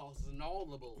secret sauces and all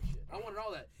the bullshit. I wanted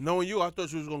all that. Knowing you, I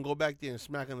thought you was gonna go back there and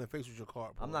smack her in the face with your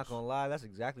card. I'm not gonna lie, that's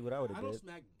exactly what I would I have don't did.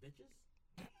 smack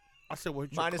bitches. I said,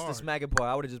 "What?" Minus the smacking part,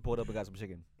 I would have just pulled up and got some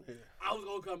chicken. I was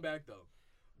gonna come back though.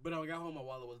 But when I got home, my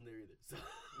wallet wasn't there either. So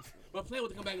my plan was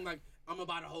to come back and like, I'm gonna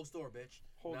buy the whole store, bitch.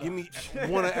 Hold Nah. Give me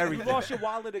one of You everything. lost your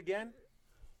wallet again?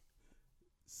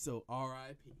 So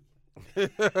R.I.P.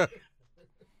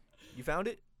 You found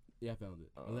it? Yeah, I found it.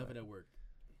 I left it at work.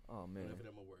 Oh I man. left it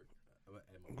at my work.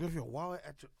 Give your wallet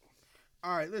at your.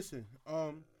 All right, listen.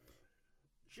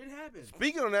 Shit happens.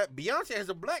 Speaking of that, Beyonce has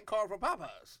a black card from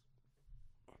Popeyes.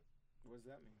 What does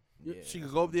that mean? Yeah. She can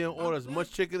go up there and order as glad-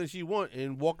 much chicken as she want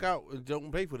and walk out and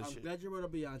don't pay for the I'm shit. glad you brought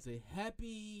up Beyonce.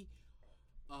 Happy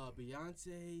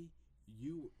Beyonce,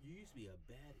 you used to be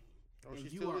a baddie. Oh, and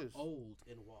she you still are is. old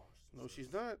and washed. No,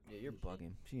 she's not. Yeah, you're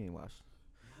bugging. She ain't washed.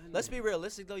 I Let's know. be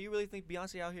realistic though. You really think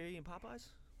Beyonce out here eating Popeyes?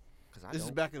 Cause I This is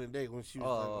don't. back in the day when she was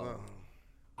Oh. like,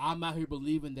 I'm out here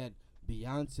believing that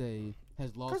Beyonce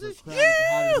has lost 'Cause her it's crown as the you!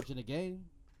 hottest bitch in the game.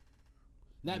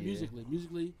 Not Yeah. musically.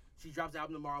 Musically, she drops the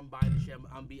album tomorrow. I'm buying the shit.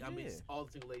 I'm beating Yeah. all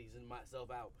the single ladies and myself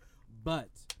out. But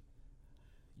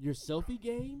your selfie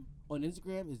game on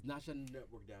Instagram is not shutting the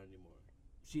network down anymore.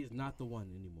 She is not the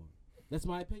one anymore. That's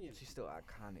my opinion. She's still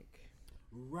iconic.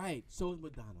 Right. So is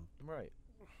Madonna. Right.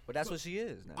 But that's what she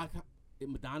is now.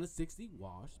 Madonna's 60,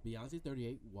 washed. Beyonce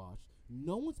 38, washed.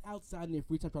 No one's outside in their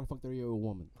free time trying to fuck 38-year-old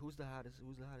woman. Who's the hottest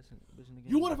bitch in the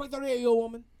game? You want to fuck 38-year-old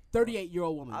woman?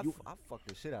 38-year-old woman. I You fuck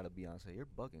the shit out of Beyonce. You're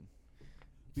bugging.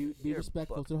 be You're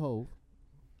respectful bugging. to the hoe.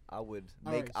 I would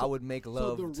All make right, I would make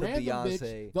love so the to random Beyonce.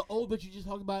 bitch, the old bitch you just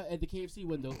talked about at the KFC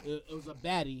window, it was a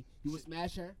baddie. You would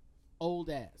smash her? Old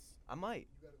ass. I might.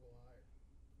 You gotta go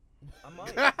higher.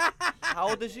 I might. How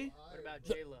old is she? What about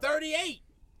J-Lo? 38!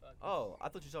 Oh, I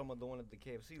thought you were talking about the one at the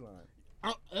KFC line.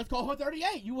 Let's call her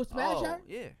 38. You would smash Oh, her?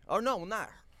 yeah. Oh no, not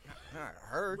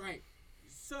her. Right.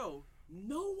 So,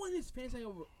 no one is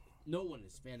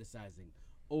fantasizing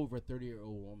over a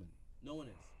 30-year-old woman. No one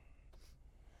is.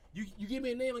 You give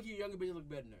me a name like your younger bitches look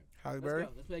better than her. Halle Let's Berry? go.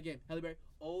 Let's play a game. Halle Berry.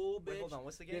 Old bitch. Wait, hold on.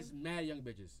 What's the game? There's mad young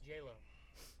bitches. J-Lo.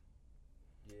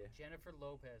 Yeah. Jennifer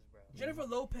Lopez, bro. Jennifer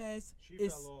Lopez She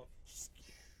is. fell off.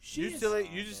 She You is. still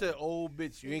ain't, you just said old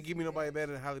bitch. You ain't give me nobody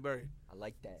better than Halle Berry. I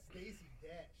like that. Stacey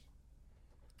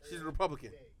Dash. She's a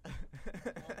Republican. Day. I'm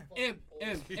fucking And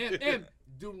M.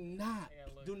 Do not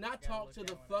gotta do not gotta talk look to the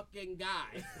that one up. fucking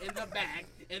guy in the back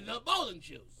in the bowling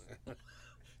shoes.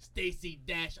 Stacy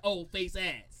dash old face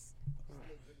ass.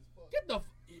 Get the.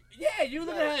 Yeah, you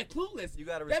looking at her clueless. You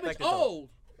gotta That respect bitch it, though. old.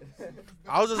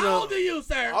 I was just How old are you,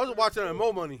 sir? I was just watching her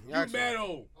Mo Money. You actually. mad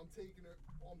old. I'm taking her.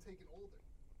 I'm taking older.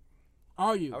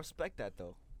 Are you? I respect that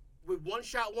though. With one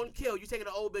shot, one kill, you taking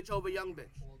an old bitch over a young bitch.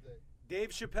 All day. Dave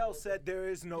Chappelle said there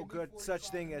is no good such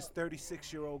thing as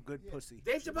 36-year-old good pussy.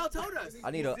 Dave Chappelle told us.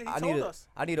 I need told us.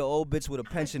 an old bitch with a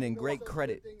pension and great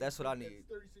credit. That's what I need.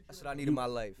 That's what I need in my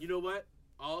life. You know what?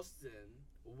 Austin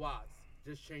Watts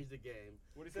just changed the game.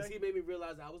 What Because he made me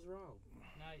realize I was wrong.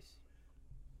 Nice.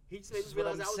 He just This made is me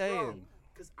what realize I'm I was wrong. saying.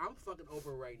 Because I'm fucking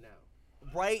over right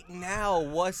now. Right now,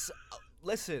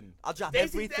 listen, I'll drop Stacey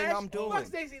everything Dash? I'm doing. Fuck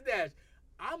Stacey Dash.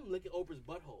 I'm licking Oprah's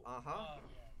butthole. Uh-huh. Oh,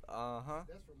 yeah. Uh-huh.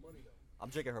 That's for money though. I'm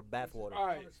drinking her bathwater. All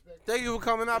right. Thank you for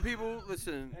coming out, people.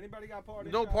 Listen, Anybody got party?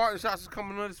 no shots? partner shots is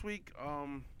coming on this week.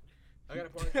 I got a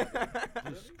party.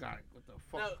 This guy, what the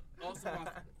fuck? No, also,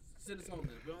 send us home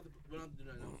then. We don't have to do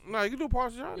nothing else. No, you can do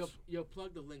partner shots. Yo,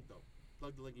 plug the link, though.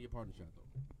 Plug the link in your partner shot,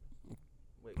 though.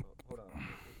 Wait, hold on. What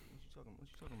you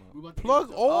talking about? We about to Plug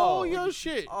get- all Oh. your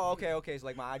shit. Oh, okay. It's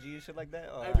like my IG and shit like that.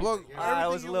 Oh, Everything. Plug I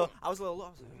was everything a you little want.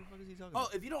 lost. What the fuck is he talking Oh,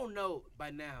 about? if you don't know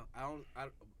by now,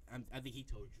 I think he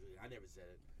told you. I never said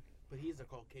it. But he is a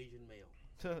Caucasian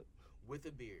male with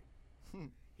a beard.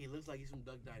 He looks like he's from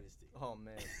Duck Dynasty. Oh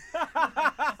man.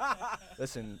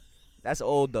 Listen, that's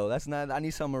old though. That's not. I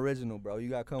need something original, bro. You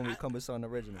gotta come with something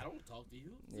original. I don't talk to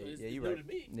you. So Yeah, it's you new right. to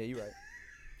me. Yeah, you right.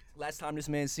 Last time this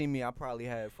man seen me, I probably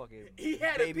had fucking He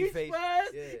had baby a peach face. fuzz,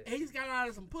 Yeah. and he's got out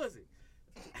of some pussy.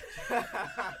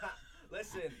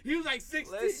 Listen, He was like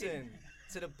 16. listen.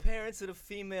 To the parents of the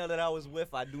female that I was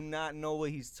with, I do not know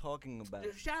what he's talking about.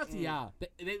 Shout out to y'all.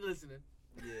 They listening.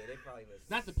 Yeah, they probably listen.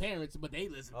 Not the parents, but they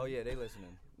listening. Oh yeah, they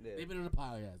listening. Yeah. They've been on the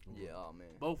podcast before. Yeah. Oh man.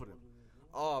 Both of them.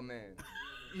 Oh man.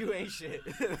 You ain't shit.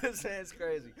 This man's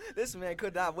crazy. This man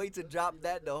could not wait to drop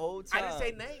that the whole I time.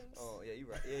 didn't say names. Oh yeah, you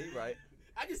right. Yeah, you right.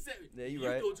 I just said Yeah, you you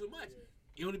right. doing too much.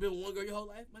 You only been with one girl your whole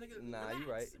life, my nigga. Nah, relax,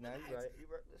 you right. Nah, you relax. right. You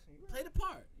right. Listen, you right. Play the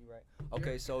part. You right.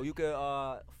 Okay, so you could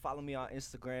follow me on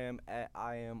Instagram at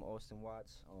I am Austin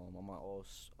Watts. I'm on all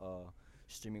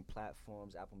streaming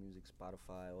platforms, Apple Music,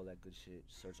 Spotify, all that good shit.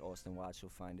 Search Austin Watts,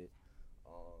 you'll find it.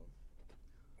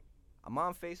 I'm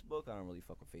on Facebook. I don't really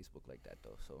fuck with Facebook like that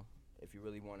though. So if you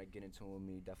really want to get into it with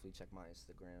me, definitely check my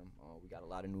Instagram. We got a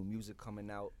lot of new music coming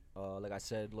out. Like I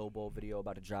said, Low Ball video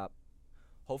about to drop.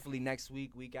 Hopefully next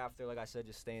week after. Like I said,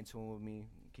 just stay in tune with me,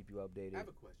 keep you updated. I have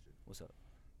a question. What's up?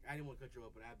 I didn't want to cut you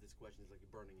up, but I have this question. It's like you're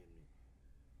burning in me.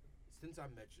 Since I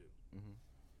met you, Mhm.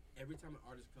 every time an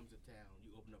artist comes to town,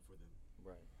 you open up for them.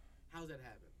 Right. How's that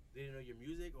happen? They didn't know your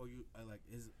music, or you like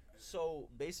is? So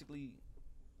basically,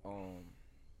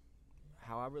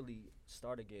 how I really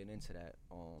started getting into that,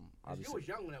 'cause you obviously, was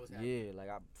young when that was happening. yeah, like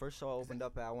I first saw it opened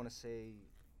up at, I want to say,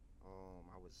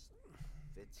 I was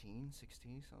 15,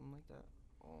 16, something like that.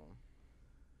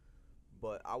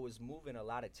 But I was moving a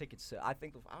lot of tickets to, I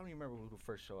don't even remember who the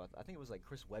first show. I think it was like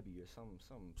Chris Webby or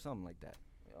something like that.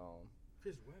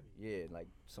 Chris Webby. Yeah, like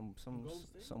some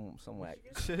Golden State? whack.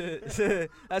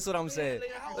 That's what I'm saying.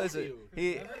 nigga, how old are Listen,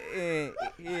 you?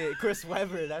 he Chris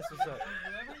Webber. That's what's up.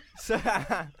 So,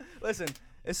 listen,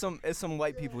 it's some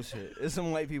white people shit. It's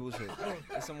some white people shit.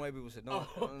 No,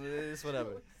 it's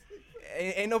whatever.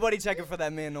 Ain't nobody checking for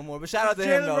that man no more. But shout out to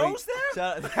him Jalen though. Rose there?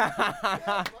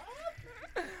 Shout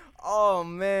Oh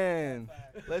man,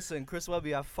 listen, Chris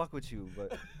Webby, I fuck with you,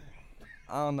 but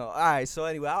I don't know. All right, so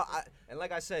anyway, and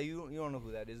like I said, you don't know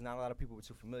who that is. Not a lot of people were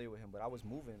too familiar with him, but I was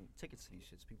moving tickets to these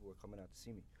shits. People were coming out to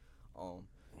see me.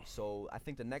 So I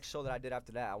think the next show that I did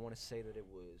after that, I want to say,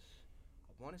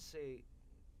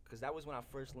 because that was when I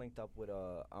first linked up with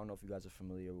I don't know if you guys are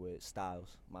familiar with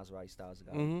Styles, Maserati Styles, the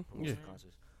guy who promotes yeah.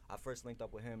 concerts. I first linked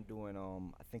up with him doing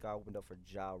I think I opened up for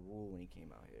Ja Rule when he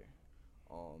came out here.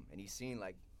 And he seen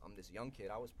like I'm this young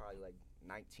kid. I was probably like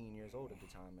 19 years old at the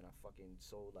time, and I fucking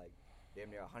sold like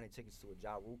damn near 100 tickets to a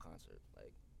Ja Rule concert.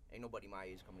 Like ain't nobody my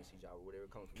age coming to see Ja Rule. They were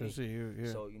coming for To me. see you,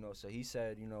 yeah. So so he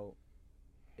said,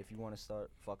 if you want to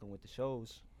start fucking with the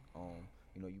shows,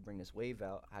 you bring this wave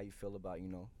out. How you feel about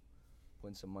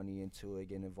putting some money into it,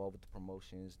 getting involved with the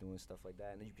promotions, doing stuff like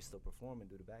that, and then you can still perform and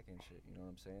do the back end shit. You know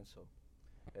what I'm saying? So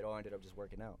it all ended up just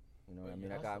working out. You know what I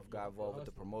mean? I got involved with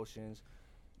the promotions,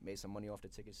 made some money off the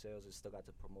ticket sales, and still got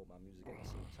to promote my music at the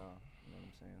same time. You know what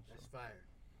I'm saying? That's So, fire.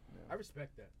 yeah. I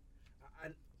respect that.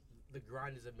 The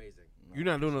grind is amazing. You're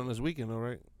not doing nothing this weekend, though,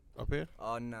 right? Up here?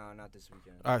 Oh no, not this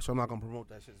weekend. All right, so I'm not gonna promote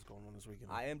that shit that's going on this weekend.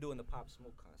 I am doing the Pop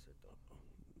Smoke concert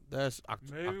though. That's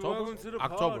Maybe October. welcome to the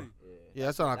October. party. Yeah,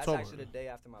 that's on That's October. actually the day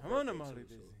after my I'm birthday. on the Molly too,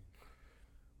 Dizzy. so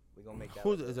we gonna make that.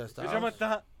 Who's look is that? good. Bitch, I'm a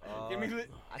Styles? thought. Give me lit.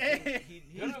 I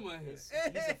think Gun in my head. he's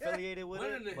affiliated with One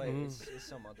it, of the- but it's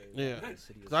some other Yeah.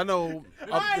 city. 'Cause I know I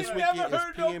up this ain't weekend never is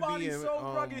heard PNB nobody and so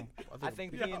rugged. I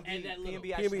think And that PNB little- PNB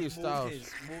PNB actually is Styles.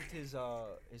 moved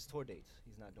his tour dates.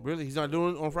 He's not doing. really it. he's not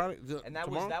doing it on Friday. And that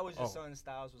tomorrow? was oh. just something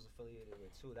Styles was affiliated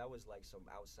with too. That was like some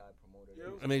outside promoter.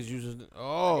 Yeah. And they using. I guess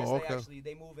Oh, they okay. actually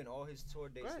they moving all his tour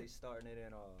dates. Right. They starting it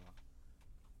in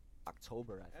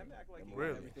October, I think. And act like They're you moving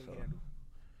Really? got it, everything so, handled.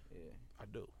 yeah. I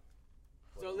do.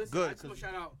 So listen, Good, I just want to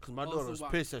shout out. Cause my also daughter was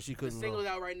why- pissed that she The couldn't. single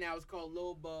out right now is called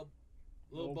Lil Bulb.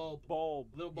 Lil Bulb. Bulb.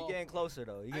 Lil You Bulb. getting closer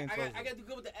though. You getting closer. I got to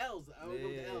go with the L's. I want to go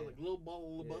with the Yeah. L's. Like Lil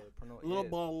Bulb. Yeah, Lil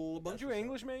Bulb. Aren't you an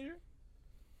English major?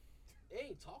 They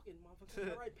ain't talking,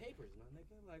 motherfucker. I write papers, my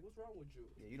nigga. Like, what's wrong with you?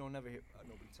 Yeah, you don't never hear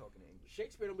nobody talking English.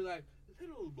 Shakespeare don't be like,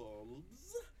 little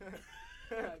bulbs. Like,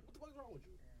 what the fuck's wrong with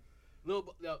you? Little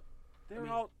bu- no, They're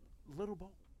mean- all little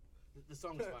bulb. the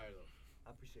song is fire though.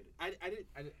 I appreciate it. I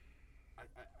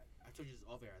told you this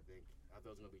off air. I think I thought it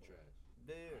was gonna be trash.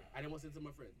 Yeah. I didn't want to send it to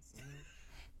my friends.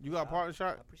 You got a partner I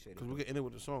shot? appreciate Cause it. we can end it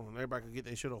with the song, and everybody can get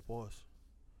their shit off pause.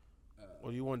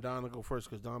 Or you want Don to go first?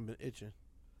 Cause Don been itching.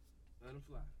 Let him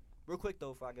fly. Real quick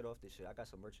though, before I get off this shit, I got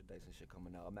some merchandise and shit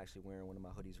coming out. I'm actually wearing one of my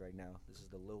hoodies right now. This is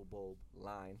the Lil Bulb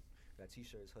line. Got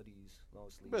t-shirts, hoodies, long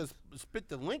You sleeves. better spit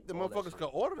the link. The All that motherfuckers shit. can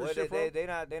order this Well, shit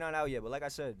from. they not out yet, but like I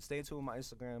said, stay tuned with my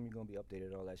Instagram. You're gonna be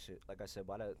updated all that shit. Like I said,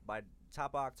 by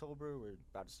top of October, we're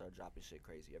about to start dropping shit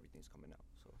crazy. Everything's coming out.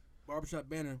 So Barbershop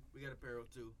banner. We got apparel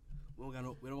too. We don't got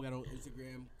no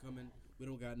Instagram coming. We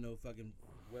don't got no fucking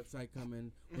website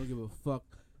coming. We don't give a fuck.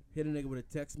 Hit a nigga with a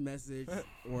text message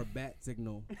or a bat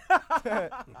signal. one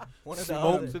of the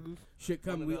Smoke other. signals. Shit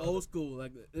coming. One We or the old school.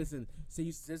 Like, listen, see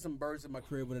you send some birds in my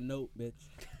crib with a note, bitch.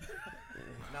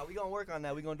 Now we gonna work on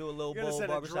that. We gonna do a Lil You're gonna Bulb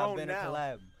send a barbershop drone banner now.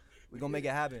 collab. We gonna make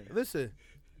it happen. Listen,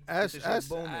 This shit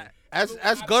booming.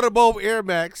 as Gutter Bulb Air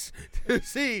Max to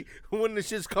see when the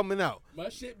shit's coming out. My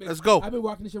shit, bitch. Let's go. I've been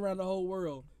walking this shit around the whole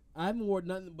world. I haven't worn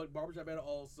nothing but barbershop banner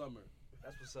all summer.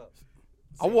 That's what's up.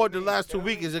 I wore it the last 2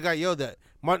 weeks. It got yelled at.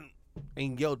 Martin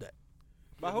ain't yelled at.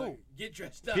 By who? Like, get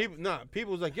dressed up.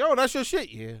 People was like, "Yo, that's your shit."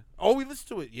 Yeah. Oh, we listen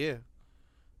to it. Yeah.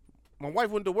 My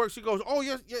wife went to work. She goes, "Oh,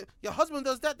 your husband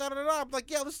does that, da da da." I'm like,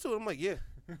 "Yeah, listen to it." I'm like, "Yeah."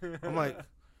 I'm like,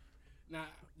 Now,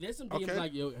 there's some DMs Okay.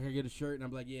 like, yo, here, get a shirt. And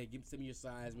I'm like, yeah, send me your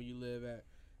size where you live at.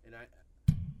 And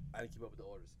I didn't keep up with the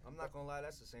orders. I'm not gonna lie,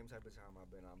 that's the same type of time I've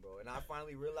been on, bro. And I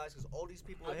finally realized because all these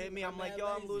people I'm hit me, just- I'm I'm like, mad yo,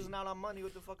 I'm lazy. losing out on money.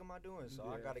 What the fuck am I doing? So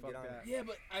I Yeah, gotta get fuck on that. it. Yeah,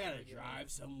 but I gotta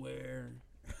drive somewhere.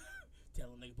 Tell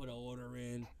a nigga put an order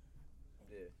in.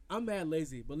 Yeah. I'm mad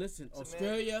lazy. But listen, So, man-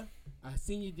 Australia, I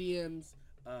seen your DMs.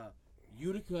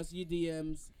 Utica, I see your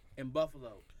DMs. And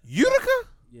Buffalo. Utica?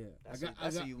 Yeah.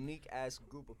 That's a unique ass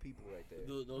group of people right there.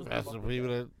 those That's the people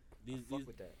that. Fuck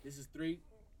with that. This is 3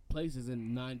 places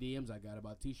and 9 DMs I got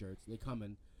about t-shirts. They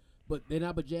coming. But they're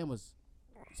not pajamas.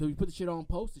 So you put the shit on,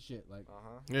 post the shit. Like,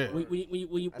 Yeah. when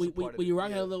That's a part of you the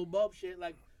rocking a deal. little bulb shit,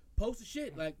 like, post the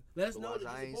shit. Like, let us know Otherwise,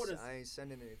 that I you ain't, support us. I ain't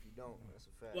sending it if you don't. That's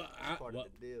a fact. Well, That's part of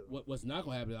the deal. What's not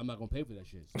gonna happen is I'm not gonna pay for that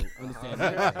shit. So understand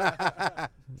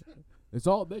that. It's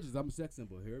all bitches. I'm a sex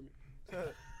symbol. Hear me?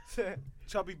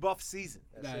 Chubby buff season.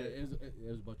 That's Nah, it. it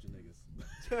was a bunch of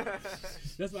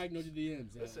niggas. That's why I ignored your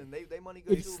DMs. Yeah. Listen, they money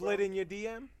good You too, slid bro. in your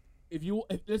DM? If you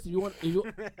want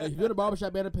if you're in a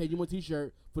barbershop banner page, you want a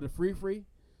t-shirt for the free.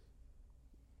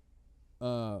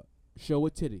 Show a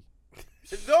titty.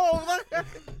 No,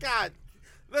 God.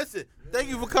 Listen, thank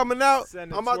you for coming out.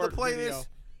 Send a I'm about to twerk play video.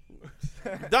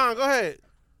 this. Don, go ahead.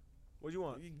 What you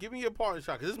want? Give me your partner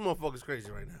shot, because this motherfucker's crazy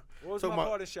right now. What was Talking my about-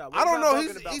 party shot? What I was don't know.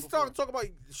 bugging about He's before? talking about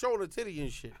showing a titty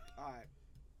and shit. All right.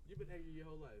 You've been angry your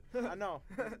whole life. I know.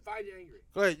 Find you angry.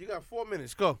 Go ahead. You got 4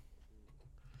 minutes. Go.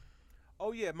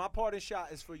 Oh, yeah. My parting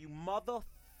shot is for you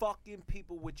motherfucking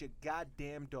people with your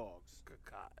goddamn dogs. Good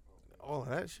God. All of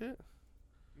that shit?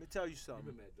 Let me tell you You've something.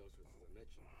 been mad dogs since I met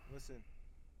you. Listen.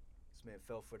 This man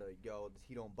fell for the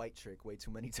he don't bite trick way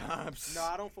too many times. No,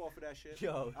 I don't fall for that shit.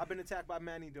 Yo. I've been attacked by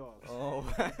many dogs. Oh.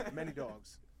 Many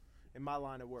dogs. In my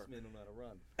line of work. This man don't know how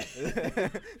to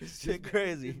run. This shit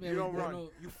crazy. You don't was run. born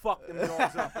You fuck them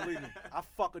dogs up. Believe me. I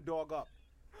fuck a dog up.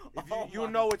 If you, Oh you'll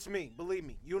my- know it's me. Believe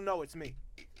me. You'll know it's me.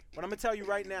 But I'm going to tell you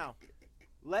right now.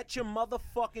 Let your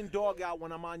motherfucking dog out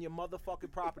when I'm on your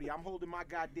motherfucking property. I'm holding my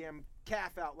goddamn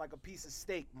calf out like a piece of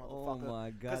steak, motherfucker. Oh my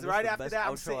God. Because that's right the after best that,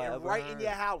 I'm outro I sitting ever right in heard.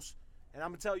 your house. And I'm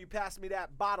going to tell you, pass me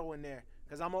that bottle in there.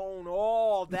 Because I'm going to own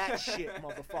all that shit,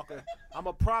 motherfucker. I'm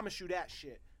going to promise you that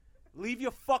shit. Leave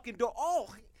your fucking dog. Oh,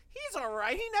 he's all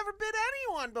right. He never bit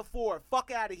anyone before.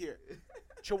 Fuck out of here.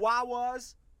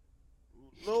 Chihuahuas,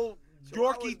 little So I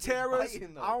was Yorkie just terrors.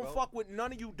 biting though, I don't bro. fuck with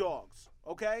none of you dogs,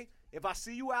 okay? If I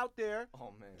see you out there,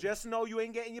 Oh man. just know you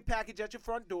ain't getting your package at your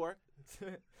front door.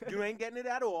 You ain't getting it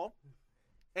at all.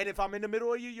 And if I'm in the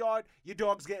middle of your yard, your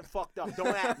dog's getting fucked up. Don't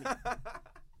at me.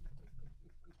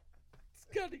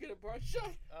 Got to get a bar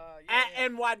shot.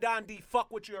 At NY Don D,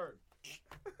 fuck what you heard.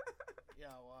 Yo,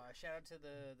 shout out to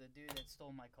the dude that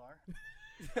stole my car.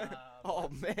 Oh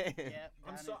man. Yeah,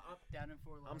 I'm down in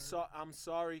Fort Lauderdale. I'm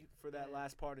sorry for that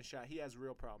last parting shot. He has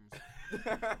real problems.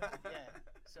 Yeah.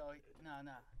 So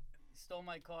no. Stole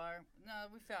my car. No,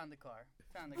 we found the car.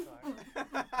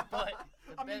 But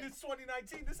it's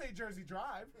 2019. This ain't Jersey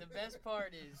Drive. the best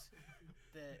part is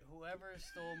that whoever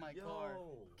stole my car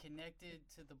Yo. connected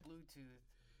to the Bluetooth,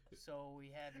 so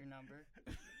we have your number.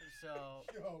 So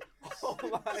Yo.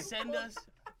 Oh my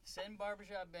send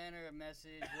Barbershop Banner a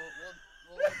message.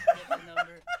 We'll let you get the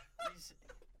number.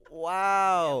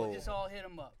 Wow. We'll just all hit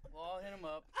him up. We'll all hit him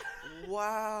up.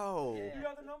 Wow. Yeah. You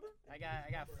got the number? I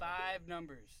got 5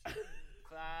 numbers. 5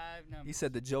 numbers. He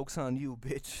said the joke's on you,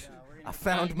 bitch. Yeah, we're gonna- I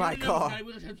found my car.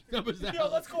 Yo,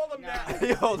 let's call him now.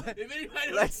 Yo, If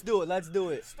anybody let's do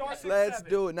it. Star 6 Let's 7.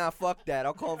 do it. Nah, fuck that.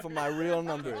 I'll call from my real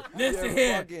number. Listen You're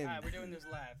here. fucking- All right, we're doing this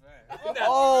live. All right.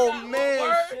 Oh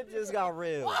man, shit just got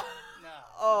real. No.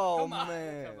 Oh Come on.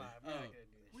 man. Come on. We're not gonna do this.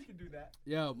 We can do that.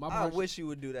 Yo, my I part, wish you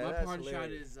would do that. my That's part shot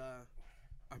hilarious. is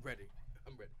I'm ready.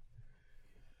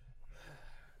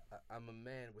 I'm a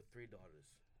man with 3 daughters,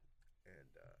 and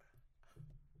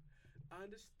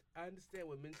I understand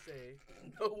when men say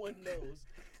no one knows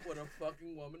what a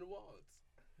fucking woman wants.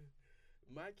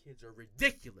 My kids are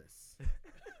ridiculous.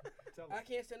 I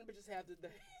can't stand the bitches half the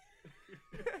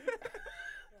day.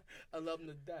 I love them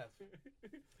to death.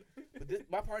 But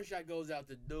my parting shot goes out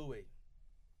to Dewey.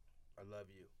 I love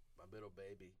you, my little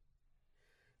baby.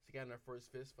 She got in her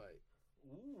first fist fight.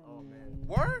 Oh man.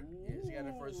 Word? Yeah, she got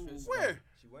her first fist Where? fight.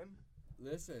 She win?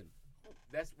 Listen,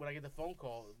 that's when I get the phone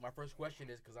call. My first question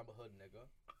is, because I'm a hood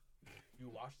nigga, you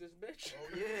watch this bitch?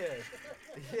 Oh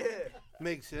yeah. Yeah.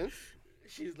 Makes sense.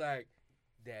 She's like,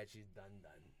 Dad, she's done.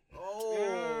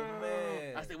 Oh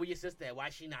man. I said, where your sister at? Why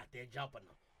she not there jumping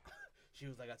her? She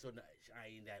was like, I told her,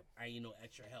 I ain't no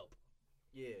extra help.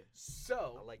 Yeah.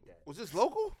 So, I like that. Was this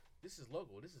local? this is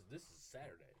local. This is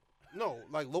Saturday. No,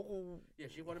 like local. Yeah,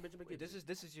 she wanted a bitch in my Wait, kid.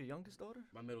 this is your youngest daughter?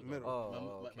 My middle Middle. daughter.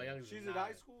 Oh, my okay. youngest She's is in 9.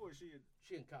 high school or she in?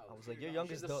 She in college. I was like, your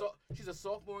youngest daughter. She's a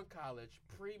sophomore in college,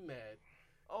 pre-med,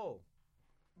 Oh.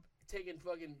 taking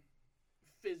fucking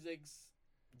physics,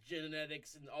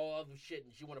 genetics, and all other shit,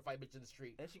 and she want to fight bitch in the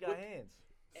street. And she got hands.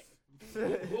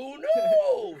 Who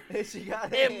knew? And she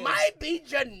got It hands. might be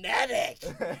genetic.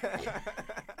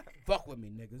 Fuck with me,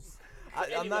 niggas.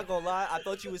 I'm not gonna lie. I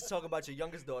thought you was talking about your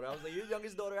youngest daughter. I was like, your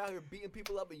youngest daughter out here beating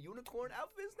people up in unicorn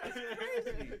outfits? That's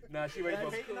crazy. Nah, she ready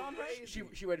for Hating on her?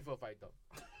 she ready for a fight though.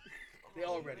 They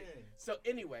all ready. man. So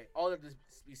anyway, all of this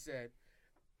be said,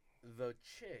 the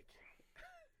chick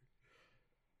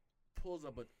pulls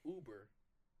up an Uber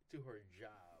to her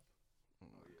job Oh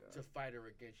my God. to fight her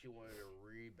again. She wanted a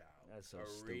rebound, That's so a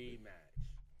stupid. rematch.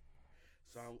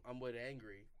 So I'm with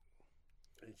angry,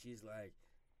 and she's like,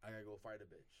 I gotta go fight a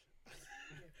bitch.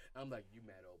 I'm like, you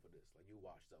mad over this? Like you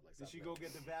washed up? Like Did she something. go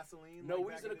get the Vaseline? No, like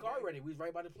we was back in the the car day? already. We was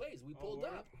right by the place. We Oh, pulled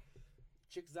word? up.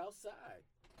 Chick's outside.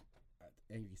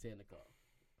 Angry, stay in the car.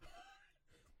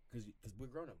 Cause we're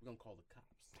grown up. We're gonna call the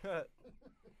cops.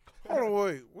 Hold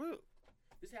on, wait.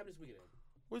 This happened this weekend.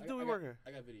 Where's I Dewey got- working?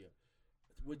 I got video.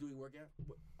 Where do we work at?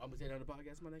 I'm gonna say that on the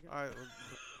podcast, my nigga. All right.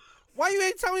 Why you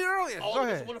ain't tell me earlier? All Go of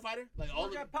us ahead. want to fight her? Like all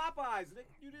Look of at Popeyes.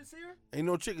 You didn't see her? Ain't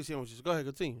no chicken sandwiches. Go ahead,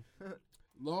 continue.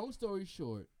 Long story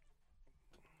short,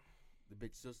 the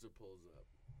bitch sister pulls up.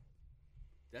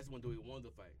 That's when Dewey won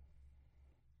the fight.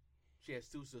 She has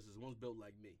 2 sisters. One's built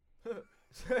like me.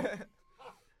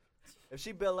 If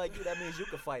she built like you, that means you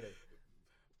could fight her.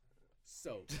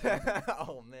 So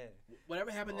Oh man. whatever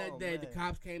happened that Oh, day, the man.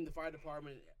 cops came, the fire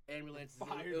department, ambulances.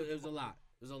 It was a lot.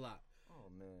 It was a lot. Oh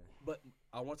man. But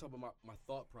I want to talk about my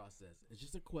thought process. It's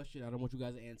just a question. I don't want you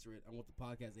guys to answer it. I want the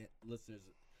podcast listeners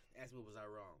to ask me, was I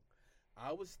wrong?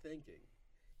 I was thinking,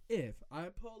 if I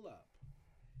pull up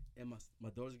and my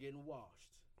daughter's getting washed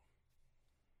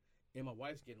and my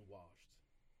wife's getting washed,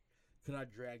 could I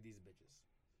drag these bitches?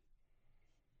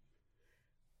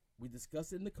 We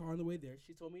discussed it in the car on the way there.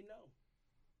 She told me no.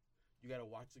 You got to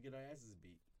watch to get our asses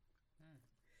beat.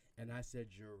 And I said,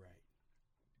 you're right.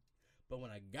 But when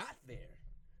I got there,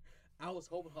 I was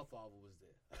hoping her father was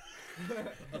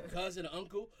there. A cousin, an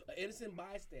uncle, an innocent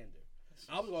bystander.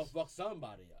 I was going to fuck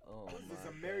somebody up. Oh Is this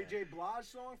my a Mary God. J. Blige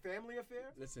song? Family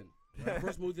Affair? Listen, when I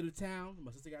first moved to the town,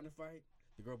 my sister got in a fight.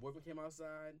 The girl boyfriend came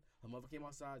outside. Her mother came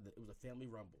outside. It was a family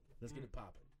rumble. Let's get it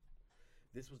popping.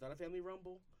 This was not a family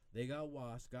rumble. They got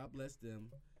washed. God bless them.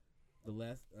 God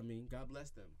bless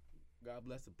them. God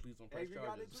bless them. Please don't press Angry got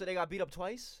charges. into So they got beat up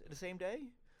twice the same day?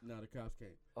 No, the cops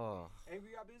came. Oh.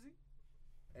 Angry got busy?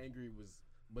 Angry was,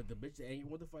 but the bitch that Angry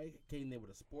wanted to fight came there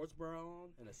with a sports bra on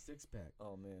and a 6-pack.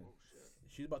 Oh, man.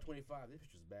 She was about 25. This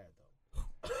bitch was bad though.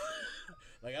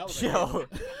 Like I was like, Yo.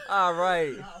 All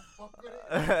right. Nah, fuck with it.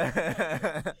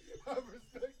 I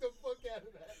respect the fuck out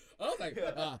of that. I was like,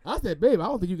 I said, babe, I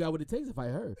don't think you got what it takes to fight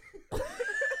her. Like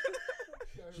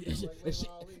Layla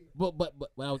Ali. But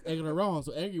when I was egging her on,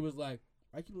 so Angry was like,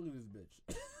 I keep looking at this bitch.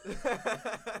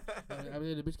 I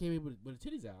mean, the bitch came in with the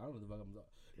titties out. I don't know the fuck I'm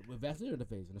with Vaseline in the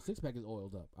face and the 6-pack is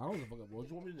oiled up. I don't know what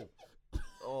you want me to do.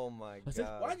 Oh, my I said,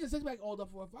 God. why is your 6-pack oiled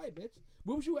up for a fight, bitch?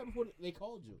 Where was you at before they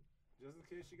called you? Just in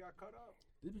case she got cut up.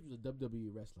 This bitch was a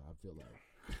WWE wrestler, I feel like.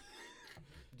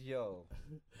 Yo.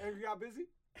 Angry got busy?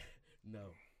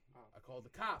 No. I called the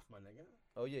cops, my nigga.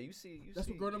 Oh, yeah, you see That's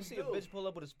what grown-ups a do. bitch pull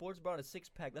up with a sports bra and a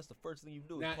 6-pack, that's the first thing you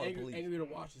do. Now, Is call the police. Angry to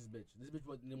watch this bitch. This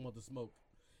bitch didn't want to smoke.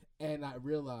 And I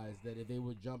realized that if they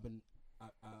were jumping,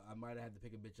 I might have had to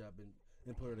pick a bitch up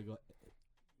and put her to go.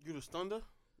 You the stunner?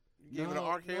 You gave it an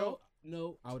RKO?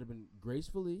 No, I would have been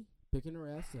gracefully picking her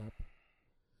ass up.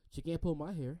 She can't pull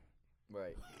my hair.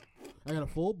 Right. I got a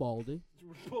full baldy.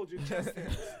 You pulled your chest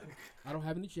hairs. I don't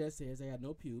have any chest hairs. I got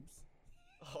no pubes.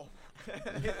 Oh.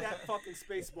 Hit that fucking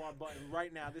spacebar button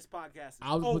right now. This podcast is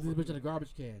I was over. put this bitch in a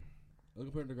garbage can. I was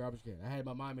gonna put her in the garbage can. I had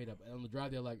my mind made up. And on the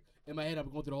drive there, like, in my head, I'm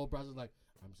going through the whole process, like,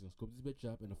 I'm just gonna scoop this bitch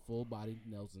up in a full body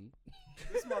Nelson.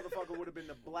 This motherfucker would have been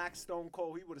the Black Stone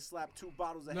Cold. He would have slapped 2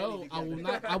 bottles of No, Henny I will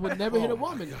together. not. I would never hit a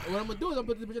woman. What I'm gonna do is I'm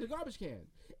gonna put this bitch in the garbage can.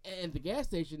 And the gas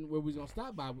station where we was gonna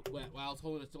stop by while I was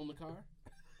holding it still in the car,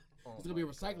 it's gonna be a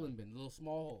recycling bin, a little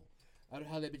small hole. I would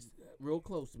have that bitch real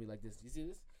close to me like this. You see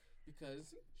this?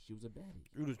 Because she was a baddie.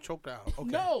 You just choked out. Okay.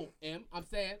 No, I'm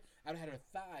saying I'd have had her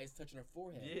thighs touching her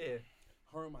forehead. Yeah.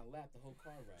 Her in my lap the whole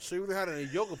car ride. So you would have had it in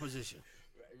a yoga position.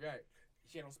 Right.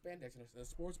 She had on spandex and a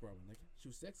sports bra, nigga. She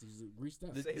was sexy. She was greased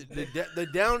up. The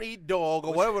down eat dog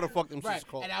or whatever the fuck them Right. shit's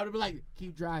called. And I would have been like,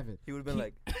 keep driving. He would have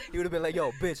been like,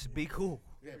 yo, bitch, be cool.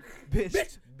 Yeah.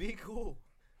 Bitch, be cool.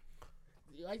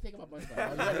 Why you taking my money?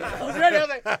 I was ready. I was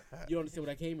like, you don't understand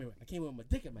what I came here with. I came here with my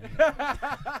dick in my hand.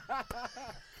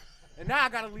 And now I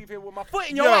gotta leave here with my foot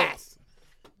in your Yo. ass.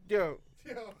 Yo.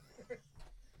 Yo.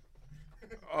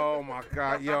 Oh my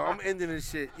God, yo, I'm ending this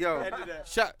shit. Yo, Ended that.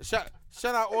 shout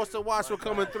out Austin Watts for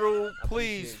coming through.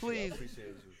 Please, please,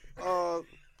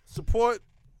 support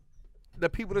the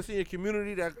people that's in your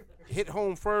community that hit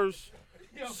home first.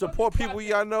 Support people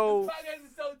y'all know. Podcast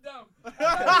is so dumb.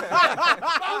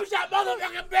 Barbershop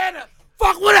motherfucking banner.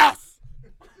 Fuck with us.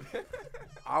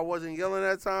 I wasn't yelling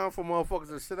that time for motherfuckers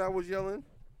that said I was yelling.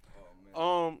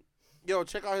 Yo,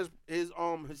 check out his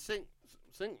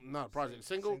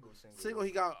single.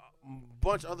 He got a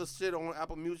bunch of other shit on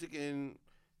Apple Music and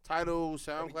Tidal,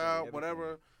 SoundCloud, Everything.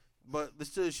 whatever. But this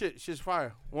still shit. Shit's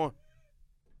fire. One.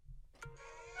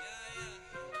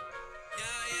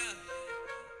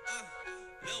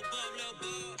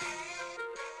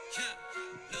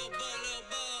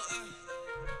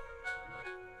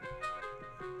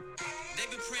 They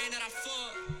been praying that I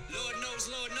fall. Lord knows.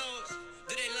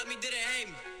 Did they love me? Did they hate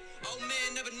me? Oh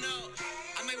man, never know.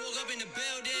 I might walk up in the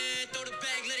building, throw the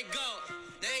bag, let it go.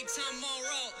 Now every time I'm on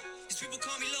roll, these people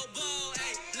call me Lil Bo.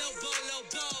 Hey, Lil Bo.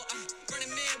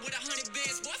 Running man with 100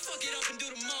 bands, boy, fuck it up and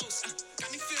do the most. Got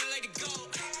me feeling like the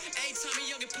GOAT. Every time a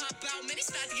youngin' pop out, man, they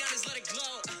start to honest, let it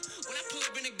glow. When I pull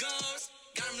up in the ghost,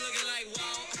 got them looking like,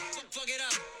 whoa. Fuck it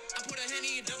up. I put a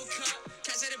Henny in a double cup.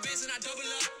 Catch at the biz and I double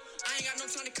up. I ain't got no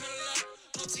time to cuddle up.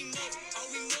 Whole team move. Are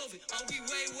we moving? Are we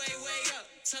way up?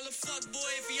 Tell a fuck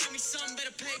boy if he owe me something,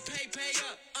 better pay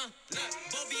up. Look,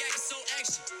 Bo be acting so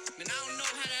extra. Man, I don't know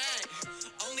how to act.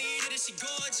 Only eat it if she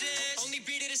gorgeous. Only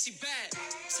beat it if she bad.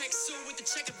 Text Sue with the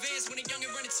check advance when a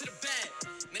youngin' running to the bed.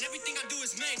 Man, everything I do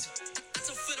is major. I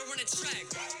told Phil to run a track.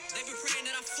 They been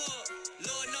praying that I fall.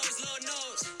 Lord knows.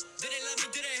 Did they love me?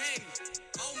 Did they hate me?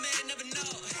 Oh man, never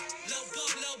know. Lil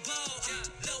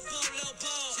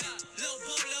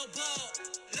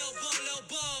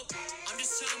Bo. I'm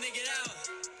just trying to make it out.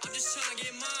 I'm just trying to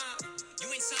get mine. You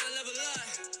ain't trying to level up.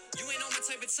 You ain't on my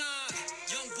type of time.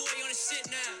 Young boy on the shit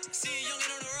now. See a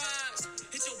youngin' on the rise.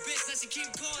 Hit your bitch, now she keep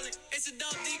calling. It's a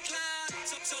dumb decline.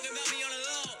 Talking about me on the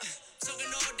low.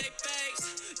 Talking all day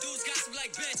fakes. Dudes gossip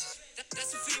like bitches.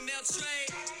 That's a female trait.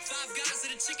 5 guys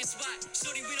at a chicken spot.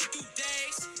 Shorty, we don't do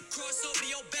days. Cross over to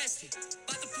your bestie.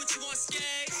 About to put you on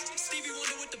skates. Stevie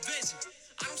Wonder with the vision.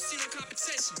 I don't see no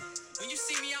competition. When you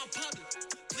see me out public,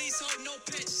 please hold no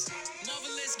pictures.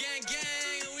 Marvelous gang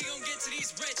gang, and we gon' get to these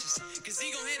riches. Cause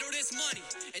he gon' handle this money,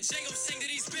 and Jay gon' sing to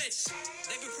these bitches.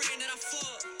 They been praying that I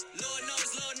fall. Lord knows,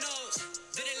 Lord knows.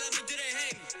 Did they love me, did they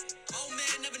hate me? Oh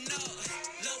man, never know.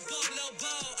 Low ball, low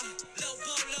ball. Low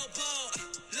ball, low ball.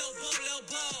 Low ball, low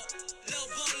ball. Low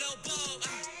ball, low ball.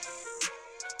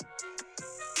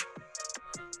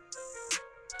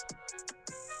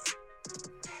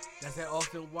 That's that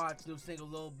Austin Watts new single,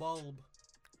 Lil Bulb.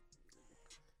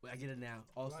 Wait, I get it now.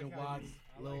 Austin like how Watts, you-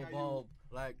 I Lil like how you- Bulb.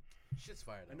 Like, shit's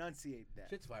fire though. Enunciate that.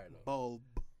 Shit's fire though. Bulb.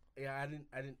 Yeah, I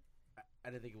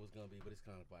didn't think it was gonna be, but it's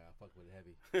kind of fire. I fuck with it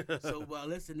heavy. So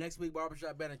listen, next week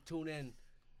Barbershop better tune in.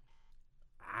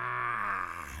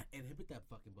 And hit that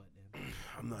fucking button. Man.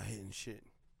 I'm not hitting shit.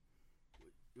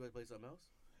 You want to play something else?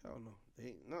 Hell no. They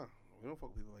ain't, nah, we don't fuck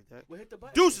with people like that. Well, hit the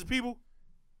button. Deuces, people.